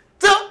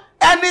tí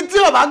ẹni tí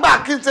ò bá gbà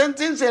kí n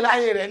ti ń ṣe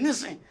láyé rẹ̀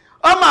nísìn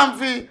ó máa ń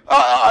fi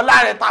ọ̀la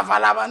rẹ̀ ta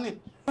falaba ní.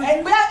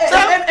 èmi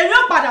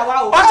ò padà wá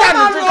o. ó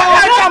ṣàní tí ká ẹ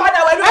jẹ́ padà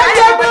wá.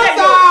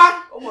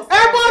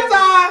 ẹ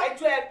bọ́ta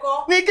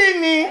ní kí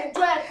ni ẹ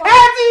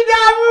ti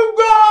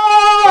darúgbó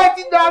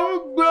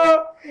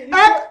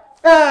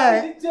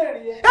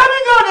èmi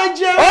kò lè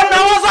jẹ. ó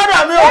náwó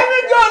sọ́dọ̀ mi o. èmi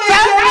kò lè jẹ.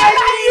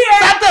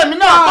 sátẹ̀mí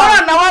náà ọ̀rọ̀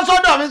náwó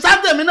sọ́dọ̀ mi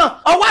sátẹ̀mí náà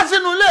ọwọ́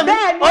sínú ilé mi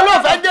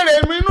olóòfẹ́ jèrè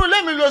mi inú ilé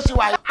mi ló sì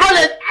wà.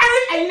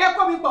 ẹ̀yin lẹ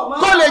kọ́ mi pọ̀ mọ́.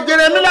 kó lè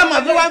jèrè mi lọ́mọ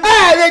tí wọ́n gbé.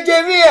 ẹ lè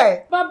jèrè ẹ.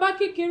 bàbá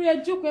kékeré ẹ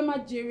jókòó ẹ máa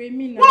jèrè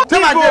mí náà. tí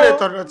màá jèrè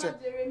tọ̀dọ̀ tẹ̀.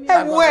 ẹ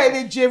wo ẹ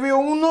lè jèrè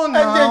òun náà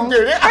náà. ẹ jẹ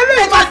jèrè. ẹ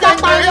lè má jẹ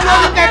parí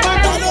lórí kẹfẹ.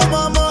 ta ló mọ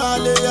ọmọ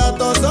àlè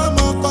yàtọ̀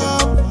sọ́mọ kọ́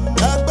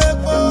ẹgbẹ́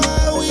kó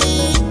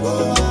wí.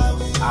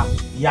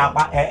 ìyá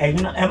apá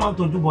ẹ̀yin náà ẹ máa ń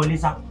tojú bọ ilé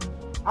sá.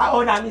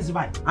 ó dá ní ìsìn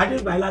báyìí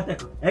adébáyé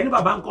látẹ̀kọ̀ ẹni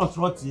bàbá ń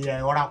construct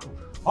ọ̀rákù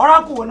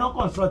ọ̀rákù wo náà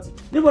construct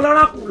níbo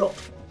lọ́rákù lọ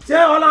ṣé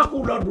ọ̀rákù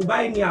lọ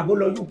Dubai ni àbó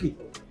lọ UK.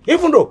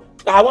 even though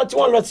àwọn tí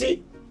wọ́n lọ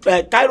sí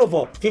Cairo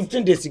for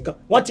 15 days gan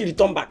wọ́n ti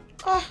return back.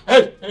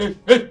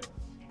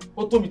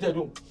 ó tó mi tẹ́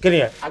dùn. kí ni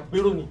ẹ.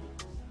 àgbérò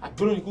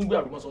ni kún gbé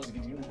àrùmọ́ sọ́ọ́sì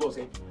gidi nínú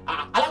bọ́ọ̀sẹ̀.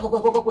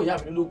 alákọ̀ọ́kọ́ kọ́kọ́ ìyá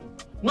mi lóògùn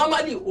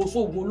normally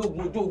oṣoògùn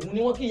ológun ojú ogun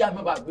ni wọ́n kí ìyá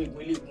mi bá gbé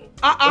ìgbélé gun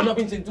ọ̀nà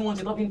fi ń ṣe tí wọ́n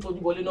ṣe tán fi ń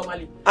tọ́jú bọlé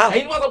normally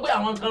ẹ̀yin ni wọ́n sọ pé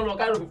àwọn kan lọ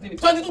Cairo 15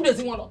 22 days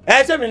wọn lọ.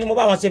 ẹ ṣé mi ni mo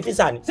bá wọn ṣe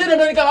físà ni. ṣé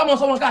dandan ni ká bá wọn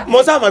sọ wọn káàkiri.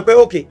 mo sábà pé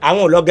òkè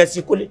àwọn ò lọ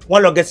gẹ̀ẹ́sì kólé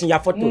wọ́n lọ gẹ̀ẹ́sì ya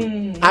fọ́tò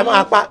àmọ́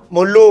apá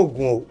mo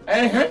lóògùn o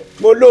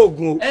mo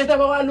lóògùn o. ẹni tẹ́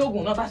bá wá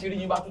lóògùn náà táṣìírí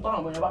yín bá tún táwọn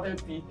ọmọ yẹn bá fẹ́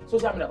fi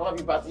social media tó bá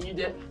fi bàtí yín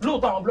jẹ́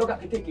lóòótọ́ àwọn blogger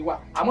kékèké wà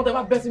àmọ́ tẹ́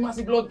bá bẹ́ sí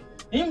massive blog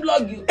in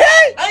blog.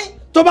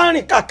 tó bá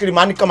rìn káàkiri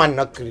máa ní kàn máa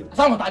nà kiri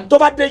tó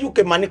bá dé UK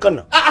máa ní kàn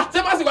nà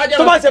ṣé má sì wá jẹ́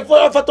tó bá ṣe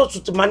fọ́tò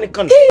tuntun máa ní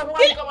kàn nà.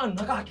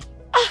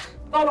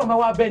 tọ́lọ̀ máa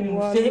wá bẹ́ẹ̀ ni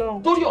mo ṣe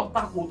torí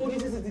ọ̀tá kò torí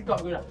CCTV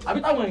camera àbí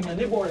táwọn èèyàn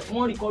níbọ̀ rẹ̀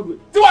wọ́n rìkọ́dù ẹ̀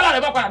tí wọ́n lára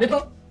ẹ̀ bá padà dé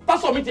tán tá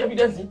submit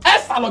evidence ẹ̀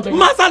sá lọ jẹ̀yìn.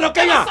 máa sá lọ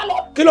Kẹ́nyà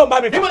kí ló ń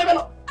bá mi fọ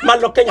máa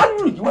lọ Kẹ́nyà.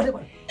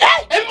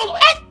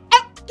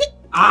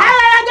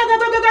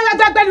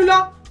 gbẹnu lọ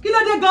kí ló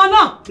dé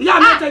gan-an. ìyá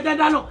mi tẹ jẹ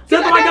dáná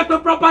ṣé tó bá jẹ pé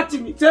property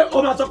mi ṣé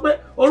o máa sọ pé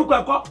orúkọ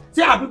ẹ̀kọ́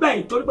ṣé àbí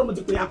bẹ́yìn torí pé mo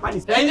ti pè é apá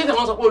nìyí. ẹ̀yin tẹsán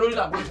máa sọ pé olórí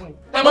làbúrò fún mi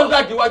ẹ máa ń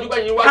dàgí iwájú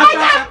bẹ́yìn iwájú.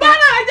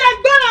 ẹjẹ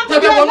gbọ́nà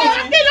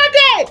kí ló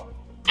dé.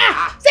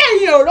 ṣé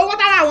ìyẹn ò rówó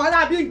tára àwọn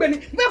aláàbí ń gbé ni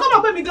pé kọ́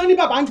mọ̀ pé mi gan ní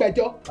bàbá ń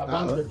gbẹ̀jọ́. bàbá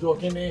ń gbẹ̀jọ́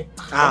kí ni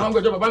bàbá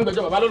ń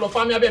gbẹ̀jọ́ bàbá ló lọ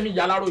fámi abẹ́ mi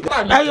yà láró yìí.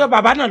 ẹyọ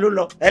bàbá náà ló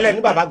lọ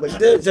ẹlẹ́ni bàbá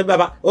gbẹ̀jọ́ ṣe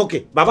bàbá ok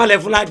bàbá lẹ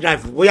fún hard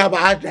drive bóyá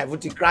hard drive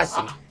ti crash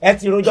ẹ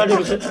ti rojọ́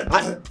lórí pé.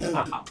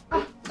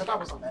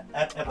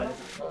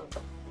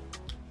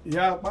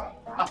 ìyá apá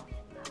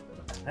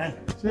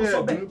ṣé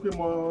ẹ̀gbọ́n pé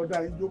mo dá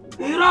yín jókòó.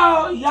 irọ́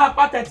ìyá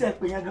apá tẹ̀tẹ̀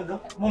pè yẹn gangan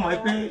mo mọ̀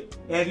pé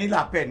ẹ nílà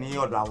pẹ̀ ní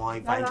ọ̀dọ̀ àwọn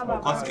ìfàyín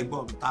kan sí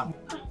ẹgbọ́n mi táàmù.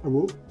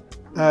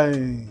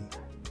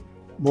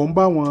 mo ń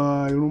bá wọn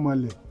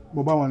irúnmọlẹ̀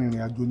mo bá wọn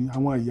rìnrìn àjò ni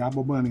àwọn ìyá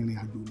mo bá rìnrìn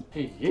àjò ni.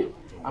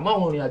 àmọ́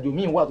àwọn ìrìn àjò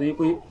míì wà tó yẹ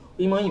pé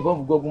ìmọ̀ yìnbọn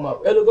Google Map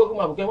ẹ ló Google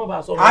Map kẹ́ mọ́ bá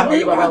a sọ̀rọ̀.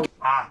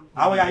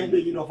 àwọn ìyá yín gbé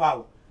yín lọ fà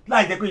o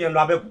láì jẹ́ pé yẹn lọ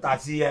Abẹ́òkúta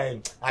sí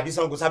àbí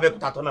Ṣàngó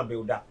sábẹ́òkúta tọ́nà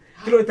bẹ́ẹ̀ o dá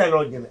kí ló tẹ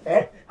lọ jìnnà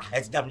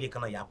ẹ ti dá mi lé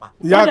kan náà ìyá pa.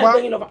 ìyá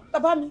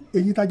pa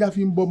eyín tájà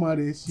fi ń bọ́mọ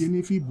rẹ̀ ṣe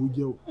ní fíìbù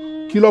jẹ o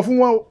kìlọ̀ fún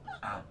wọn o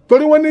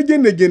torí wọ́n ní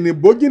jìnnìjìnnì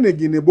bó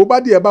jìnnìjìnnì bó bá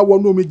díẹ̀ bá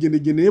wọnú omi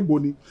jìnnìjìnnì èbò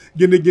ni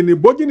jìnnìjìnnì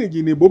bó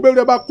jìnnìjìnnì bó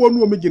bẹ́ẹ̀ bá kó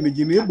nú omi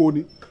jìnnìjìnnì èbò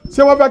ni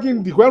ṣé wọ́n fẹ́ kí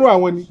n dìkọ́ ẹ̀rọ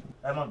àwọn ni.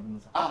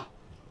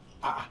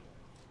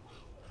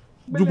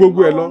 ju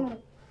gbogbo ẹ̀ lọ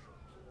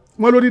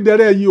wọ́n lórí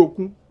dẹrẹ́ ẹyí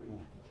òkun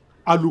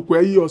àlùkò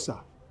ẹyí ọ̀sà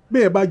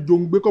bẹ́ẹ̀ bá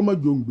jòǹgbé kọ́ mọ́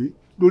jòǹgbé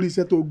lórí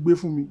iṣẹ́ tó gbé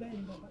fún mi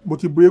mo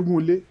ti bo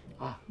eégún ilé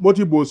mo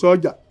ti bò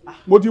sọ́jà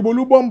mo ti bo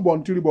olúbọ̀nbọ̀n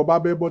nítorí bọ̀bá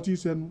bẹ́ẹ̀ bọ́ tí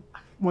sẹ́nu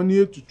wọ́n ní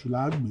ètùtù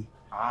láàgbé.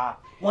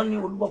 wọ́n ní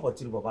olúbọ̀bọ̀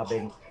tí bọ̀bá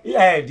bẹ́ẹ̀ ni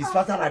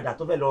dispatcher rider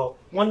tó fẹ́ lọ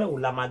wọ́n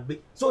lẹ́wọ̀n la máa gbé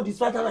so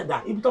dispatcher rider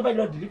ibi tó fẹ́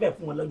lọ deliver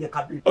fún wọn lọ́jọ́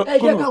kábíyèsí. ẹ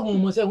jẹ́ káwọn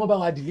ọmọ sẹ́wọ́n bá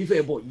wa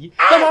deliver bọ̀ yìí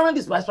tó bá rán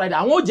dispatcher rider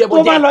àwọn ò jẹ́ bọ́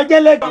jẹ́. tó bá lọ jẹ́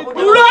lẹ́gbẹ̀ẹ́.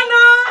 rọ́nà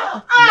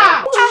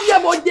ó jẹ́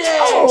bọ́ jẹ́.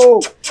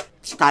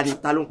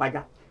 ta ló ń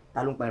pajá ta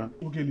ló ń pẹran.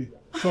 Okele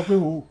sọ pé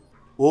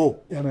o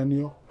ẹran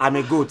ni ọ. I'm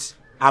a goat.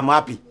 I'm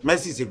happy.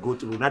 Messi is a goat.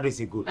 Ronaldo is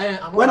a goat.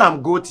 When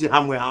I'm goat,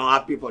 I'm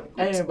happy for the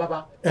goat.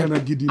 Baba. Ẹran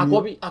gidi ni.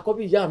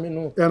 Àkọ́bí ìyá mi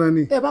nù. Ẹran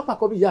ni. Ẹ bá pa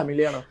àkọ́bí ìyá mi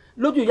lẹ́ran.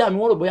 Lójú ìyá mi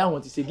wọ́n rò bóyá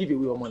àwọn ti ṣe give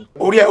away ọmọ ni.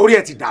 Orí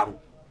ẹ ti dàrú.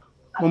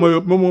 Mo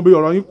mọ bí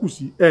ọ̀rọ̀ yín kù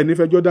sí. Ẹ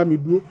nífẹ̀ẹ́jọ́ dá mi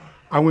dúró.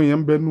 Àwọn èèyàn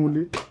ń bẹ nú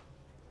ilé.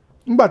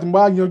 Nígbà tí mo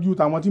bá yanjú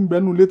tàwọn tí ń bẹ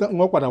nú ilé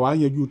wọ́n padà wá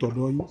yanjú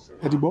tọ̀dọ̀ yín.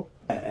 Ẹ ti gbọ́.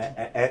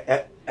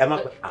 Ẹ má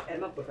pẹ́.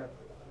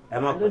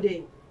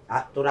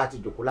 Tó rà ti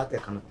jòkó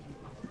látẹ̀kan náà.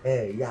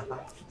 Ìyá apá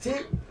tí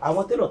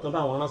àwọn tẹ́lọ̀ tán bá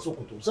wọn rán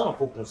ṣòkòtò sọ̀rọ̀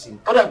fòkun sí ni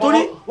torí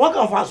wọ́n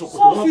kàn fa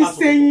ṣòkòtò wọ́n fi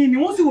sẹ́yìn ni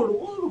wọ́n sì wò ló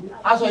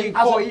aṣọ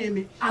yìí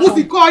ni mo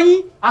sì kọ́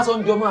yín. aṣọ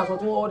ń jọmọ́ aṣọ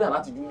tí wọ́n ọ̀dà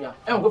láti Jumia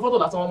ẹ mọ̀ pé fọ́tò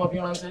lásán wọn máa fi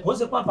ránṣẹ́. ó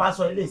ṣe pàpà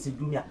aṣọ ilé ìṣe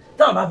Jumia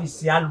táwọn bá fi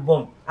ṣe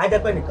álúbọ̀mù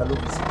ajẹ́pẹ́ nìkan ló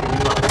fi sí kiri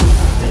nínú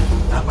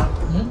àwọn apá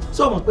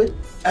sọ mọ̀ pé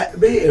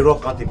bí èrò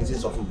kan tèmi ṣe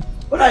sọ fún mi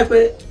ó dàbí pé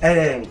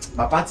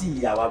bàbá tí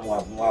ìyàwó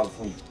wa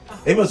fún yìí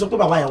èmi ò sọ pé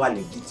bàbá yẹn wà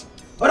legit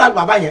ó dàbí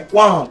bàbá yẹn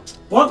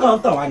wọ́n kàn ń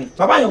tàn wá ni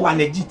bàbá yẹn wà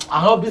legit.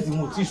 àwọn update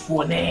wọn ò tí ì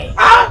sọ nẹ.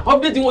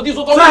 update wọn ò tí ì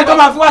sọ tọ́. sọ ẹ̀ kọ́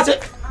máa fi wá ṣe.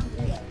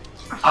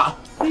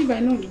 nígbà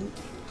náà ni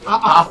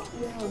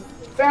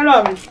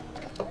fẹ́ràn mi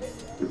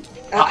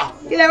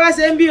kí lẹ wá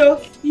ṣe ń bí o.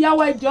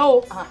 ìyàwó ẹjọ́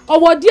o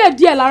ọwọ́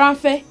díẹ̀díẹ̀ lára ń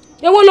fẹ́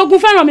èwo lógun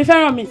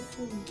fẹ́ràn mi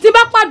tí bá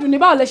pàdùn ní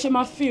báwo lẹ ṣe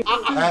máa fi o.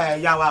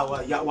 ìyá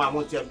wa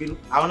àwọn tí ẹ bínú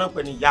àwọn náà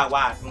pè ní ìyá wa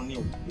àdùn ni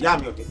o ìyá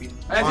mi ò tẹ bínú.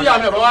 ẹ tí ìyá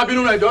mi ọ̀rọ̀ wa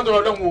bínú rẹ̀ jọ́ ń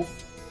tọrọ lọ́hùn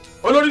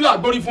o olórí là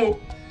gbórí fún o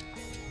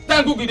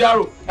tẹ́ǹkù gidi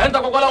arò ẹ̀ ń ta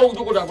kọ́kọ́ láwọn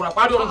ojú kò dàgbà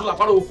parí ọ̀run tó là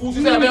parí òkú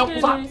sísẹ́ ẹ̀fẹ́ kú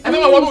sá ẹ̀fẹ́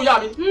máa wọnú ìyá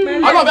mi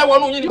ọlọ́ọ̀fẹ́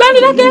wọnú yín ni. gbẹ́mi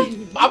lókè.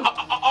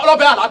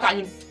 ọlọ́ọ̀fẹ́ àlàkà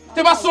yín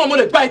tí bá sún ọmọ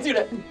lè gbá etí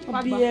rẹ̀.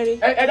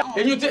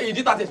 èyí tí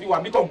ìdí tàtẹ̀ fi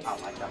wà mí kàn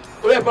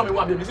torí ẹ̀gbọ́n mi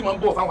wà mí èmi sì máa ń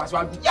bọ̀ fáwọn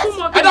aṣáájú.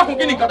 ẹ dákun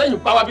kí ni nǹkan tẹ́yìn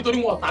pa wá bí torí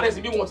wọn ọ̀tá rẹ̀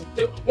sí bí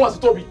wọ́n sì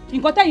tóbi.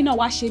 nǹkan tẹ́yìn náà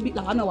wá ṣe bí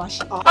làwa náà wá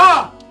ṣe.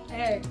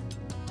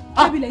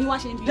 débi lẹ́yìn wá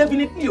ṣe ń bí. débi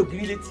ní pí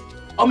ògiri létí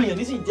ọmọ èèyàn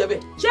ní sì ń jẹ bẹ́ẹ̀.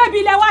 ṣé ibi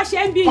ilẹ̀ wá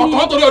ṣe ń bí ni.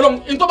 ọkàn torí Ọlọ́run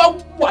ní tó bá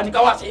wà ní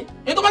ká wá ṣe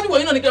ní tó bá sì wọ̀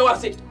yín náà ní ká wá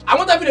ṣe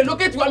àwọn tẹ́bí lè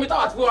lókè tí wàá mi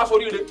táwa ti fi wá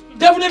sórí rẹ̀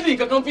definitely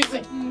nǹkan kan fi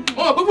sìn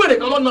wọn mọ̀ gbogbo èrè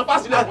kan lọ́nà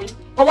pàṣẹ lẹ́kùn yìí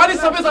kọ̀ wá ní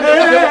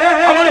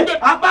sẹ́fẹ́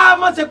apá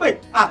má ṣe pé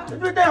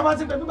ibi tẹ́yà má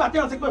ṣe pé nígbà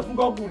tẹ́yà ṣe pé fún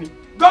gọ́ọ̀gù ni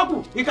gọ́ọ̀gù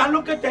you can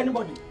locate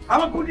anybody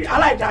àwọn Kudi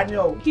aláìdáni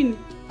ọ. kí ni.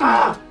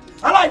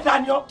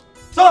 aláìdáni ọ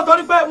sọ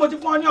torí pé mo ti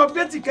fún ọ ní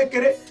update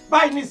kékeré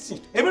báyìí nísìn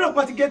èmi náà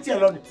pọ̀ ti gé tiẹ̀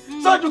lọ ni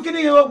sọ́jú kí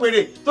ni ìwé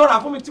wèrè tó rà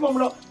fún mi tí mo mú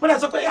lọ mo lè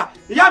sọ pé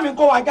ìyá mi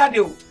kó wa jáde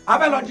o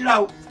abẹ́ lọ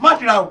dira o má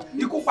dira o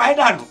ikú pa ẹ́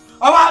dànù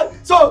ọba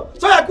so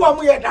yẹ kí wọ́n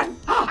mú yẹ dání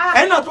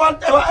ẹ̀yin náà tó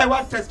ẹ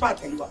wá tẹ̀sífà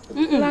tẹ̀lé wa.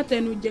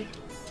 látẹnu jẹ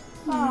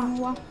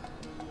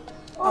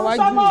àwa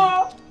jù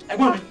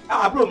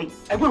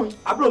ẹ̀gbọ́n mi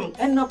àbúrò mi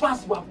ẹnà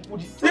paasi wa fún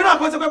Kudi. nínú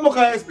àkọsí pé mo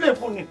kàn explain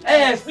fún ni.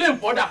 Explain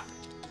further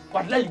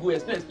but let you go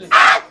explain.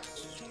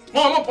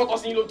 mo pọtọ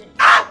sí yín lójú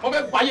mo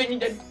fẹ́ gba ayé yín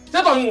jẹ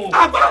sẹ́tọ̀ yín o.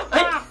 àgbà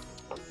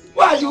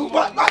wáyú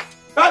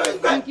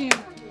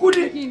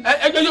Kudi.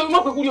 yóò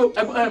mọ̀ pé Kudi o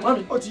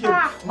mọ́mi ó ti yẹ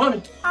mọ́mi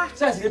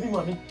sẹ́ẹ̀sì lè bí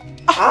mọ́mi.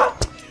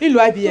 ìlú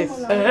IBF.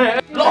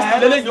 lọ́ọ̀sì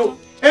lélẹ́yìí o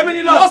èmi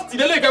ní lọ́ọ̀sì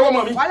lélẹ́yìí kẹ́wọ́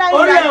mọ́mi.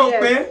 orí ẹ̀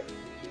ò pé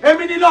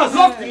èmi ní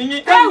lọ́ọ̀sì nìyí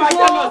èmi bá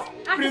jẹ́ lọ́ọ̀sì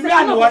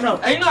premier ni wọ́n náà.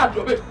 ẹ̀yin náà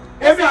àdóbè.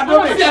 èmi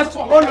àdóbè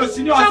olùsí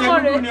ní ọ̀sẹ̀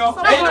dúdú ni ọ.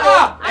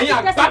 ẹ̀yin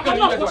àgbákan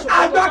ni yín.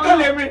 àgbákan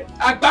lè mi.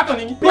 àgbákan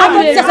ni yín. wọ́n ti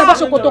ṣẹ̀ṣẹ̀ bọ́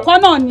ṣòkòtò kan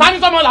náà ni. tani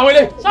sọmọ làwọn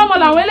ilé. sọmọ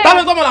làwọn ilé.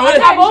 tani sọmọ làwọn ilé.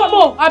 àbí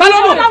OMO àbí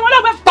OMO.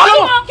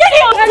 kí ni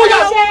o ṣe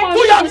ṣe.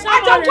 kúyà mi.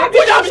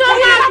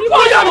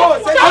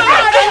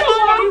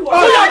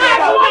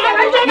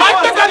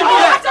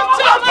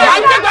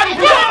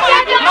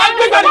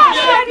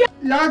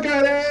 ìyá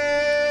kẹrẹ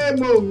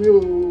mọ̀ mi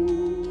o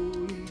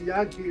ìyá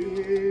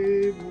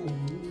kẹrẹ mọ̀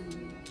mi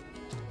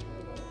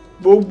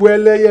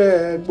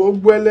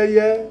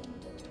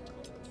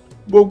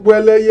gbogbo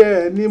ẹlẹ́yẹ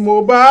ni mo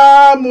bá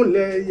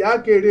múlẹ̀ ìyá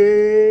kẹrẹ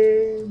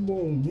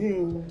mọ̀ mi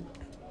o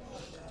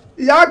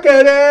ìyá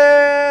kẹrẹ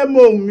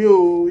mọ̀ mi o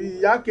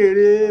ìyá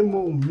kẹrẹ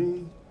mọ̀ mi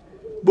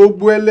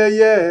gbogbo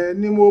ẹlẹ́yẹ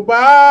ni mo bá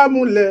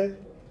múlẹ̀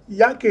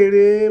ìyá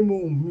kẹrẹ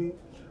mọ̀ mi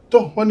tó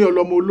wọ́n ní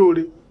ọlọ́mọ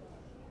olóore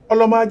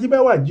ọlọ́mọ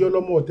ajíbẹ́wà jí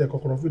ọlọ́mọ ọ̀tẹ̀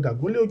kọ̀kọ̀rọ̀ fi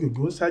dàgúnlé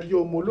òjòjò ń ṣáájú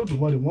ọmọ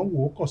Olódùmarè wọ́n wò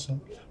ó kọ̀sán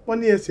wọ́n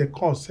ní ẹsẹ̀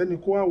kan ọ̀sẹ́ni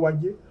kó wá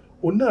wájé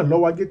òun náà lọ́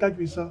wájé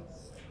tájú iṣan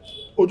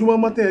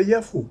ojúmọ́mọ́ tẹ́ ẹyẹ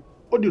fò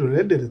ó dìrò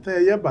lẹ́dẹ̀dẹ̀ tẹ́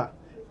ẹyẹ bà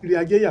ìrì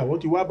ajé ìyàwó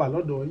ti wá bà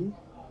lọ́dọ̀ yín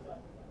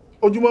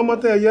ojúmọ́mọ́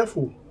tẹ́ ẹyẹ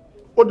fò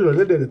ó dìrò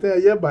lẹ́dẹ̀dẹ̀ tẹ́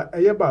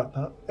ẹyẹ bà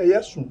tán ẹyẹ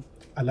sùn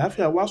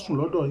àlàáfíà wá sùn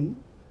lọ́dọ̀ yín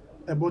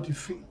ẹbọ ti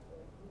fi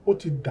ó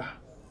ti dà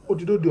ó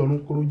ti dóde ọ̀run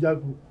koro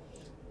jágo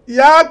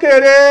ìyá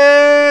kéré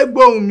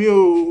gbóhùn mi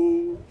o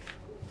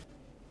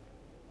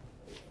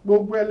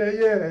gbogbo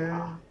ẹlẹ́yẹ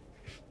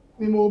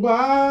ni mo bá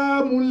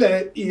múlẹ̀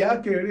ìyá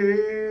kéré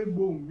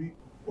gbóhùn mi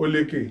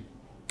Oleke.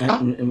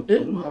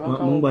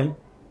 mo ń gbọ́ yín.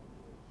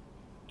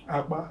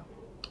 apá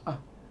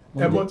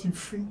ẹbọ ti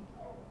fi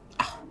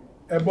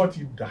ẹbọ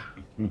ti dà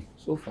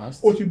so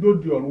fast. ó ti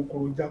dóde ọ̀run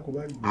koro jágo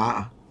báyìí.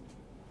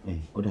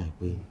 ó dà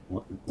pé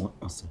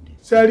wọ́n sọ dé.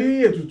 sẹ́rí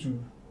ètùtù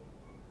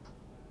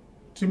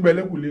tí ń bẹ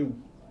lẹ́kùnléwu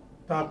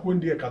tá a kó ń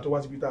di ẹ̀ka tó wá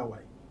síbi tá a wà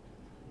yìí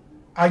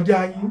ajá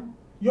yín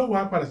yóò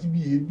wá padà síbi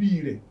èébì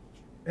rẹ̀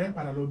ẹ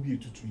padà lọ bí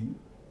ètùtù yìí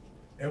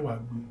ẹ wà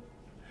gbé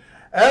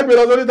ẹ gbé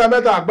lọ sórí ìta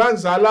mẹ́ta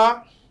àgbáǹsálá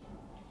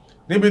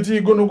níbi tí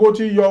igúnnugó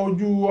ti yọ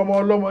ojú ọmọ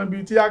ọlọ́mọ ibi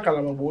tí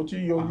àkàlàmọ̀gbò ti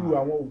yọ ojú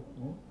àwọn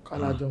òkú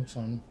kálá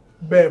Johnson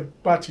bẹ́ẹ̀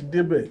bá ti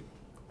débẹ̀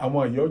àwọn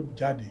èèyàn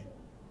jáde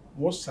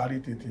wọ́n sáré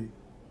tètè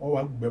wọ́n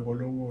wá gbẹbọ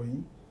lọ́wọ́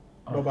yín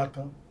lọ́ba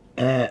tán.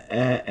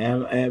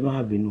 ẹ má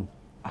bínú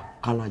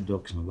kálá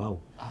Johnson báwo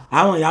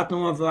àwọn ìyá tó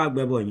wọ́n fẹ́ wá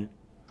gbẹbọ yẹn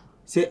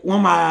ṣé wọ́n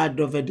máa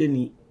dọ̀fẹ́ dé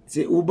ni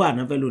ṣé uber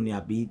náà fẹ́ lò ní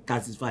àbí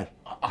taxify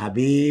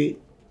àbí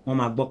wọ́n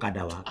máa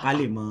gbọ́kadà wá ká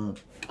lè mọ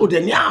ó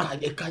dẹ̀ ní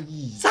ẹ̀ka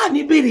yìí sáà ní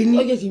béèrè ní.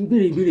 ọjọ́ sì ń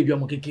béèrè ìbéèrè bí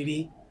ọmọ kékeré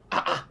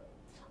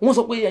wọ́n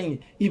sọ pé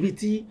ibi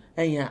tí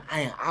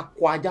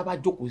akọ ajá bá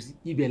jókòó sí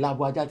ibẹ̀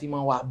lábo ajá ti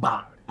máa wá bá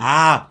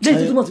lẹ́yìn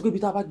tó túmọ̀ sí pé ibi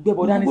tá a bá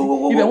gbẹ́bọ̀ dání sí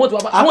ibẹ̀ wọ́n ti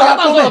wá bá àwọn ìyá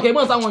tá à ń sọ̀rọ̀ kẹ́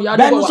mọ́ sáwọn ìyá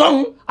àdúgbò wa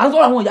à ń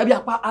sọ̀rọ̀ àwọn ìyá bí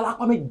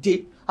alápá méje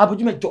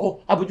abojú mẹ́jọ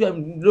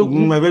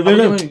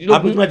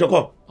abojú mẹ́jọ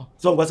kọ́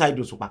sọ́ngbọ́n sáà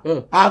ìdòsùn pa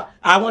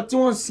àwọn tí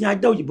wọ́n sin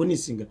ajá òyìnbó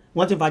nìsín gan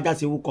wọ́n ti fa ajá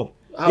sí wúkọ̀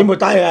níbo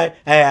tá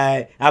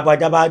àbọ̀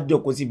ajá bá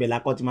jókòó sí ibẹ̀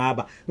lákọ́ ti máa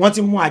bà wọ́n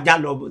ti mú ajá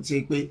lọ ṣe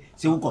pé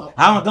ṣe wúkọ̀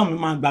àwọn kan mi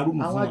máa gba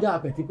rúùmù fún wọn. àwọn ajá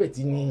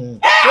pẹ̀típẹ̀tí ni.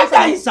 ajá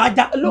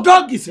ìsàjà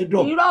dọ́ọ̀gì sí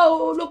dọ́ọ̀. irọ́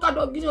o ló ká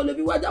dọ́ọ̀gì ni o lè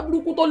fi wájà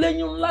burúkú tó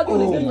léyìn ńlá tó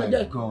lè gbẹ̀yìn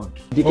jẹ́.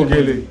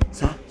 Okele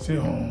ṣe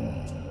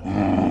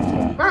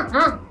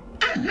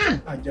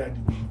ajá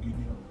àdìgbò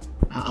gidi.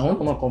 àwọn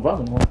ọmọ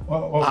kọ̀ǹfàmù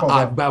wọn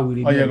àgbà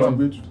wèrè ọyẹ lọ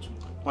gbé tutù.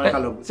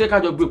 ṣé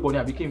kájọ gbé pọ̀ ni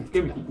àbí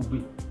kémi kúkú gbé.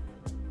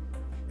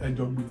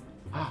 ẹjọ gbé.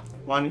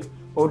 wọ́n ní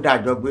ó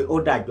dàjọ gbé ó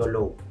dàjọ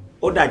lọ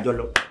ó dàjọ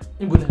lọ.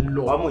 níbo lẹ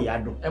lọ ọmọ ìyá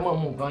dùn. ẹ mọ̀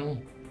mú nǹkan yín.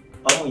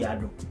 ọmọ ìyá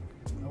dùn.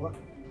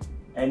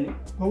 ẹni.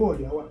 ọwọ́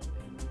ìyá wa.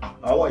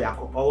 ọwọ́ ìyá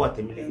kọ ọwọ́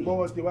tèmi lẹ́yìn.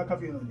 ọwọ́ ti wá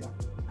káfíń ọ̀yà.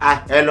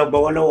 ẹ lọ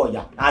gbọ́wọ́ lọ́wọ́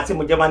ìyá àti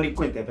mo jẹ́ máa ní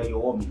kó ìtẹ̀fẹ́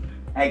yọwọ́ mi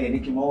ẹ dẹ̀ ní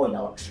kí n mọ́wọ́ ìyá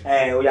wa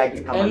ó yá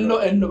jẹ́ ká máa lọ.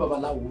 ẹ ń lọ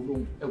babaláwo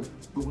lóhùn ẹ wò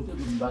gbogbo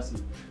tẹ́lẹ̀ mi bá ṣe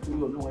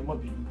orí ọlọ́run ẹ mọ̀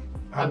bínú.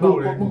 àbó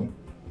rẹ ni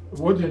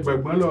wọ́n ti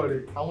gbẹ̀gbọ́n lọ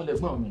rẹ̀. àwọn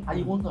ẹlẹgbọ́n mi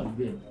ayé wọn kàn rí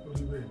bẹ́ẹ̀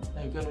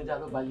ẹ̀yin fẹ́ẹ́ lọ́jà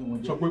lọ́ba yé wọn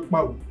jẹ́. sọ pé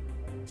pàwọ́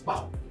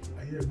pàwọ́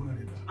ayé ẹ̀gbọ́n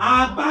rẹ̀.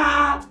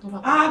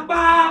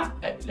 àgbà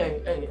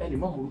ẹ lè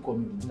mọ orúkọ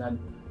mi nínú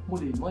mo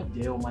lè mọ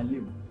jẹ ọmọ alẹ́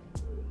o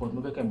but mo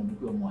fẹ́ kẹ́ mọ̀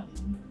wípé ọmọ alẹ́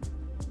mi.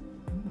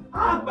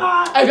 àgbà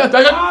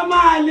ọmọ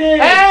alẹ́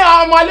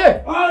ọmọ alẹ́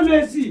ọmọ alẹ́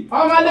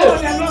ọmọ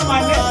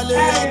alẹ́. Alẹ́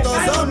yàtọ̀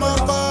sọ́mọ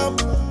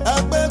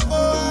kan.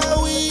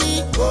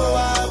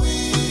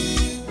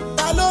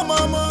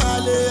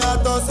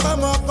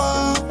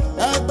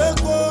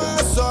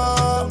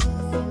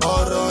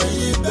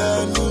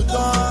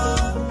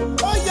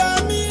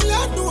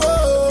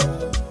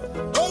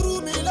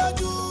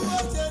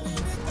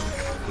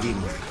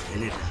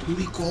 ẹlẹ́dàá.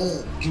 Orí kọ́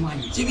kí wọ́n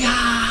ní. Ṣé bí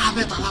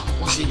abẹ́ta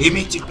lákòókò ṣe?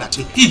 Èmi ti gbà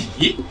pé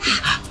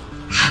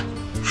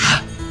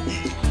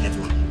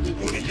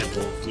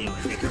ẹbọ fi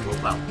hàn kẹbọ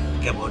gbà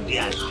kẹbọ dé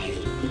àná.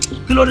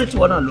 Kí ló dé tí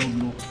wọn náà lọ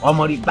lo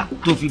ọmọ rí gbà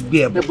tó fi gbé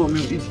ẹbọ? Ẹbọ mi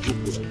ò rí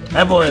ìdíjókòó.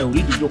 Ẹbọ ẹ ò rí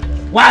ìdíjókòó.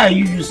 Why are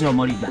you using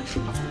ọmọ rí gbà?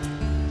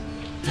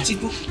 Ti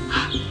gbó.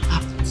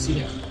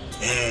 Sílẹ̀.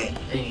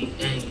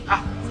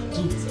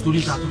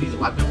 Torí ta torí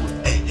ìwà bẹ́bọ̀.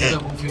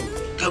 Ẹbọ fi hàn.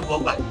 Kẹbọ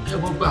gbà.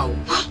 Kẹbọ gbà o.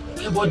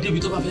 Kẹbọ débi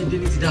tó bá fẹ́ dé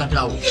ní ti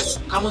dáadáa o.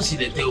 Ká mọ̀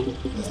sílẹ̀ tẹ o.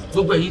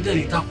 Gbogbo ẹ̀yin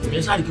tẹ̀lé takùn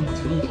yẹn sáré kí mo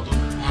ti mú nǹkan tó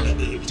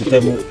ti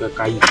fẹ́ mú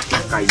kẹ́ka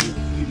yìí.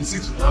 Ibi sí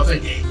ìtura fẹ́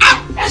jẹ́.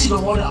 Ẹ sì lọ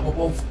wọ́n rà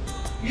àbọ̀bọ̀ fún.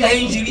 Ilé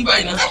ayé ń ti rí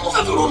báyìí náà. Ẹ kò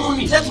fẹ́ fi ronú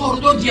ni. Ṣé tí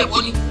ọ̀rọ̀ tó di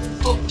ẹ̀kọ́ ni?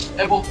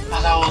 Ẹbọ,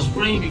 as I was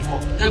praying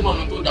before, ẹ̀gbọ́n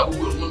mi tó da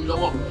gbogbo ìrònú mi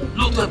lọ́wọ́.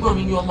 Lóòótọ́ ẹ̀gbọ́n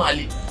mi ní ọmọ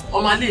àlè.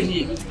 Ọmọ àlè ni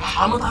èmi.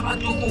 Àmọ́ tá a bá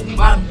jókòó ogun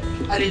bá mi.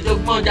 A lè jẹ́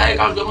gbọ́n jáde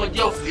káwọn jọmọ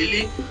jẹ́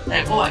òfìlélé.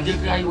 Ẹ̀kọ́ wà jẹ́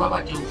kí ayé wa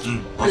bàjẹ́ o.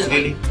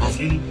 Òfìlélé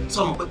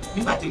sọmọ pé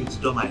nígbà tí èmi ti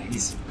dọ́ máa lè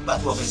nísìn nígbà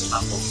tí wọ́n fẹ́ sí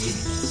máa pọ̀ fún mi.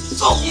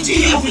 Sọ tí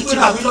èmi ti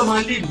rà mí lọ́mọ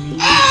àlè mi.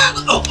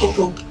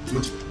 Ọkọ̀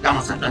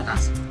dáhùn sábà tà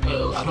sí.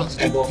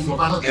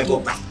 Ẹbọ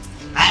gbà.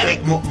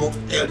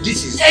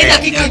 This is. Ẹ̀dá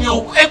kíkà yẹn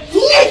o.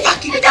 Ẹ̀dá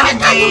kíkà yẹn.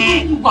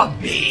 Ojú wà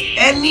bẹ́ẹ̀.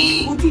 Ẹni.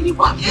 Ojú ní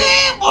wà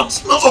bẹ́ẹ̀. But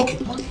no okay.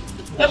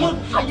 Ẹ mọ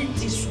ayé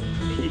ti sùn.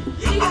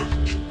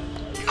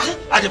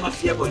 A jẹ ma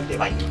fi ẹbọ yìí tẹ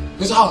báyìí.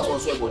 This is how I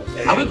was ẹbọ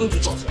yìí. Are we going to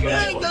church?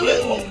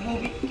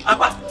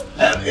 Apá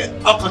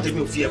ọkàn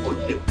tèmi ò fi ẹbọ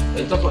yìí lẹ. Ẹ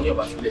tọkàn ní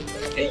ọba filẹ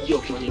ẹ yí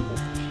ọkàn yẹn bọ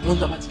wọn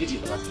tá bá ti dédé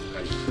ìjọba ti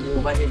kárí ni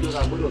wọn bá ní ẹjọ́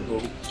náà gbọ́dọ̀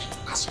dọ̀rọ̀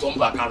kásítọmù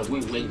àkàrà owó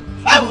ìwé yìí.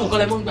 Báyìí kò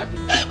kọlẹ mọ ń gbàgbé.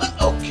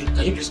 Okay,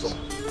 can you please stop?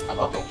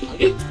 About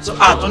okay. So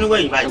àtọ́ni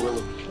wẹ̀yìn báyìí.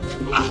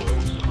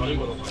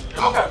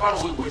 Àwọn kàrà fáwọn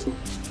owó ìwé yìí.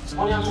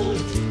 Wọ́n ní àwọn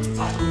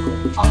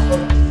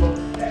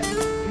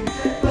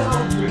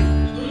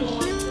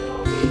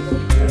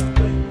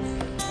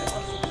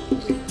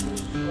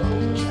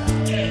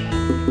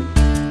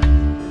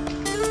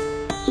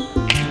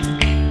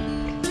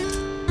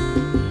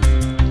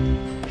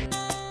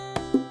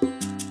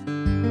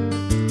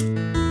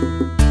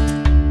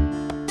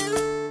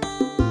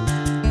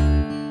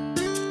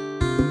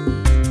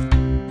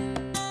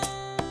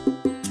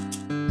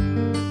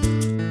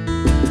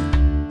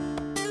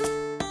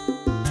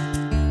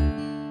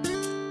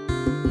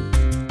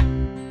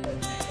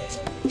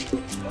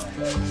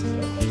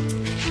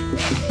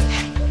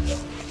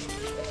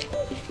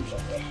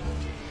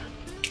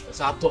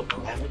sátọ̀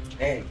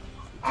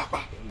apá.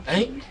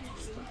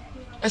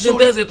 Ẹ ṣe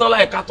tẹ́sí tán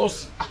láì ká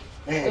tọ́sí.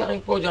 Láì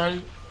pọ̀jà rí.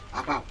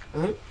 Apá o.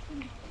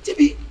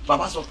 Tíbi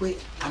bàbá sọ pé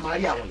a máa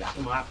rí àwọn ìyá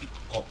tó máa fi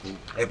kọ̀pù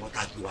ẹbọ tá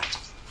a gbé wá.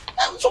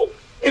 So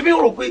èmi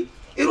rò pé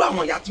irú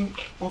àwọn ìyá tí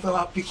wọ́n fẹ́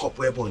wá pick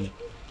kọ̀pù ẹbọ ni.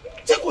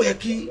 Ṣé kò yẹ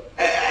kí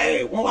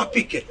wọ́n wá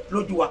pick ẹ̀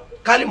lójú wa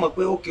ká lè mọ̀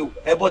pé ókè o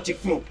ẹbọ ti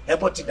fún o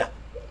ẹbọ ti dà.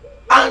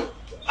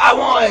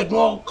 Àwọn ẹ̀dùn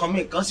ọkàn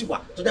mi kan sì wà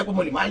tó jẹ́ pé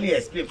mo lè máa lè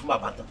explain fún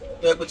bàbá tán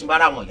tó jẹ́ pé tí n bá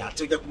rà àwọn ìyá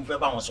tó jẹ́ pé mo fẹ́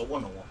bá wọn sọ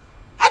wọ́nà wọn.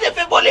 A dẹ̀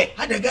fẹ́ bọ́lẹ̀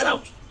a dẹ̀ get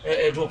out.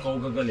 Ẹ̀dùn ọkàn wo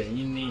gangan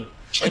lẹ́yìn ní?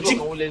 Ẹ̀dùn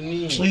ọkàn wo lẹ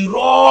ní?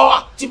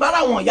 Irọ́ tí bá rà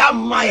àwọn ìyá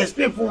máa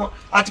explain fún wọn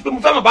àti pé mo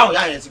fẹ́ mọ̀ báwọn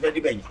ìyá yẹn sì fẹ́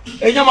débẹ̀ yẹn.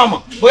 Èèyàn máa mọ̀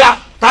bóyá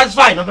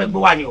taxify náà fẹ́ gbé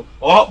wá ni o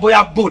or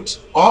bóyá boat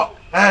or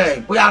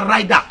bóyá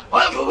rider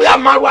or bóyá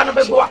maruwa náà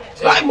fẹ́ gbé wá.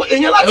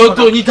 Èèyàn láti ó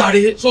tó yín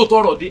tàrí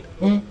sóòótọ́ ọ̀rọ̀ dé.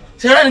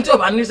 Ṣẹ́rẹ́ ni tí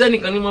ọba ní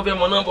sẹ́nìkan ní mo fẹ́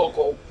mọ nọ́mbà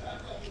ọkọ̀ o.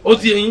 Ó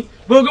ti yẹn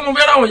gbogbo mo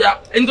fẹ́ ráwọn ya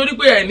ẹni torí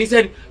pé ẹ̀ ní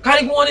sẹ́ni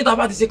kárí kí wọ́n ní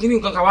tàbá ti ṣe kíní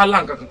nǹkan káwá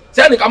lá nǹkan kan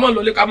sẹ́ni ká mọ̀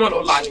lọlé ká mọ̀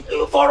lọ́la ni.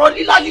 Fọ̀rọ̀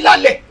lílá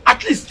lẹ̀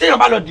at least téèyàn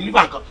bá lọ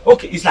deliver nǹkan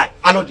okay it's like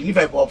a lọ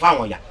deliver ìbọn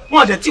fáwọn ya wọn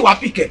àti tí wàá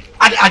pìkẹ́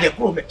àdẹ̀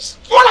kúrò mẹ́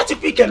wọn láti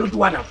pìkẹ́ lójú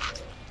wa náà.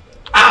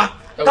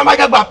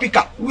 Tọ́bajàgbà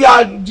pìkà we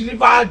are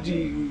deliver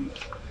the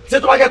ṣé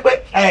tó bá jẹ́ pé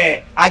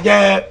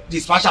àjẹ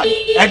dispatcher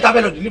ẹni tá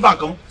fẹ́ lọ deliver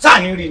nǹkan sáà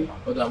ní rí ni.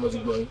 Ọ̀dà mo ti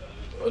gbọ́ yín.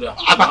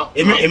 Apa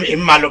èmi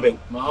máa lọ bẹ̀.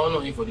 Màá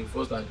honour you for the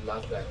first and the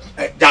last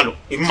time. Jalo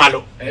èmi máa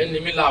lọ. Ẹ ní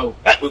mi là o.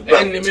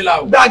 Ẹ ní mi là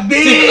o. Gbàgbé.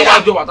 Tí ìjọba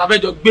jọ wà tá fẹ́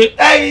jọ gbé.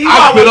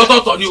 A gbé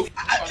lọ́tọ̀ọ̀tọ̀ ni o.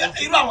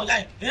 Irú àwọn ìyá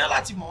yẹn èèyàn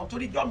láti mọ̀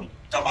torí jọ́ mi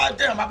tọ́ba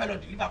téèyàn bá fẹ́ lọ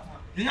deliver fún wa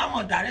èèyàn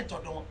mọ̀ direct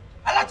ọ̀dọ̀ wọn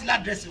alátìlá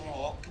àdírẹ́sì wọn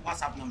ọ̀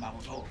WhatsApp number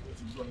wọn sọ̀rọ̀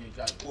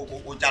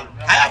o Jalo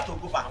I have to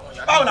go back.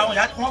 Báwo làwọn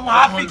ìyá wọn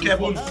máa pick ẹ̀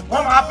bọ̀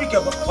wọ́n máa pick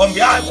ẹ̀ bọ̀ on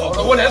behalf of.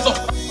 Ọ̀rọ̀ wo lẹ́ sọ?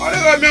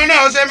 Ọ̀rẹ́ mi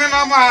náà ṣe mí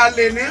máa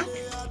lè ní.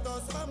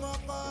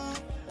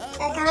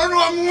 Òkúrò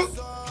ló mú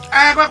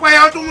pẹpẹ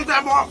yẹn tún mú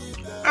tẹbọ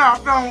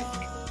àfẹhùn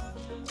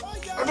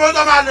ẹbí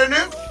tó máa lè ní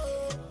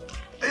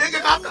èyí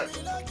kíkà kẹ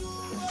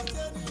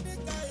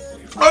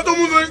ó tún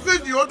mú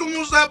fèrèséjì ó tún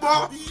mú sẹbọ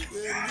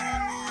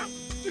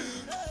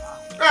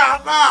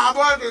àbá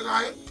àbọ̀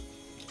ìdìkàyé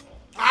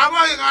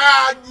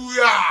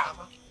àjùyà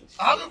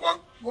àbíkọ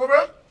gòbé.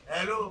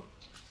 Hello.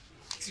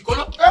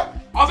 Sikolo.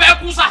 Ọfẹ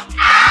kú sa.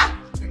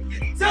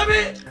 Sẹbi.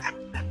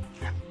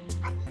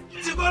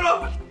 Sikolo.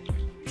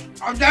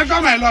 Ọ̀jẹ̀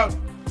sọ́mọ̀ ẹ̀ lọ.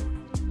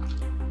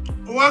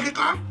 Owó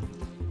kíkà.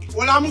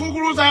 Wọ́n la mú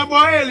kúkúrú sa ẹbọ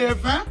èlé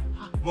fẹ́.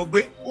 Mo gbé.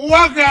 Owó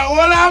kẹ̀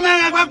wọ́n la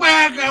mẹ́rin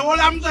pẹ́pẹ́ kẹ̀ wọ́n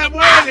la mú sa ẹbọ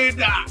èlé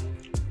dà.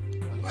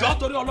 Jọ́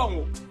torí Ọlọ́run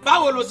o,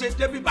 báwo lo ṣe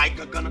débi báyìí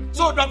gangan náà?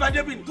 Sọ dọ́fẹ́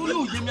débi ni. Torí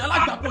òye mi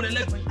alágbàpọ̀ rẹ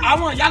lẹ́gbẹ̀ẹ́.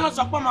 Àwọn ìyá náà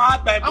sọ pé màá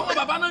gba ẹbọ. Àwọn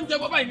bàbá náà ń jẹ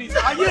bọ́ báyìí ní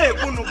ìsìn. Ayé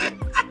èkúnnu.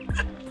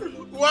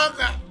 Wọ́n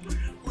kẹ̀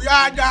ìyá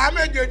ajá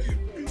méjèèjì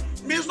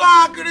mi sọ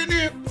akiri ní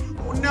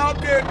mo ní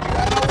ọ́pẹ́ẹ̀tì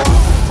rẹ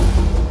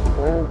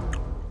lọ́wọ́.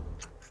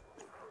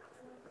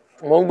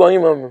 Mo ń gbọ́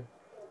yín mọ́ mi.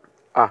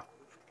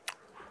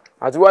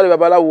 Àti wálé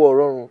babaláwo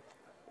ọ̀rọ̀run.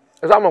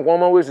 Ẹ sáà mọ̀ pé wọ́n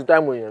mọ́ wéṣì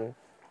táìmù èèyàn ni.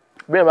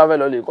 Bí èèyàn bá fẹ́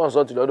lọ lè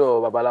kọ́ńsọ́ọ̀tì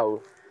lọ́dọ̀ babaláwo.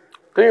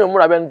 Kéèyàn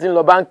múra bẹ́ni tí ń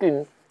lọ báńkì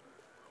ni.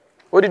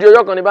 Odidi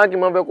ọjọ́ kan ní báńkì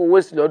máa ń fẹ́ kó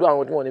wéṣì lọ́dọ̀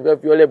àwọn tí wọ́n ní fẹ́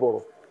fi ọ́lẹ̀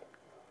bọ̀rọ̀.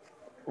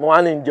 Mo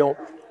wá ní jẹun.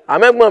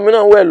 Àmẹ́gbọ́n mi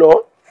náà wẹ̀ lọ.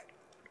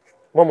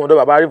 Mo mọ̀ ọ̀dọ̀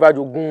bàbá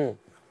Arífájò gún.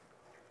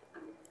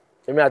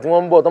 Èmi àti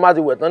wọn ń bọ̀ tán bá ti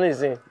wẹ̀ tán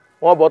nísìn.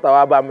 Wọ́n bọ̀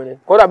Tawa bá mi ni.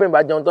 Kódà bí n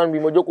bá jẹun tán níbi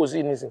mo jókòó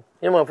sí nísìn.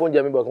 Yín mọ̀ fún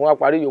oúnjẹ mi bọ̀ kí wọ́n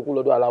parí ìyókù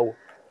lọ́dọ̀ aláwo.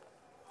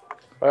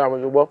 Ọ̀rẹ́ àmọ́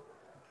ṣùgbọ́n.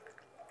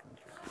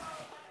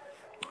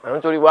 Àwọn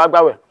nítorí wàá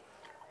gbàwẹ̀.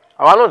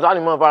 Àwa náà sáà ni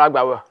mọ̀ fara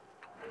gbàwẹ̀.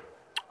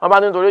 Wọ́n bá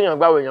nítorí èèyàn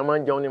gbàwẹ̀ èèyàn máa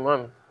ń jẹun ní mọ́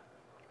mi.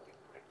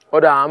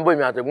 Ọ̀dà à ń bọ̀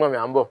èmi àtẹ̀gbọ́n mi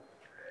à ń bọ̀.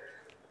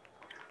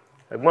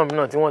 Ẹ̀gbọ́n mi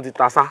náà tí wọ́n ti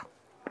ta sá.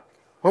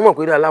 Wọ́n mọ̀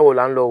pé ilé aláwọ̀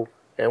là ń lọ o.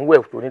 Ẹ̀ ń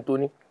wẹ̀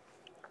tónítóní.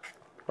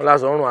 Wọ́n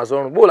lásọ ọrùn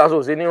àsọrùn. Bó lásọ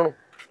òsè ní rùn.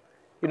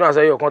 Inú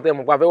àṣẹyọ̀ kan tẹ́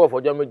mọ̀ pa fẹ́ wọ̀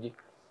fọjọ́ méje.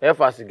 Ẹ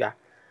fa sìgá.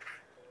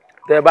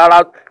 Tẹ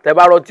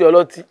bá rọtí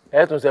ọlọ́tí.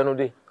 Ẹ tún sẹnu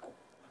dé.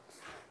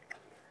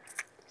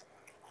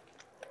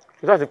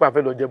 Ìṣá ti pa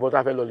fẹ́ lọ jẹ bọ́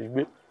tá fẹ́ lọ lè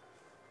gbé.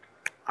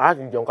 A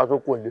ti jẹun ká tó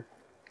kú òǹlé.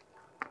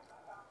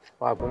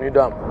 Wà kún ní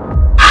dààmú.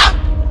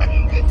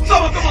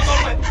 Sọ́mọ tó mọ̀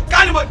sọ́mọ ẹ̀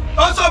kálíbọ̀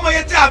ọ̀sọ́mọ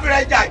yẹn tí a fi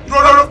rẹ̀ jà yìí.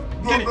 Rọ́rọ́rọ́.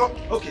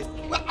 Ok.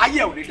 Ayé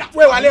ẹ̀ ò lè dà.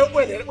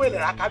 Wẹ́ẹ̀ lè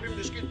ra kábí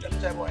bisikíìtì tẹ̀lé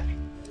sẹ́bọ̀ ẹ̀.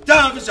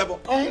 Jẹ́wọ́n fi sẹ́bọ̀.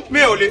 Mi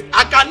ò lè.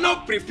 I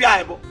cannot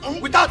prepare ẹ̀bọ̀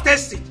without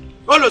tasting.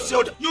 Ó lọ sí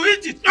ọ̀dà. You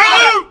eat it.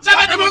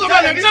 Sẹ́bẹ̀ ẹ̀mí ọ̀sán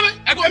balẹ̀ mi. Sẹ́bẹ̀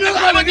ẹ̀kọ́ mi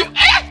ọ̀sán balẹ̀ mi.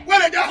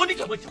 Wẹ́lẹ̀ jẹ́. Mo ní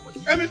kẹ̀mọ́ jẹ̀bọ̀.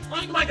 Ẹ̀mí. Mo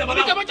ní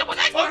kẹ̀mọ́ jẹ̀bọ̀.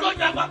 Ọjọ́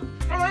jẹ̀bọ̀.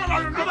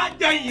 Ló bá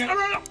jẹ ìyẹn.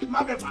 Má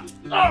bẹ̀ fà.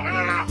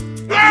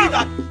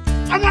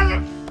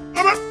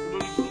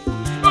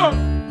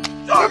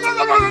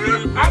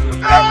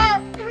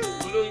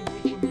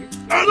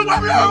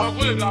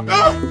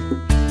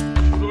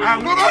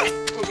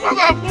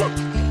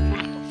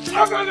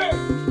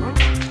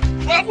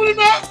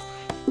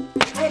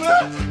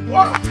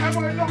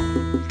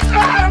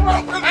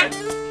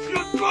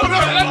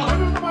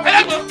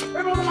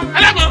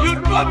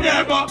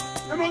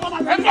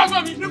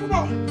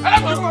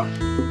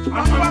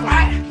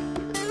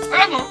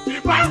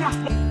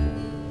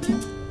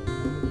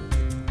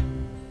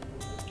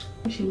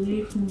 Ó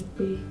ṣèlérí fún mi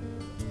pé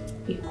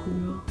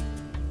ìkùnà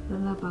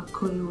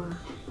lálábàákọ́ ìwà.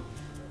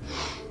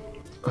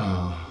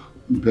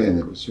 Bẹ́ẹ̀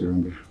ni kò sí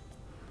oúnjẹ.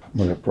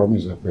 Mo lè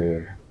promise pé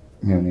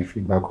mi ò ní fi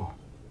gbáko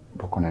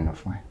bọ́kàn nínú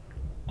fún ẹ.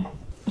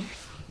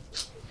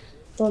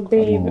 But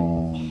babe,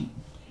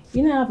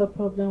 you know I have a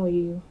problem with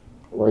you.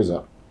 What is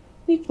that?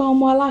 Nípa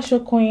ọmọ aláṣọ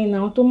kan yẹn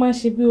náà tó máa ń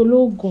ṣe bí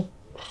olóògùn.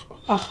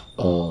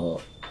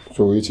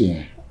 So orí ti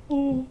yẹn.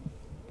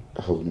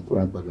 Àwọn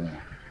oníkúrẹ́ pẹ̀lú yẹn.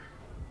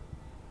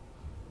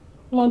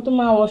 Mo tó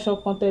máa wọṣọ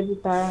kan tẹ̀bí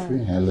tara. Fi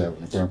yẹn lẹ̀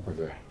oníkúrẹ́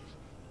pẹ̀lú ẹ̀.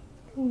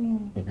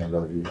 Baby, I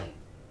love you.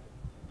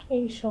 Are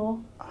you sure?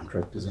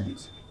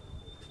 100%.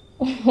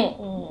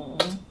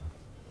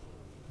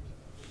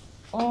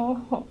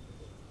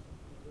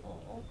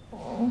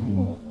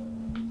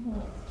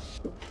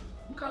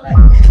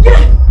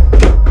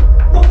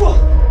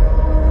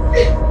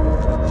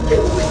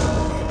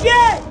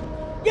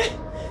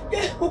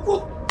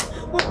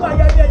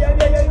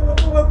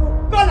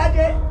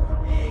 Kọ́ládé,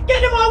 kí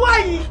ni mo wá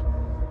yìí?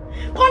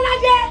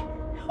 Kọ́ládé,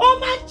 ó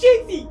máa ń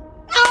chìtì.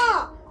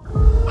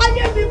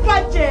 Ayé mi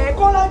bàjẹ́,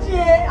 Kọ́ládé,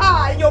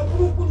 èèyàn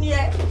burúkú ni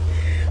ẹ.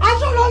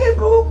 Aṣọ lórí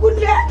burúkú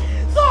ni ẹ.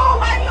 Sọ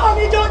ọmọ ayọ̀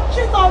mi jọ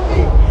chìtọ̀ mi.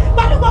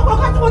 Pẹ̀lú gbogbo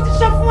ọkọ tí mo ti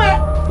ṣe fún ẹ.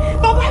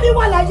 Bàbá mi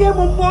wà láyé,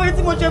 mo mọ orí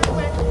tí mo ṣe fún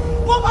ẹ.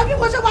 Mo mọ bí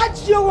mo ṣe máa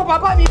jí owó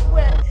bàbá mi fún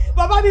ẹ.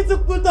 Bàbá mi ti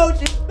kú tó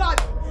oṣù gbà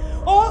mí.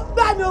 Ó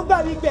gbà mí, ó gbà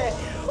mí gbẹ.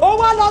 Ó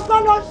wá lọ gbọ́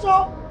lọ́ṣọ́.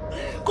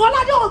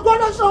 Kọ́ládé ò gbọ́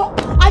lọ́ṣọ́.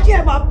 Ayé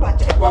ẹ̀ máa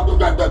bàjẹ́.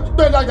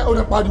 Bẹ́ẹ̀ ni ajá ò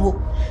lè pariwo.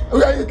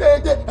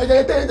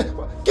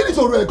 Kí ni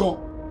ìṣòro ẹ̀ gan?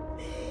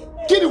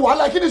 Kí ni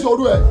wàhálà? Kí ni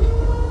ìṣòro ẹ̀?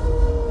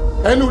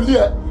 Ẹnu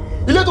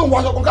ilé tó ń wọ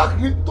aṣọ kan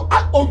káàkiri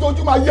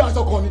ojoojúmọ́ ayé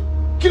aṣọ kan ni.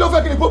 Kí ló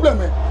fẹ́ kí ni problem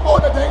ẹ̀? Ó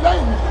dẹ̀ tẹ̀yìn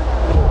lẹ́yìn mi.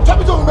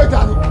 Ṣọ́bí tó ń mẹ́ta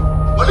ni.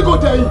 Ó ní kò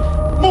tẹ̀yìn.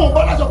 Mo ò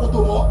bá láṣọ kò tó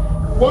mọ́.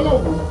 Wọ́n náà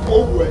wù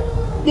ẹ́.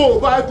 Mo ò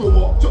bá ẹ̀ tó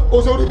mọ́. O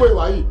ṣe orí bó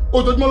ìwà yìí.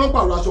 Ojoojúmọ́ ló ń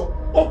pààrọ̀ aṣọ.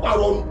 Ó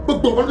pààrọ̀ ọ̀run.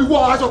 Gbogbo ìwọ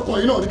aṣọ kan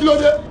yìí náà ni. Kí ló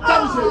dé?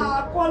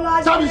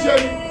 Sábì ṣe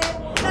ni.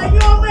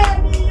 Ẹ̀yin ọmọ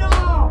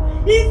ènìyàn,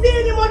 ìsí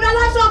ni mo dá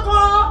láṣọ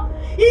kan.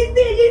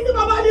 Ìsí yìí tí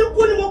bàbá mi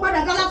kú ni mo padà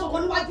dá láṣọ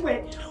kan níwájú ẹ̀.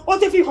 Ó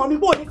ti fi hàn mí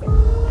bó o nífẹ̀ẹ́.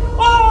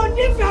 Ó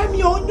nífẹ̀ẹ́ mi,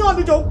 ó yàn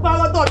mi jọ ń pa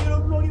ọlọ́tọ̀ mi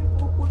lórí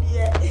burúkú ni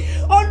ẹ.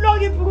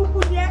 Olórí burúkú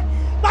ni ẹ.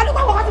 Pẹ̀lú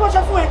pàpọ̀ kan tí mo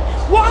ṣe fún ẹ.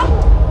 Wọ́n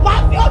máa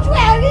fi ojú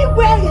ẹ rí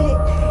wèrè.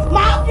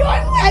 Máa fi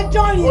ojú ẹ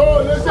jọ rìn. Ó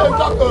lè ṣe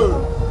ìjọkọ̀.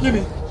 Kí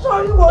ni?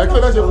 Sọ̀rí wo ló? Ẹ kí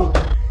ló fẹ́ ṣe fún?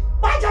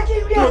 Má jẹ́ kí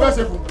n rí ẹ. Kí ló fẹ́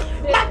ṣe fún?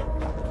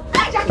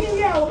 Má jẹ́ kí n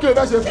rí ẹ o. Kí ló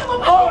fẹ́ ṣe fún?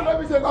 Ó lè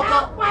fi ṣe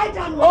kankan.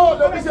 Ó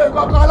lè fi ṣe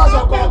kankan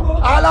aláṣọ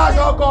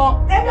kan.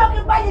 Èmi ò kí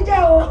n gbáyé jẹ́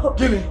o.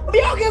 Kí ni? Mi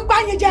ò kí n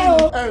gbáyé jẹ́ o.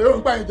 Ẹ yóò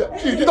ń gbáyé jẹ.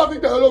 Ìdí tó fi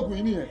gbẹ ológun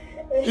yìí nìyẹn.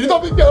 Ìdí tó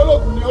fi gbẹ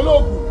ológun ni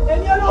ológun.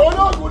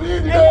 Ológun ní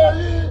ìdílé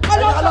yìí.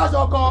 Ẹ̀yin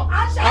aláṣọ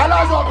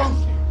kan.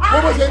 wo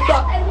bó ṣe ń gbà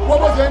wo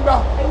bó ṣe ń gbà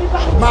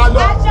máa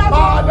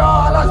lọ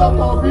aláṣọ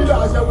kan bílẹ̀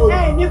aṣẹ́wó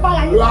ni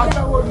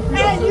aṣẹ́wó ni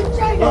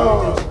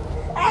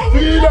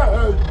bílẹ̀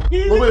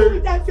gbogbo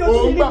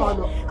òun gbà máa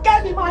lọ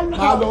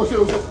máa lọ ṣe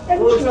oṣù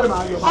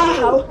máa yọ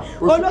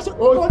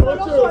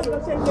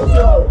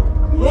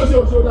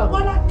oṣù dà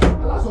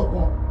aláṣọ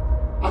kan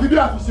àfi bí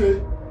a fi ṣe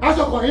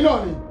aṣọ kan yín náà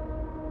ni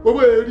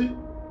gbogbo èrí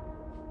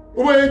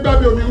gbogbo yẹn gbà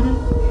bí omi rú.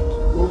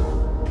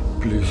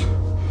 Please,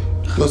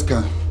 just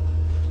can,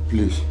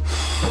 please.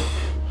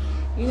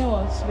 You know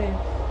what, babe?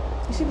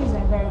 You see this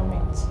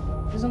environment?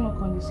 It's not more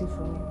conducive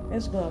for me.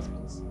 Let's go out,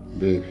 please.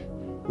 Babe,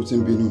 o ti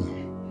ń bínú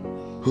náà.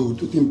 O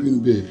tó ti ń bínú,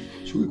 babe.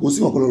 Ṣùgbọ́n kò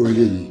sí ọ̀pọ̀lọpọ̀ rẹ̀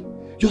léyìí.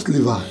 Just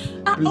leave her.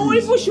 Àwọn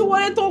ibùsùn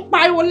wọlé tó ń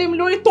pariwo lé mi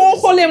lórí tó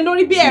ń kó lé mi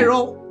lórí bí ẹ̀rọ.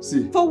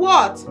 See. For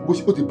what? Bó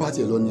ṣe ó ti bá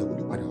tiẹ̀ lọ ní ẹ̀kọ́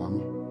tó padà wá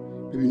mọ́.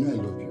 Baby, you know I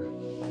love you.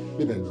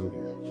 Baby, I love you.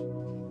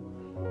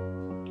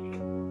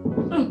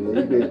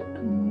 Baby.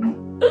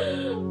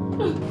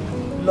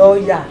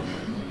 Lọ́ọ̀yà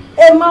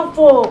ẹ má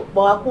fọ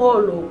ọ̀pọ̀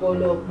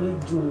apọ̀lọpọ̀lọ pé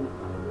jù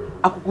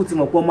àkókò tí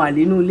mo pọ̀ máa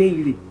lé inú ilé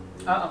ìrè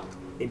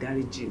ẹ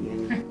dáríjì mi.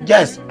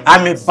 Yes,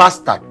 I'm a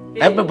bastard.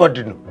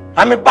 Everybody know.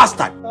 I'm a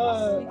bastard.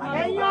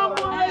 Ẹ̀yin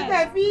ọmọ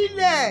ẹsẹ̀ fi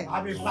ilẹ̀.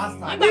 I'm a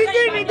bastard.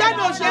 Dígí ni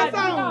jáde òṣè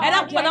sáwọn. Ẹ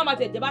dákun padà máa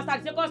tẹ̀ jẹ́ bastard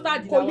ṣé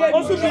custard Kò yé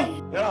mi.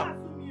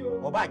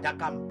 Ọba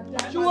àjàká mi.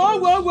 Ṣùgbọ́n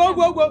wo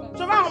ṣọ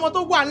fún àwọn ọmọ tó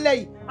wà nílẹ̀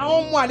yìí àwọn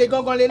ọmọ àlè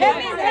gangan lélẹ̀.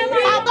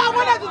 Bàbá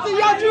wọn náà tún ti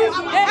yọjú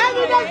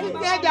evidence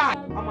ti ẹ̀dà.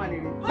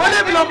 Wọ́n lé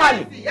mi lọ máa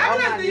lè.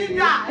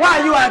 Why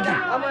are you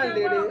arguing?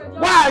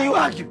 Why are you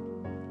arguing?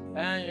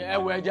 Ẹ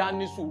wo ẹja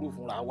ní sùúrù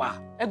fúnra wa.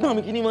 Ẹ̀gbọ́n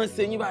mi kí ni máa ń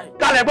ṣe yín báyìí?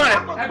 Kálẹ̀ ẹ̀gbọ́n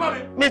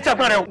rẹ̀. Mi ti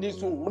ẹ̀gbọ́n rẹ̀ o. Ní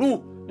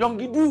sùúrù,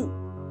 yọ̀ǹgídù,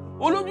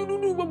 olójú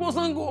dúdú gbogbo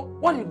Ṣàngó,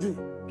 what you do?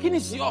 Kí ni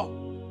sí ọ?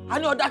 A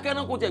ní ọ̀dà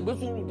kẹ́ná kò tẹ̀ gbé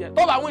sùúrù jẹ.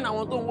 Tó bá wín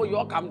àwọn tó ń wo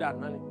yọ calm down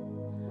náà ni.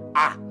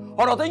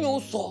 Ọ̀rọ̀ tẹ́yìn ó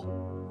sọ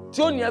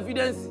tí ó ní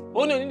evidence,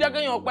 ó ní oníjẹ́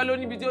kẹ́yìn ọ̀pẹ́ ló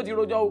níbi tí ó ti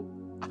rojọ́ o.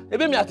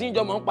 Ebí mi àti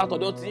ìjọ mọ̀ ń pa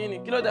tọ̀dọ̀ tí yín ni,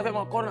 kí ló tẹ́ fẹ́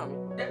mọ kọ́nà mi?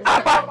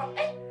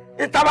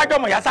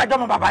 Ìtabájọ́mọ̀ yá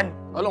sájọ́mọ̀ bàbá ni.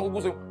 Ọlọ́run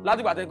kúkú sẹ́wọ̀n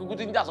láti gbà tẹ́ kúkú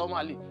tí ń jà sọ́mọ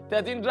àlè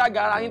tẹ́ ti ń drag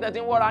ara yín tẹ́ ti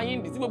ń wọ́ra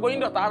yín dì tí gbogbo yín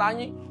dọ̀tá ara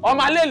yín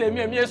ọmọ alẹ́ lèmi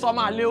èmi ẹ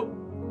sọ́mọ àlè o.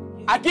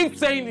 I keep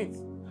saying it.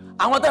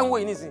 Àwọn tẹ́ ń wo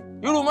yìí nísìn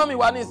irú mọ́mì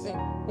wa nísìn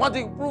wọ́n ti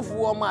púrúfù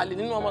ọmọ àlè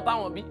nínú ọmọ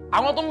táwọn bí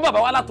àwọn tó ń bàbá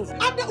wa látòsí.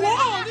 Wọ́n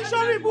ò ní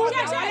sórí ibú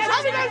evidence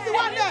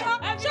wà lẹ̀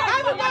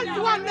evidence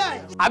wà lẹ̀.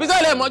 Àbí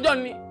sẹ́lẹ̀ mọ́jọ́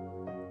ni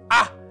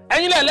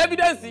ẹ̀yin lẹ̀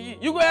lẹ́fídẹ́ǹsì yìí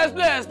you go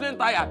explain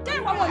tire. Ṣé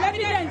ìwọ wọ̀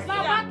lẹ́fídẹ́ǹsì?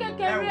 Bàbá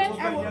kékeré.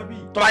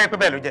 Tó bá yẹ pé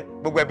bẹ́ẹ̀ ló jẹ́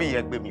gbogbo ẹbí yìí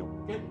ẹ gbé mi o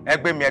ẹ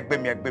gbé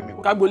mi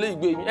o. Kágbólé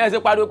ìgbé yín ẹ ṣe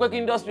pariwo pé kí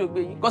industry ò gbé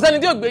yín kò sẹ́ni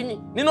tí ò gbé yín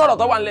nínú ọ̀rọ̀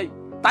tó wà nílẹ̀ yìí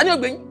ta ni ò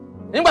gbé yín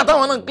nígbà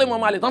táwọn náà ń claim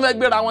ọmọ àlè tán fẹ́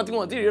gbéra wọn tí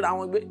wọ́n ti ríra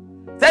wọn gbé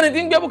sẹ́ni tí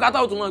ń gbé bùkátà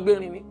ò tún mọ̀ gbé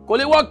rin ni kò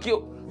lè wọ́ọ̀kì o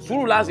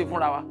sùúrù láàṣì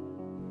fúnra wa.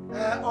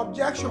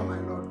 Objection my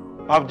lord.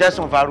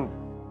 Objection Faru.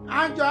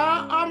 Àjọ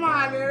ọmọ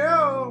àlè rẹ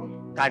o.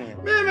 Tani.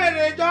 Mi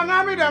mèrè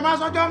jọ̀ngá mi dẹ̀ máa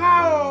sọ jọ̀ngá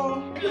o.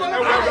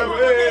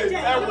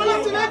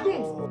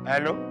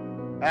 Hello.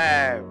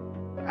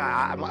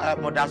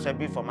 Mo daṣọ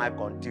ẹbí for my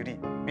country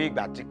bí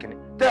ìgbà tí kìíní.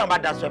 Téèyàn bá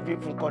daṣọ ẹbí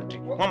fún country,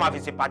 wọ́n máa fi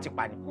ṣe party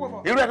pani.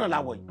 Irú ẹ̀ náà la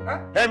wọ̀ yìí.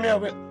 Ẹ̀mí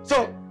ọ̀wẹ́. So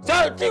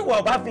tí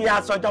ìwọ bá fi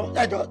aṣọ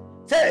ẹjọ́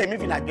ṣé èmi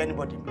fi làjọ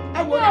anybody.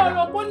 Ẹ wo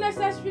ọ̀rọ̀ kó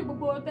necessary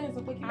gbogbo tẹ́yìn sọ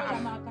pé kí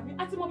lọ́ọ̀yà máa kàfé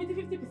àti mo bí tí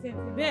 50%.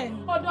 Bẹ́ẹ̀ni.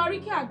 Ọ̀dọ̀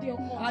Àríkẹ́ àdé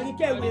ọkọ.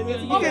 Àríkẹ́ ìwé rẹ̀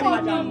ti kíkẹ́ mi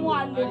àdé. Ọmọ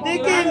àlè. Ní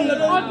kí ni?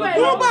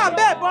 Rúbà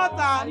bẹ́ẹ̀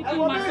bọ́ta.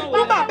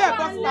 Rúbà bẹ́ẹ̀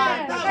bọ́ta.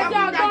 Ẹ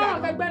jẹ́ agbọ́ràn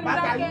gbẹgbẹ́ ní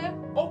dákẹ́.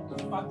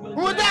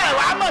 Ìwọ́n tẹ́ ẹ̀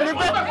wá mọ̀ ní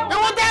pé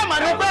èmi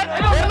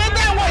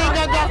tẹ́ ẹ̀ wọ̀ yìí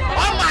gangan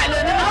ọmọ àlè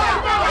ni mi.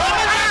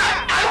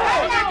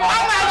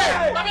 Ọmọ àlè.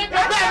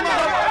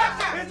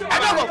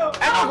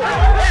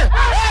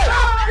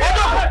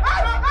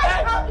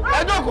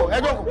 Ẹ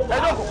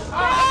jókòó.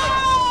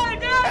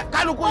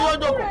 Kálukú yóò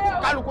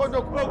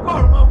jókòó.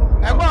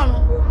 Ẹ̀gbọ́n mi.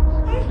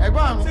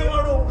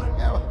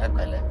 Ẹ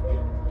pẹ̀lẹ́.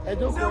 Ẹ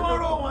jókòó.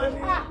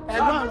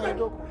 Ẹ̀gbọ́n mi ẹ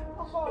jókòó.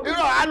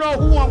 Irọ́ àná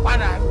hu wọn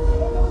padà.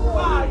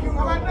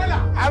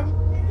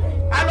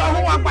 Àná hu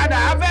wọn padà.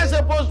 A fẹ́ ṣe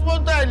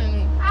postmortem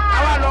ni.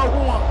 Àwa lọ hu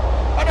wọn.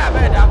 Ó dà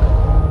bẹ́ẹ̀ dà.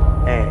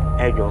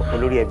 Ẹ jọ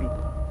olórí ẹbí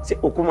ṣé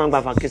òkú máa ń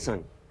gba vacation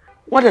ni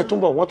wọ́n dẹ̀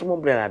túnbọ̀ wọ́n tún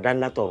mọ̀ bẹ̀rẹ̀ àdá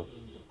ńlá tọ̀run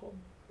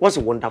what's a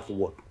wonderful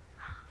word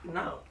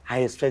now I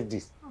expect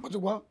this. Mo ti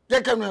gbọ́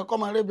jẹ́ kẹ́nu ẹ̀ kọ́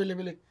máa ré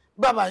belebele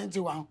bàbá yín ti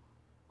wà hàn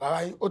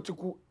bàbá yín ó ti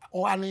kú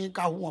wọn á ní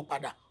ká hu wọn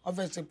padà wọ́n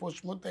fẹ́ ṣe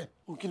postmortem.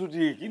 Kí ló dé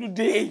ẹ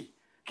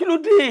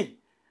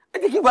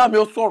jẹ́ kí bá mi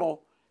sọ̀rọ̀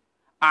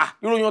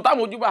ìròyìn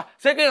táwọn ojú bá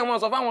ṣé kéèyàn mọ̀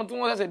sọ fáwọn tí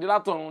wọ́n ṣẹ̀ṣẹ̀ dé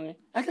látọ̀run ni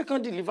ẹ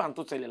kẹ́kàn deliver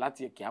tó ṣẹlẹ̀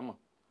láti ẹ̀kẹ́ àmọ́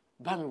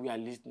bá mi we are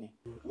listening.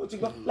 Mo ti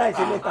gbọ́ láì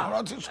ṣe lẹ́tà.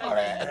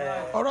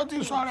 Ọ̀rọ̀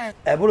ti sọ rẹ̀.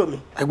 Ẹ̀bùrọ̀ mi.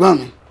 Ẹ̀gbọ́n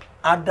mi.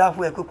 A dá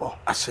fún ẹ púpọ̀.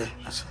 Àṣẹ.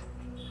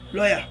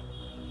 Lọ́yà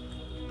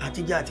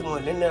àtijọ́ àti mọ̀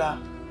lẹ́nira.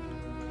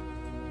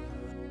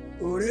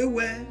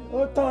 Òrèwẹ̀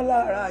ó tán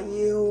lára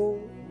yín o.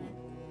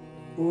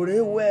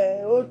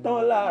 Òrèwẹ̀ ó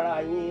tán lára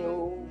yín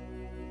o.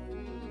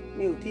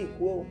 Mi ò tíì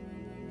kú o.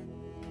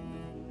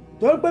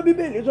 Torí pé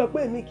Bíbélì sọ pé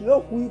èmi kì yóò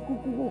kú ikú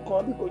kúkú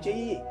kan bí kò ṣe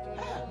yíyè.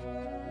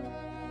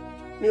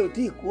 Mi ò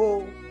tíì kú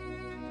o.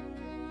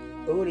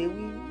 Òrè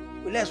wí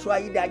lẹ́sọ̀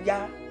ayídájá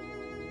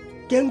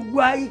kéńgbó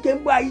ayé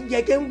jẹ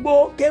kéńgbó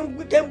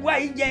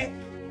ayé jẹ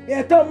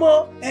ẹ̀tọ́ mọ́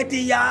ẹ ti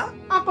yá.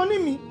 Akọni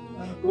mi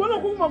ìwọ náà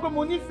kúkú mọ̀ pé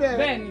mo nífẹ̀ẹ́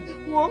bẹ́ẹ̀ni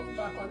wo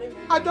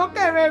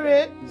Àjọkẹ́ rere.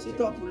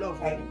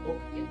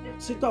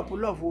 sítọ̀pù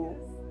lọ́ọ̀fù o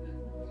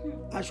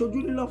aṣojú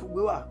ní lọ́ọ̀fù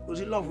gbé wà kò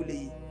sí lọ́ọ̀fù lè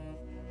yí.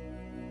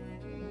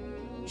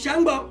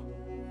 ṣàǹgbọ́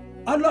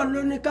Ọlọ́run ló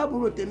ní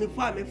kábùrò tèmi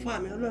fáàmì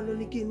Ọlọ́run ló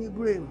ní kí n ní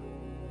bírèmù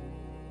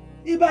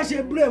ibà ṣe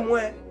bírèmù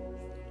ẹ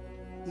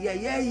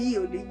yẹ̀yẹ́ yìí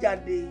ò ní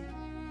jáde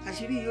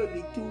àṣírí yìí ò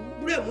ní tú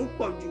bírèmù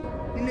pọ̀ jù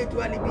nílé tí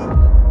wàá níbí.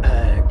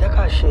 jẹ́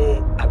ká ṣe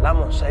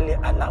alámọ̀sẹ́lẹ̀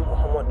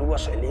alámọ̀hánmọ́dún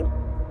wọ̀sẹ̀lẹ̀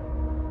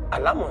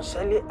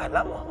alámọ̀sẹ́lẹ̀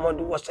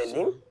alámọ̀hánmọ́dún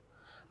wọ̀sẹ̀lẹ̀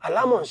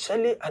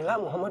alámọ̀sẹ́lẹ̀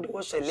alámọ̀hánmọ́dún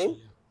wọ̀sẹ̀lẹ̀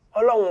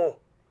ọlọ́run o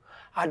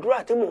àdúrà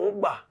tí mò ń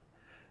gbà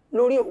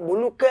lórí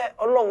Ògbólúkẹ́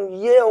ọlọ́run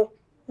yé o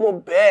mo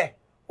bẹ́ẹ̀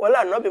wọlé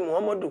ànábì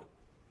Muhammadu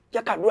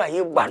jẹ́ kàdúrà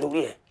yìí gbà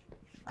lórí ẹ̀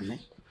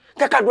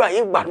jẹ́ kàdúrà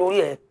yìí gbà lórí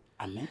ẹ̀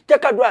jẹ́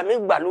kàdúrà mi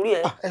gbà lórí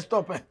ẹ̀. ẹ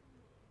stop ẹ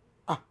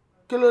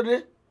kí ló dé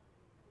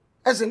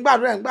ẹ sì ń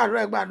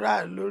gbàdúrà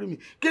lórí mi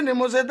kí ni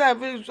mo ṣe tẹ́ ẹ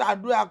fi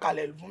ṣàdúrà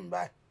kalẹ̀ fún mi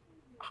báyìí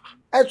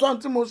ẹ sọ ohun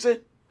tí mo ṣe.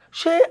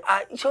 ṣé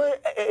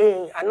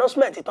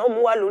announcement tó ń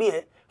mú wá lórí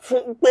ẹ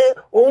fún pé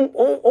ó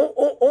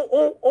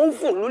ń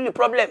fún lórí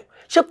problem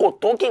ṣé kò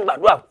tó kí n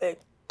gbàdúrà fún ẹ.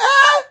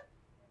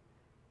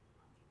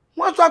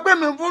 wọ́n sọ pé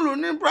mi fún lù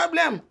ní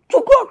problem. to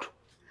God.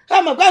 ẹ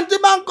mọ̀ pé tí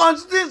bá ń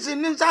constituency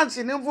ní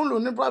sáǹsì ní fún lù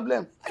ní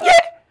problem.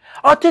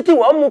 ọtí tí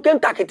wọ́n mú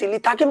kéńtàkìtì lè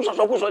ta kí n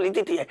sọ̀sọ́kùsọ lè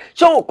tètè yẹ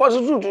ṣé òun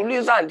constitute ní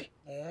sáǹdì.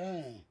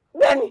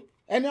 bẹ́ẹ̀ni.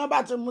 ẹni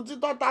ọba ti mu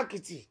títọ́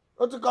tàkìtì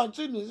ó ti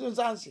continue ní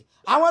sáǹsì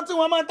àwọn tí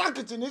wọ́n máa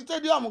tàkìtì ní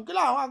stadium kí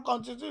làwọn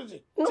constituency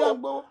tí wọ́n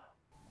gbowó.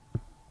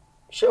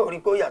 ṣé o rí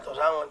pé ó yàtọ̀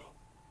sáwọn ni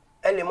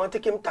ẹ lè mọ tí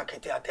kí n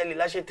tàkìtì àtẹ́lẹ̀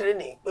láṣẹ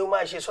training pé ó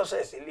máa ṣe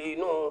success lé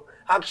inú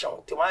action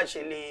tí wọ́n á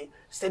ṣe lé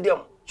stadium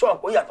ṣé o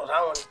pé ó yàtọ̀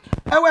sáwọn ni.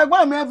 ẹ wo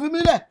ẹ̀gbọ́n mi ẹ fi mí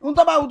lẹ̀ ń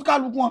tọ́ bá wù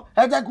kálukú wọn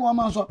ẹ jẹ́ kí wọ́n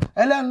máa sọ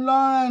ẹlẹ́nu lọ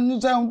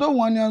níṣẹ́ ohun tó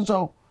wọ́n ni ẹ ń sọ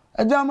o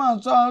ẹ jẹ́ máa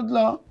sọ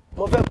lọ.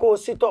 mo fẹ́ kó o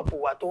sítọ̀pù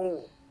wà tó ń wù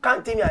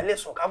káàntì mi àlè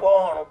sùn kábọ̀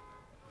ọ̀run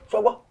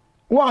sọgbọ́.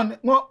 wọn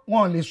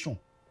ò lè sùn.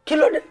 kí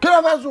ló dé. kí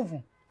ló fẹ́ sùn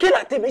fún. kí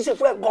là tèmi ṣe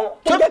fún ẹ gan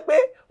tó jẹ́ pé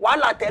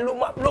wàhálà tẹ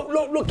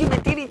ló kí mi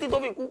tírí tí tó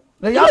fi kú.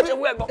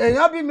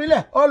 èèyàn bí mi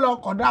lẹ̀ ó lọ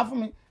kọ̀dá fún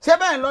mi ṣé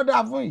bẹ́ẹ̀ ló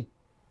dáa fún yìí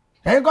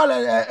ẹ̀yin kọ́ lẹ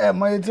ẹ̀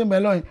mọ etí mi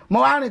lọ́yìn mo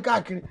wá rìn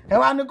káàkiri ẹ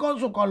wá ní kó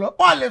sùn kan lọ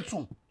wọ́n lè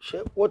sùn. ṣé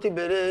wọ́n ti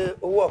béèrè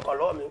owó ọkàn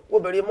lọ́wọ́ mi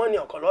wọ́n béèrè mọ́nì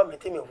ọkàn lọ́wọ́ mi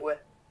tí mi ò fún ẹ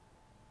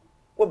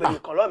wọ́n béèrè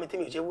ọkàn lọ́wọ́ mi tí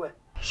mi ò ṣe fún ẹ.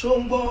 ṣé o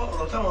ń gbọ́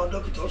ọ̀rọ̀ táwọn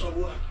dókítà sọ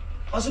wá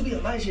wọ́n sì bí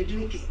ẹ̀ máa ń ṣe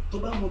drinking tó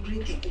bá mu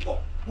drinking púpọ̀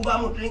bó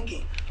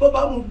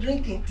bá mu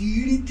drinking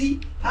tìrìtì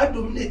á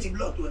dominate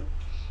blood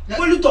ẹ̀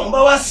pólítọ̀ ń bá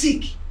wá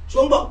sick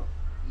ṣó ń gbọ́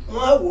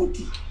wọ́n á wò ó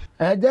tì.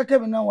 ẹ jẹ́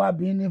kébì náà wà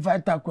bí ní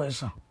vital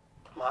question.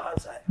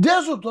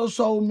 Jésù tó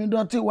sọ omi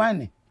dọ̀tí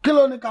wáìnì kí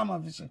ló ní ká máa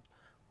fi ṣe.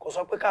 kò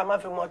sọ pé ká má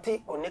fi mọtí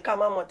kò ní ká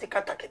má mọtí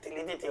kátàkìtì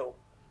létí o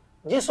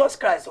Jesus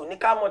Christ ò ní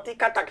ká mọtí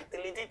kátàkìtì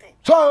létí.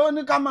 sọ ó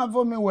ní ká máa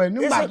fomi wẹ̀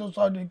nígbà tó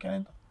sọ di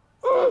kẹrin tán.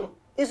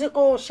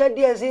 ìsìnkú ṣẹ́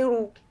díẹ̀ sí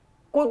irú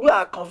kójú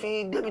àkànfi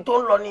débi tó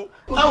ń lọ ni.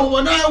 àwọn ọmọ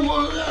náà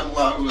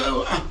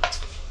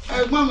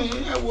ẹ̀gbọ́n mi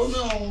ẹ wo mi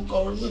ọ̀hún kọ̀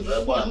mi fẹ́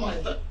gbọ́ ẹ̀ máa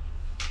tẹ́.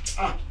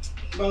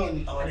 báwo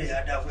ni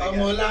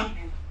ọmọ ọlá.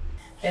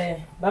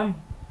 bámi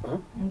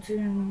mo ti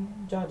ń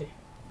jáde.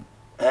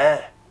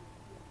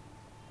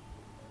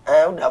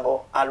 ó dàbọ̀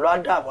àlọ́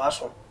àdàbọ̀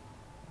àsùn.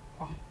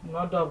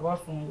 lọ́dọ̀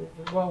àsùn ló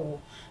bá wò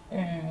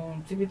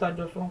tíbi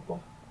tájọ tó ń pọ̀.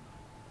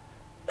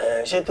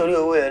 ṣé torí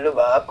owó ẹ ló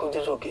bá kójú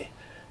sókè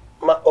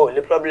ò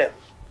lè problem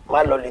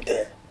má lọ lè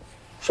tẹ̀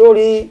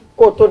sórí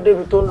kó tó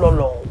débi tó ń lọ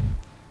lọ́hùn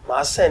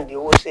máa sẹ́ǹdì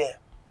owó sí ẹ.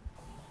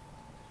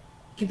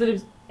 kí tó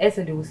débi ẹ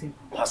sẹ́ǹdì owó sí ẹ.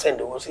 máa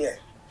sẹ́ǹdì owó sí ẹ.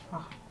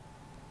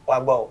 wàá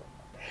gbọ́ o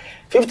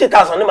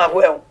 50,000 ní màá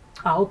fún ẹ o.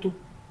 ó tó.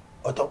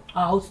 ọ̀tọ̀.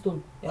 ó ti tó.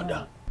 ọ̀dà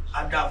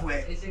àdàfún ẹ.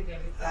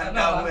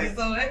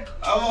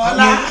 ọmọ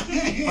ọlá.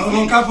 ọmọ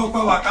káfọ pa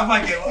wà káfà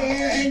jẹwọ.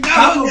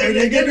 káfọ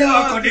gẹdẹgẹdẹ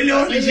ọkọ délé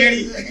ó lè ṣe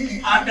rí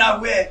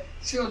àdàfún ẹ.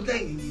 ṣé o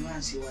tẹ̀yìn ni wọ́n á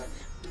ṣe wà ní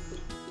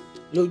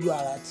lójú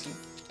ara tí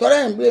tọ́lá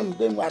ẹ̀ ń gbé mi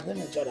pé mi wà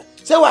tẹ́lẹ̀ sọ́dà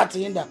ṣé wà tí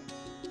ń dà.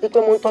 pípé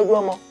mo ń tọ́jú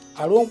ọmọ.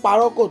 àrò ń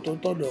parọ́ kò tó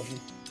tọ́jú ọ̀fun.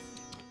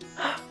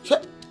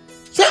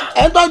 ṣé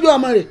ẹ̀ ń tọ́jú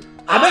ọmọ rẹ̀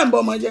abẹ́ ń bọ́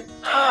ọmọ jẹ́.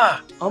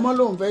 ọmọ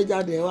lòun fẹ́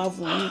jáde ẹ wá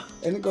fún yín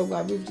ẹni kan gba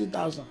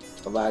 50,000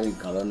 tó bá rí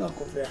nǹkan lọ́nà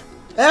kò fẹ́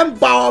ẹ ń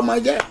ba ọmọ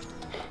jẹ́.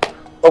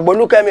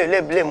 Ògbólúkẹ́ mi ò lè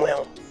blame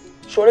ẹ̀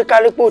sórí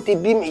kárípò ti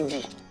bí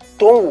méjì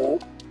tó ń wò ó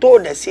tó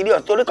dẹ̀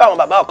serious torí káwọn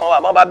bàbá ọ̀kan wà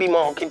má bá bímọ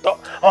kí n tọ́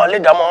ọ̀hún lè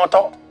dá ọmọ wọn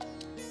tọ́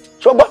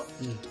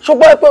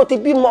ṣùgbọ́n pé o ti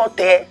bímọ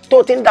tẹ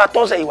tó ti ń da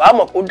tọ́sẹ̀ ìwà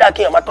àmọ̀ kó dá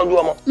kéèyàn má tọ́jú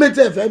ọmọ. mi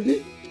tẹ fẹ́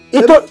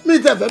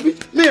bí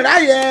mi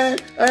ráyè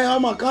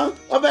ọmọ kan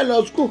ó fẹ́ lọ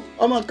skul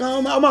ọmọ kan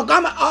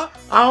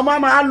àwọn ọmọ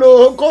máa lo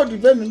kóòdù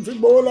fẹ́mi fi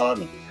gbowó lọ́wọ́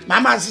mi màá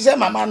máa ṣiṣẹ́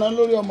màá máa ná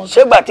lórí ọmọ.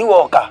 ṣé ìgbà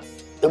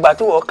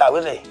tí wọ́n kàwé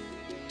rẹ̀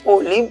ò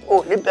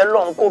lè bẹ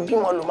lọ́run kó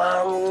bímọ ló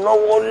máa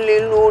náwó lé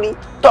lórí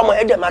tọmọ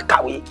ẹ̀dẹ̀ máa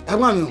kàwé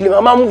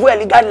lè máa mú fún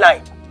ẹ̀lí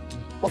guideline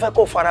mo fẹ́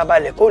kó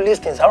farabalẹ̀ kó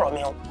listen sọ̀rọ̀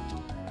mi o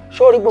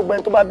sórí gbogbo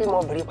ẹni tó bá bímọ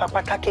obìnrin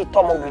pápátá kí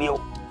tọmọ obìnrin o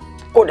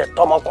kó dẹ̀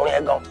tọmọ ọkùnrin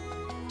ẹ̀ gan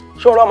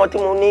sórí ọmọ tí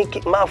mo ní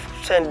máa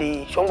sẹ́ndì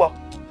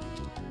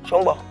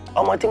ṣóńgbọ̀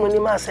ọmọ tí mo ní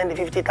máa send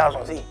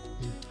 50,000 sí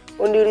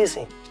ó ní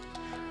rísìn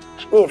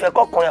mi ìfẹ́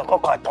kọkùnrin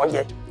àkọ́kọ́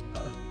àtọ́jẹ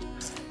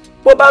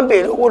bó bá ń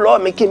béèrè owó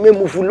lọ́wọ́ mi kí n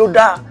mẹ́mu fún ló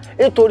dáa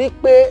nítorí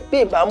pé bí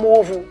ìbá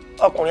mówó fún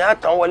ọkùnrin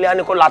àtàn wọlé á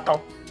ní kó látàn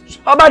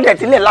ọba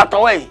dẹ̀tílẹ̀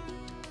látàn wẹ̀yìn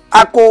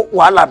á kó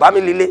wàhálà bá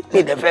mi lílé ní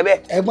ìdẹ̀fẹ́ bẹ́ẹ̀.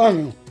 ẹ̀gbọ́n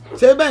mi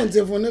ṣé bẹ́ẹ̀ ti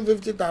fún ní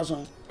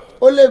 50,000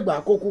 ó lè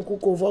gbà kó kúkú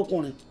kó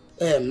fọkùnrin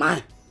máa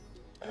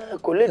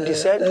kò lè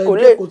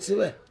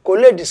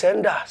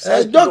dìsẹ́ndà.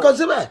 ẹjọ́ kan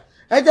síbẹ̀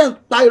ẹ jẹ́ ń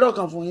pa irọ́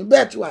kan fún yín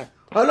bẹ́ẹ̀ tí wà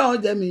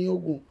ọlọ́run jẹ́ mi yín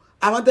ogun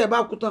àwọn tẹ́ ẹ bá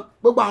kú tán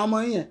gbogbo àwọn ọmọ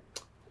yẹn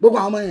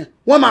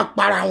wọ́n máa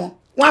para wọn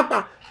wọ́n á pa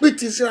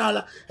pìtì síra wọn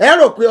la ẹ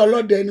rò pé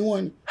ọlọ́dẹ ni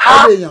wọ́n ni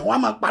ọdẹ èèyàn wọ́n á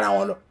máa para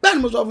wọn lọ bẹ́ẹ̀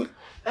ni mo sọ fún yín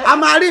a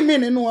máa rí mi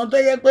nínú wọn tó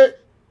yẹ pé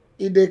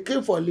ìdè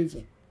kill for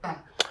living.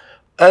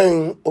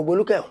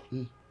 Ogboluke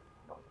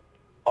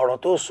ọ̀rọ̀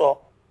tó sọ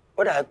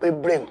ó dàbí pé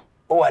brain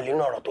ó wà nínú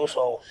ọ̀rọ̀ tó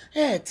sọ o.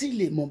 ẹ tí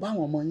lè mọ̀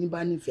báwọn ọmọ yín bá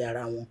nífẹ̀ẹ́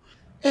ara wọn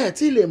ẹ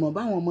tí lè mọ̀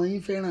báwọn ọmọ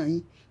yín fẹ́ràn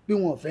yín bí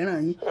wọn ò fẹ́ràn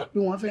yín bí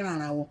wọ́n fẹ́ràn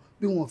ara wọn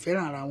bí wọn ò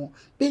fẹ́ràn ara wọn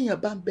béèyàn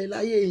bá ń bẹ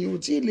láyé èèyàn ò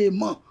tí lè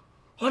mọ̀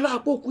ọlá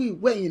àpòkù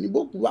ìwé ẹ̀yìn ní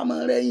bókù wá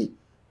máa ń rẹ́yìn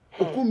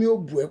òkú mi ò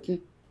bù ẹkún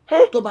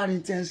tó bá ní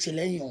tí ń ṣe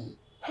lẹ́yìn ọ̀hún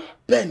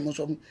bẹ́ẹ̀ ni mo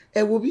sọ fún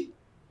ẹ wo bí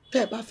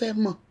tẹ́ ẹ bá fẹ́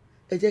mọ̀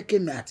ẹ jẹ́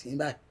kémi àti yín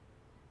báyìí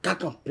ká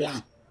kàn plan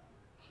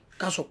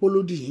ká sọ pé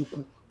lódì yìí kú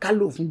ká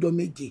lò fúnjọ́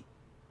méje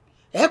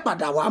ẹ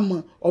padà wá mọ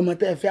ọmọ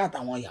tẹ́ ẹ fẹ́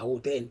àtàwọn ìyàwó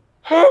tẹ́ ẹ ní.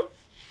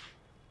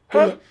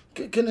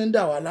 kí ni ń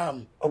dà wá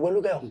láàmú.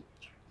 Ogboluke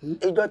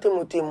ìjọ tí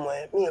mo ti mọ̀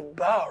ẹ́ mi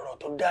bá ọ̀rọ̀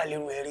tó dá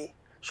lérò ẹ rí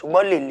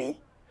ṣùgbọ́n lèlé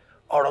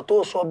ọ̀rọ̀ tó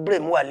sọ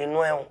brain wà nínú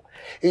ẹ̀hún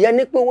ìyẹn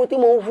ní pé owó tí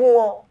mo ń fún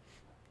wọn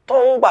tó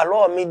ń gbà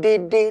lọ́wọ́ mi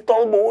déédéé tó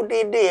ń gbowó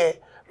déédéé ẹ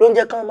ló ń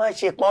jẹ́ kí wọ́n máa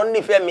ṣe pọ́n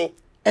nífẹ̀ẹ́ mi.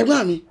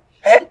 ẹ̀gbọ́n mi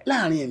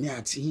láàrin èmi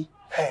àti yín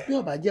bí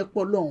ọba jẹ́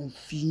pọ́ lọ́hún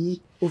fi yín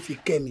ó fi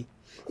kẹ́ mi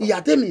ìyá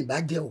tèmi ìbá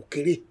jẹ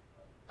òkèrè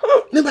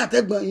nígbà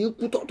tẹ́gbọ́n yín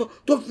kú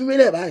tó fi mí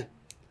lẹ̀ báyìí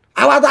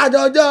àwa tá a jọ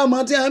ọjọ́ ọmọ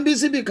tí a ń bí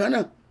síbì kan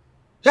náà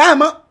ṣáà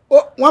mọ́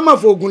wọ́n mọ̀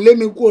fògùn lé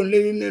mi kú òun lé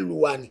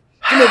nílùú wa ni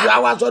kí ló fi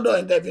wá sọ́dọ̀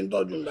ẹ̀ tẹ́ fi ń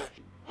tọ́jú ńlá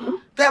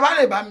tẹ́ bá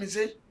lè bá mi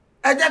ṣe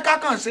ẹ jẹ́ ká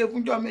kàn ṣe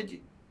fúnjọ́ méjì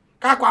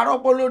ká parọ́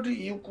pólódì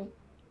yín kú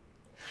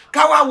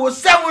ká wá wo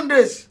 7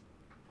 days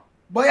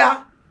bóyá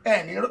ẹ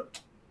ní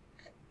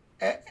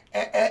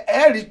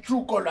ẹ rí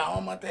true colour àwọn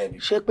ọmọ tẹ́ bí.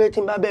 ṣé pé tí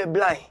n bá bẹ́ẹ̀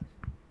blind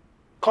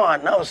kan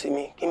announce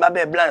mi kí n bá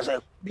bẹ́ẹ̀ blind sọ.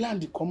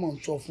 blind kọ́ mọ̀ ń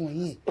sọ fún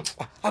yín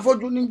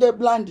afọ́jú ní jẹ́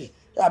blind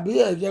àbí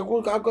ẹ̀jẹ̀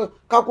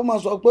kákó máa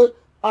sọ pé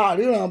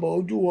àríran bọ̀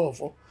ojú wọ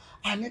ọ̀fọ́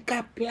àní ká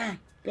plan.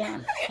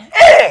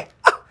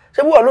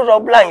 ṣé bí wọ́n ló sọ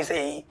blind ṣe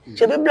yìí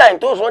ṣé bí blind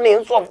tó sọ ní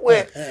ń sọ fún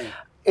ẹ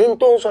ẹni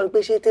tó ń sọ pé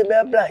ṣé tẹ́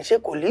bẹ́ẹ̀ blind ṣé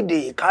kò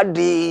léde ká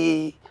di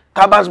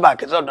Abass back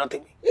sọ́dọ̀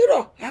tèmi.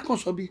 irọ́ lákàn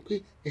sọ bíi pé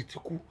ẹ ti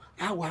kú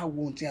á wá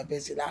wo ohun tí a fẹ́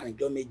ṣe láàrin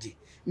ọjọ́ méje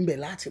ńbẹ̀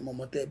láti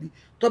mọ̀mọ́ tẹ́bí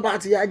tó bá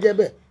ti yá jẹ́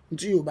bẹ́ẹ̀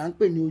tí Yorùbá ń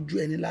pè ní ojú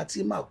ẹni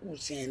láti máa kú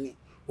sí ẹni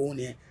òun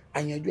ni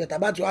àyànjú ẹ̀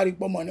tàbá tí wàá rí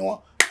pọ́mọ ni wọ́n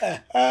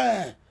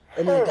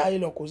ẹni ìdáyé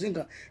lọ kò sí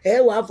nǹkan ẹ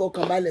wàá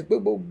fọkàn balẹ̀ pé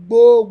gbogbo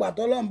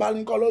gbàtọ́lọ́n bá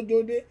ní kọ́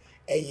lọ́jọ́ dé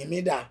ẹ̀yìn mi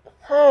dà.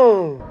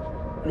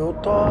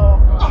 lóòótọ́.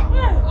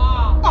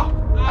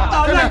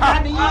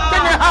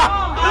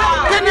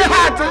 kíni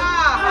hàtí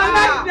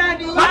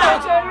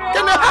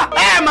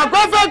ẹ mà pé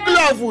fake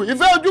love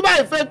ìfẹ́ ojú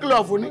báyìí fake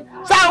love ni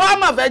sáà wàá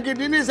mà fẹ́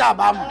gidi ní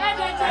sábàámu.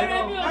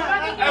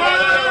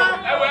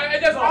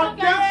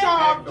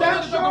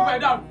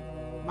 Objection.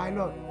 My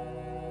lord.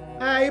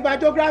 Ìbá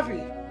geography.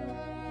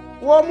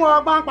 Wo mú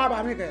ọgbọ́n pa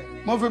bàmí kẹ̀.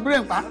 Mo fi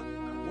brain pa.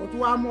 Mo tún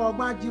wá mú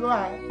ọgbọ́n jí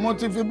bá. Mo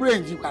ti fi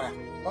brain jí padà.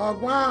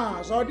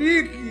 Ọgbọ́n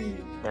Sọdíìkì.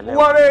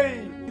 Wọ́rẹ́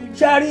yìí.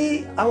 Ṣé a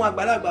rí àwọn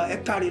àgbàlagbà ẹ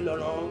kárí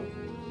lọ́nà?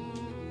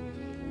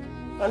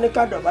 Wọ́n ní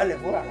ká dọ̀bálẹ̀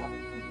fún rárá.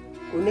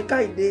 Kò ní ká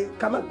ìdè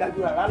ká má ga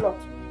ju rárá lọ.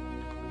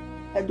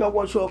 Ẹjọ́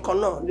wọṣọ ọkàn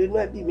náà nínú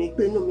ẹbí mi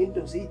pé inú mi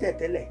dùn sí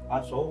tẹ̀tẹ́lẹ̀.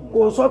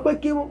 Kò sọ pé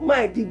kí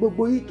máa di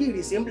gbogbo yìí kí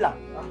rìsímbìlà.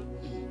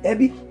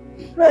 Ẹbí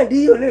náà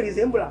di yóò lè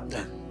rìsímbìlà.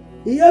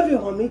 Ìyá fi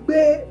hàn mí pé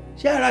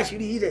ṣé ara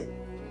ṣìírí yìí rẹ̀?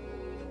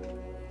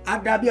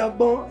 Àdàbí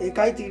ọgbọ́n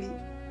ẹ̀ka ìtìrí.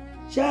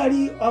 Ṣé a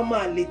rí ọmọ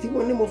àlè tí mo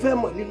ní mo fẹ́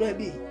mọ̀ nínú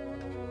ẹbí yìí?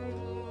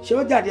 Ṣé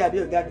ó jáde àbí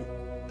ó jáde?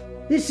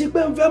 Ìsì pé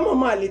ń fẹ́ mọ̀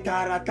máa lè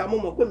tààràtà mo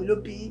mọ̀ pé mi ló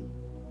bí i.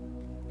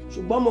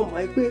 Ṣùgbọ́n mo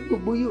mọ̀ pé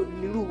gbogbo yìí ò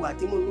nírú ìwà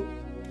tí mo ní.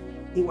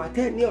 Ìwà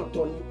tẹ́ ní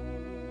ọ̀tọ̀ ni.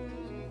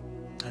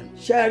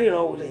 Ṣé ẹ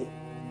ríran wò lẹ́yìn?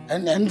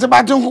 Ẹni tí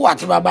bá ti ń hùwà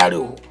tí bàbá rẹ̀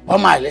ò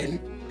ọmọ àlè ni.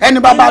 Ẹni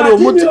bàbá rẹ̀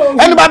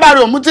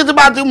ò mú títí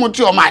bá ti mú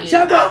tí ọmọ àlè.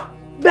 Ṣẹ́gbọ́n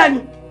bẹ́ẹ̀ ni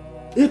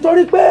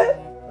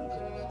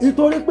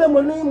ìtorí pé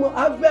mo ní mo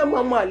á fẹ́ mọ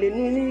ọmọ àlè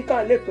ní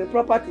ká lè pé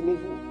property mi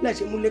fún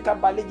lẹ́sẹ̀ múlé ká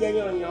balẹ̀ jẹ́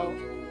yànyàn.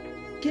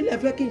 Kí lẹ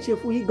fẹ́ kí n ṣe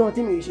fún yín gan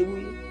tí mi ò ṣe fún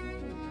yín?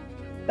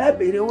 Bẹ́ẹ̀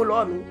béèrè owó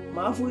lọ́wọ́ mi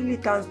màá fún yín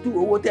times 2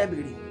 owó tẹ́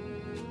béèrè.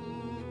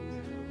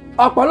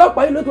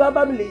 Ọ̀pọ̀lọpọ̀ yìí ló ti wá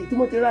bá mi lè yìí tí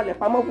mo ti ralẹ̀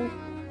pamọ́ fún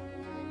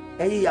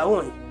ẹ̀yin ìyàwó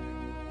yìí.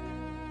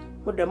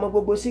 Mo dẹ̀ mọ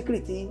gbogbo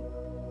síkírìtì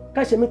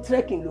káṣe mi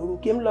trekking lóru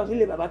kí n lọ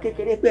sílé bàbá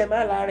kékeré pé ẹ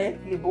má la rẹ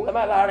ìbò ẹ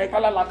má la rẹ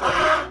kálá la kan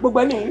gbogbo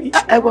ẹni rí.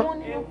 Ẹ gbọ́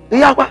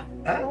ìyá pa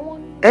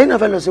ẹ̀yin náà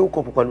fẹ́ lọ sí òkò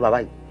pẹ̀lú bàbá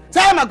yìí.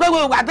 Ṣé ẹ mọ̀ pé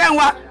gbogbo àtẹ̀ ń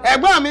wa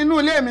ẹ̀gbọ́n mi inú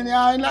ilé mi ni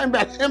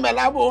ìbẹ̀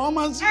lábò wọ́n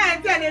mọ̀ sí.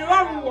 Ẹ tẹ̀lé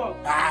rọrùn wọ̀.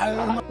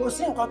 Kò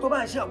sí nǹkan tó bá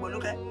ń ṣe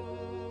Ogboluke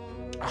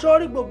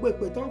sórí gbogbo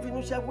èpè tó ń finú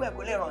ṣẹ́fún ẹ̀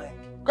kó lè ràn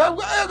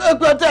ẹ́.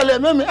 èpè tẹ̀lé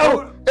mímí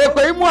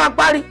èpè yìí mú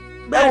apárí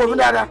bẹ́ẹ̀ wò mí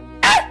dáadáa.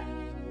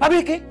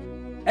 Abíkẹ́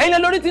ẹ̀yin lẹ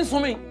lórí tí ń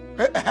sun mi.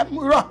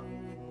 rọ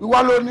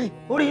ìwọ ló ní.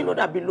 orí yín ló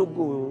dàbí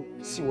lógo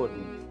síwọ́ọ̀dù.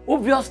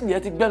 obviously ẹ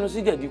ti gbẹnu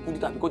sí jẹ̀dí Kudi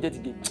tàbí kó jẹ́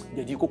ti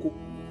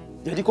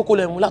jẹ̀dí kókó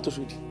lẹ́mu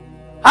látòsódì.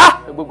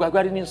 gbogbo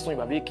agbárí ní sun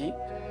Abíkẹ́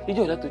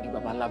ìjọ ìlẹ́tọ̀ ju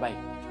bàbá ńlá báyìí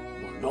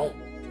lọ́hùn.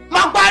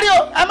 máa parí o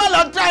ẹ má lọ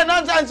try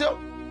nonsense o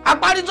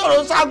apárí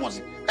tòrò ságùn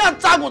sí ẹ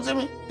ságùn sí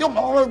mi yóò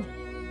mọ ọ̀rọ̀.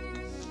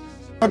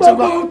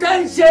 gbogbo ohun tẹ́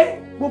ń ṣe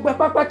gbogbo ẹ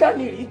pápátá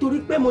ni rí torí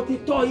pé mo ti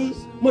tọ́ yín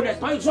mo dẹ̀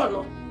tọ́ yín sọ̀nà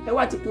ẹ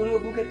wá ti torí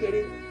ogún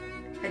kékeré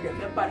ẹ dẹ̀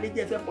fẹ́ ba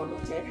léjẹ́ fẹ́ pọ̀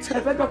lọ́tẹ́ ẹ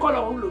fẹ́ kọ́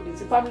lọ́wọ́ lòdì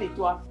sí family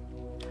tó a.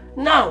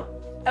 now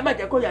ẹ má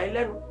jẹ́ kó yà yín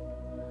lẹ́nu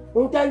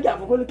ohun tẹ́ ń jà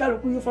fún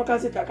kólíkálukú yín fọ́nká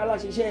sí kàkálà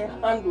ṣiṣẹ́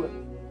handle ẹ̀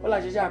kó là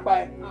ṣiṣẹ́ apá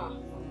ẹ̀.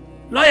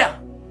 lọ́yà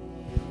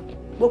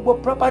gbogbo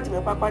property mi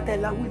pápátá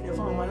ẹ̀ láwùjọ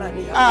fún ọmọ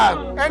aláàbí.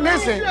 ẹ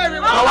nísìn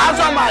ọwọ́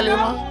aṣọ máa lè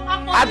mọ́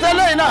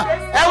àtẹlẹ́yìn náà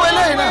ẹ wo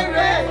eléyìí náà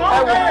ẹ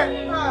wo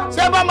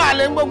ṣé bá máa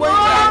lè ń gbogbo yín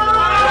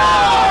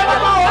jẹ́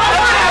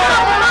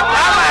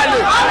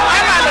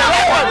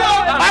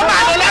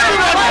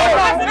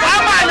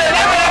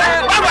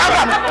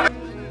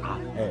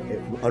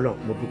Ọlọ́run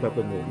mo dúpẹ́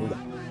pé mo ò níyà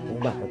mo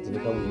gbà kan tí ní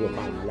káwọn yóò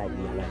bá àwọn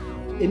aláìní aláìní.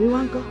 èmi wá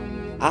ń kọ́.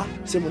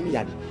 Ṣé mo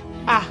níyà ni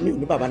mi ò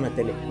ní bàbá náà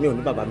tẹ́lẹ̀ mi ò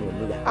ní bàbá mi ò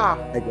níyà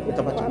ẹgbẹ́ mi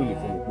tọ́ba tí wọ́n lè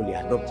fún mi mo lè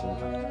adopt mi.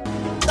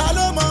 ta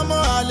ló mọ ọmọ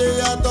àlè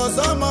yàtọ̀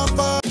sọ́mọ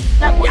kọ́.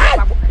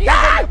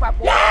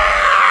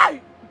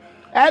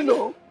 hello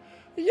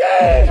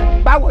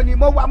báwo ni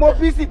mo wà mo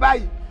bísí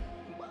báyìí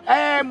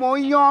mo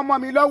ń yan ọmọ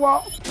mi lọ́wọ́.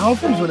 àwọn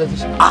fíìmù sọ lẹ ti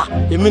ṣe.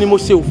 èmi ni mo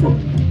ṣe òfò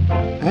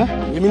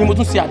èmi ni mo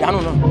tún ṣe àdánù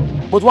náà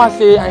mo tún wá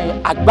ṣe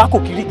àgbákò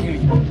kirikiri.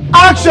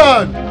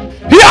 action.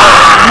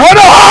 wọ́n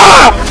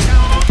náà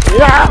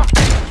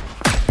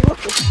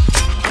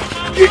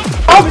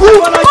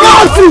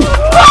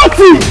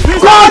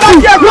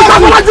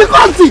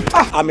kọ́ọ̀tì.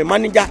 I'm a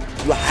manager,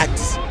 you are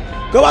artist.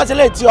 Kí wá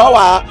sílẹ̀ tí ọ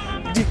wà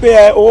di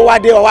pé owó wá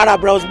dé ọwọ́ ara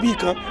bros b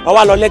kan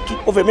ọwọ́ lọ Lẹ́kì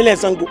ó fẹ́ mílẹ̀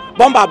Ṣàngó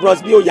bọ́mbà bros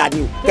b ó yà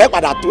ni o kẹ́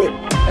padà tó ẹ̀.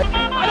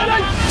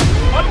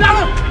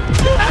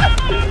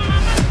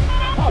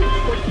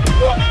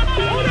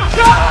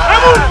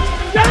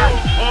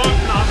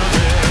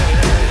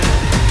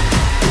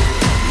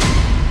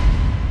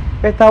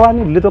 ẹ ta wá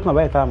ní ìdílé tó kàn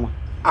báyìí tá a mọ̀.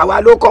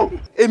 àwa ló kàn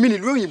èmi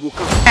nílùú òyìnbó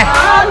kan.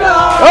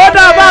 ó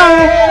dà báwọn.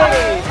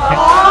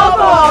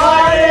 ọmọ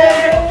rẹ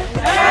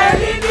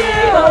ẹni tí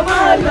o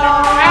máa lọ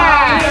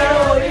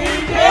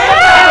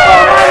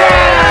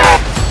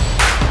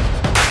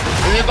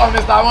èmi kọ́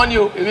Mr. Money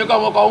o èmi kọ́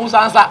mo kọ́ ń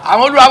sáńsá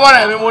àwọn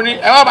olùwàbọ̀rẹ̀ mi mo ní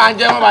ẹ má bàa ń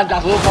jẹ́ ẹ má bàa ń jà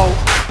sówó kọ́ o.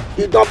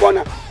 idán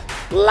bọ́nà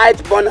light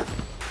bọ́nà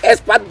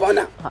expert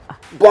bọ́nà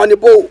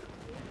bọ́nìbó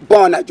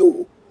bọ́nàjò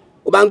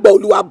o bá ń gbọ́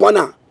olúwa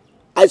bọ́nà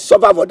I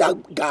suffer for that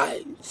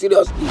guy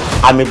seriously.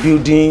 I'm a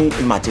building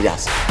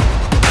materials.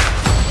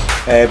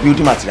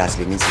 Building materials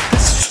lè ní sí.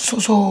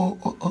 so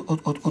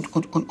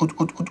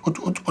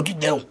o ti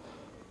jẹun.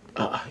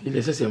 ilé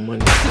ṣẹ̀ṣẹ̀ mọ́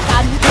ni.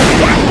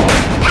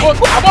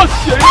 àbọ̀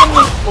ṣeré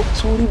mu.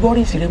 sórí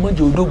bọ́rìsì rẹ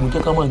mọ́jọ ológun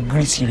jẹ́ ká máa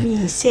gírísì rẹ.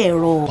 iṣẹ́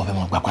ẹ̀rọ. ọ̀fẹ́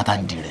mọ̀ gba pátá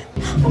ń di rẹ.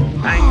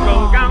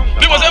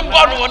 bí mo ṣe ń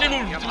bọ́ọ̀nù wọn nínú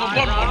ìlú tí mo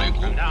bọ́ọ̀nù wọn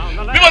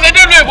lẹ́kọ̀ọ́ bí mo ṣe dé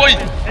ìlú èbó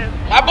yìí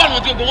máa bọ́ọ̀nù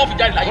wọn tí gbogbo wọn fi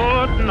jáde láyé.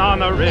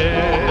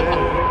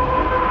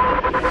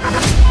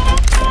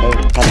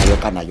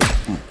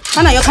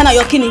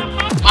 Kánayọ̀ kí ni.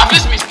 my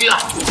face miss killer.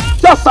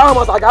 jẹ́ sáwọn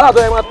ọmọ sàgárà tó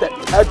yẹ máa tẹ̀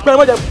ẹgbẹ́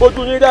mọ́jẹ̀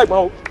bójú yín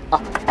dẹ́gbọ́n o.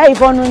 ẹ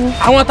ìfọnu ni.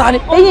 àwọn ta ni.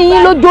 eyín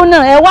yín ló jóná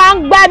ẹ wá ń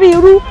gbá bí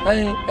irú.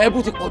 ẹbú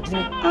ti pọ̀ jù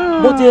ni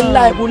bó ti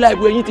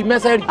láìbù eyín ti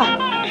mẹ́sẹ̀ rì.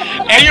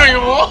 ẹ̀yin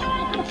òyìnbó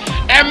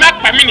ẹ má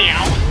pẹ́ mí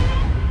nìyàwó.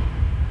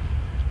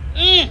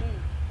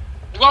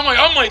 ìwọ ọmọ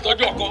yẹn ọmọ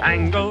ìtọ́jú ọkọ.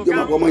 yóò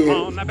máa bọ́ ọmọ yẹn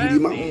gidi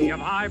máa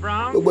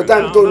mú gbogbo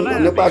táìmù tó ń mọ̀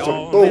nípa aṣọ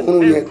tó ń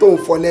rún yẹn tó ń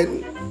fọ lẹ́nu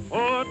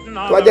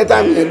tó wá jẹ́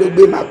táìmù yẹn ló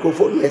gbé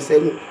máikrófóònù ẹ̀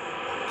sẹ́nu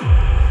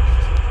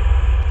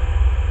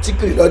tí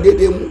kìrì lọ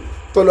déédéé mú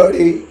tó lọ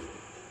rí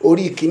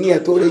orí ìkíní ẹ̀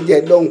tó rí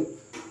jẹ́ lọ́hùn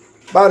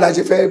báwo la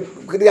ṣe fẹ́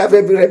kí a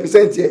fẹ́ fi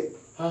rẹpísẹ́ǹtì ẹ̀.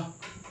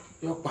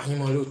 yóò pa yín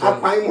mọ́ lóòótọ́. a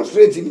pa yín mọ́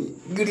straight ni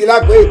gidi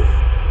lápé.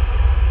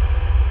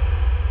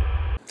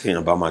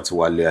 téèyàn bá máa ti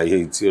wálé ayé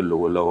yìí tí ó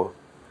lówó lọ́wọ́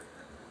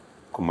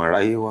kò máa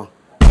ráyé wá.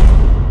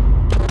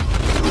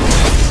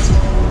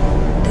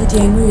 Daddy,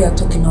 I know you are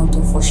talking out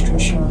of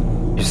frustration.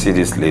 You see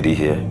this lady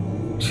here?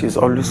 She's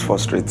always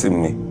frustrating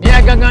me.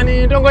 ìyá gangan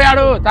ni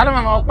dóngóyárò tálọ́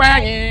màmá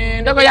ọ̀pẹ́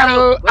yín dóngóyárò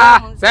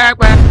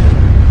sẹ́pẹ́.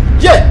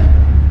 yé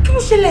kí ló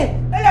ṣẹlẹ̀.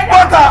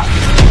 bọ́tà.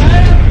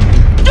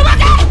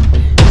 Jùmọ̀kẹ́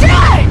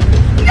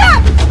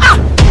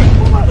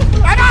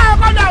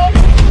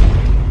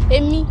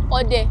èmi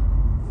ọ̀dẹ̀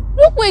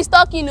look who is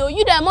talking o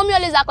you there mommy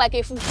always act like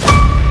a fool.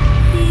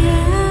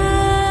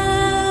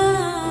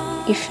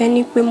 ìfẹ́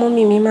ní pé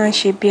mọ́mí mi máa ń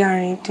ṣe bí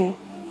arìndìn.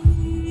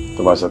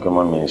 tó bá sọ pé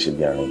mọ́mí ẹ̀ ń ṣe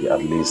bí arìndìn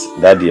at least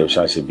dáàdi ẹ̀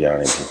ṣáà ṣe bí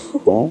arìndìn.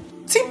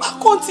 tí máa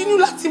kọ́ntínú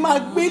láti máa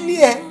gbélé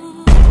ẹ̀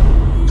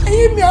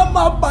ayé mi á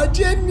máa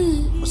bàjẹ́ ni.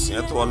 kò sí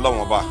ẹ́ tó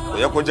ọlọ́run ọba kò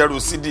yẹ kó jẹ́rú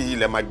sídì yìí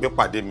lẹ máa gbé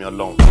pàdé mi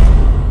ọlọ́run.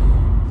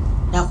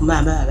 dákun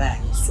máa bá bàbá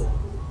rẹ sọ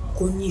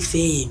kó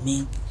nífẹ̀ẹ́ mi.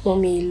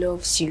 Mommy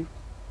loves you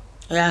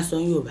Ọ̀yá sọ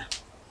Yorùbá.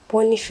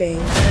 Wọ́n nífẹ̀ẹ́.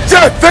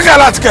 Jẹ́ fẹ́kẹ̀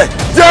láti kẹ̀.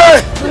 Jẹ́.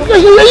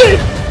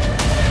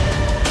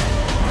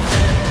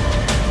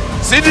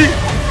 Sidi.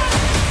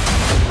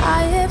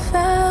 Ayé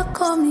fẹ́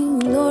kọ́ mi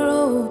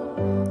lóró.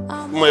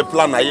 Mo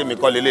plan ayé mi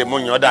kọ́ lélẹ̀ mo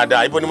yàn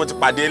dáadáa ibo ni mo ti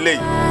pàdé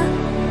eléyìí.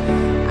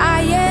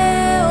 Ayé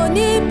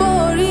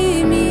oníborí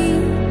mi,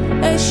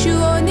 èṣù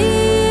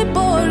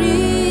oníborí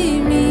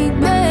mi,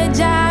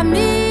 gbèjà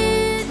mi.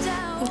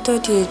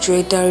 Dádì ẹ jọ̀ọ́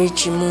ẹ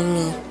dáríjì mọ́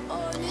mi.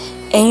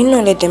 Ẹ̀yin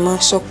náà lẹ dẹ̀ máa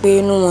sọ pé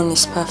no one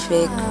is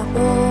perfect.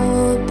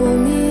 Dáàbò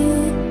mi,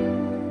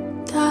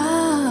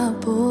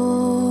 dáàbò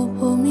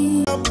mi.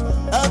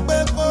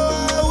 Ẹgbẹ́ kó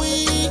wá wí,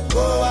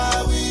 kó wá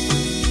wí.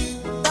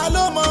 Ta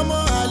ló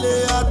mọ̀mọ́ àlè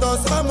àtọ̀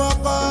sọ́mọ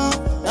kọ́?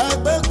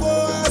 Ẹgbẹ́ kó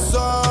wá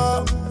sọ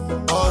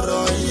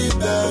ọ̀rọ̀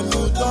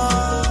ìbẹ̀nù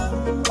tán.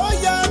 Ó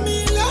yà mí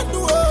lẹ́nu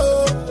o,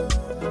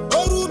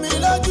 ó rú mi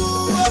lójú,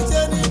 ó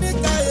ṣe ní ní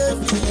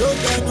kàyéfì, ó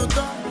tẹnu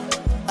tán.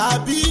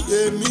 Àbí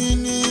èmi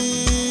ni,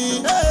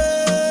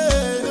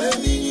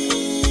 èmi ni,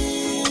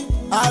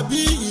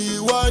 àbí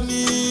ìwọ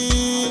ni,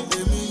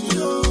 èmi ni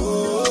o.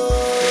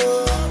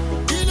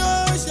 Kí ló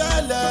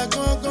ṣẹlẹ̀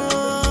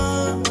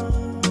gangan?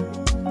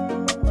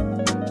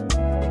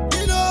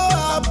 Kí ló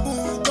hapun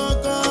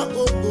gangan?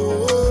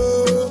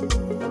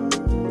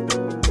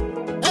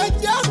 Ẹ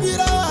jẹ́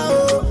bira wa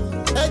o,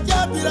 ẹ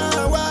jẹ́ bira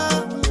wa,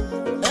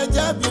 ẹ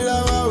jẹ́ bira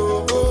wa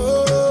o.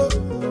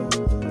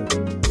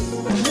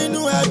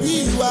 Nínú ẹbí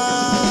wa.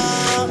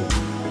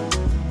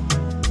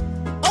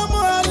 Ọmọ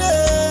àlè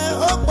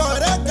ó pọ̀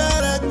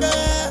rẹ́kẹrẹ́kẹ́.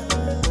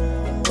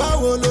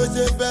 Báwo ló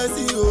ṣe fẹ́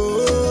sí o?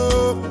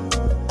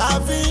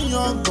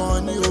 Àfihàn kan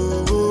ni o.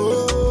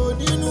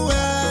 Nínú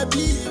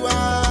ẹbí wa.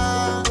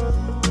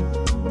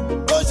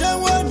 Ó ṣe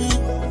wọ́n mi,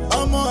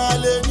 ọmọ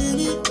àlè ni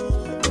mí.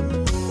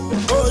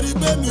 Orí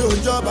pé mi ò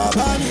jọ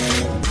bàbá mi.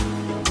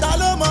 Ta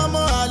ló mọ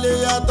ọmọ àlè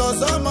yàtọ̀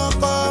sọ́mọ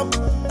kọ́?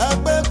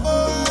 Ẹgbẹ́ kó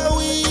wá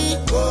wí,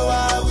 kó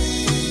wá wí.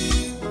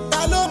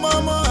 Ta ló mọ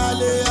ọmọ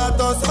àlè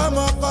yàtọ̀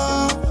sọ́mọ kọ́?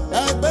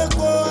 Ẹgbẹ́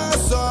kó wá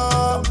sọ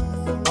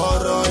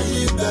ọ̀rọ̀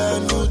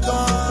ìbẹ̀nù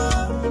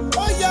tán.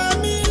 Ó yà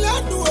mí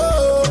lẹ́nu o,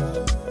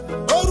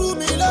 ó rú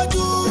mi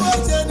lójú, ó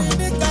ṣe ní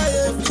ní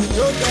kàyéfì,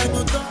 ó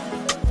tẹnu tán.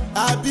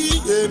 Àbí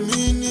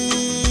èmi ni.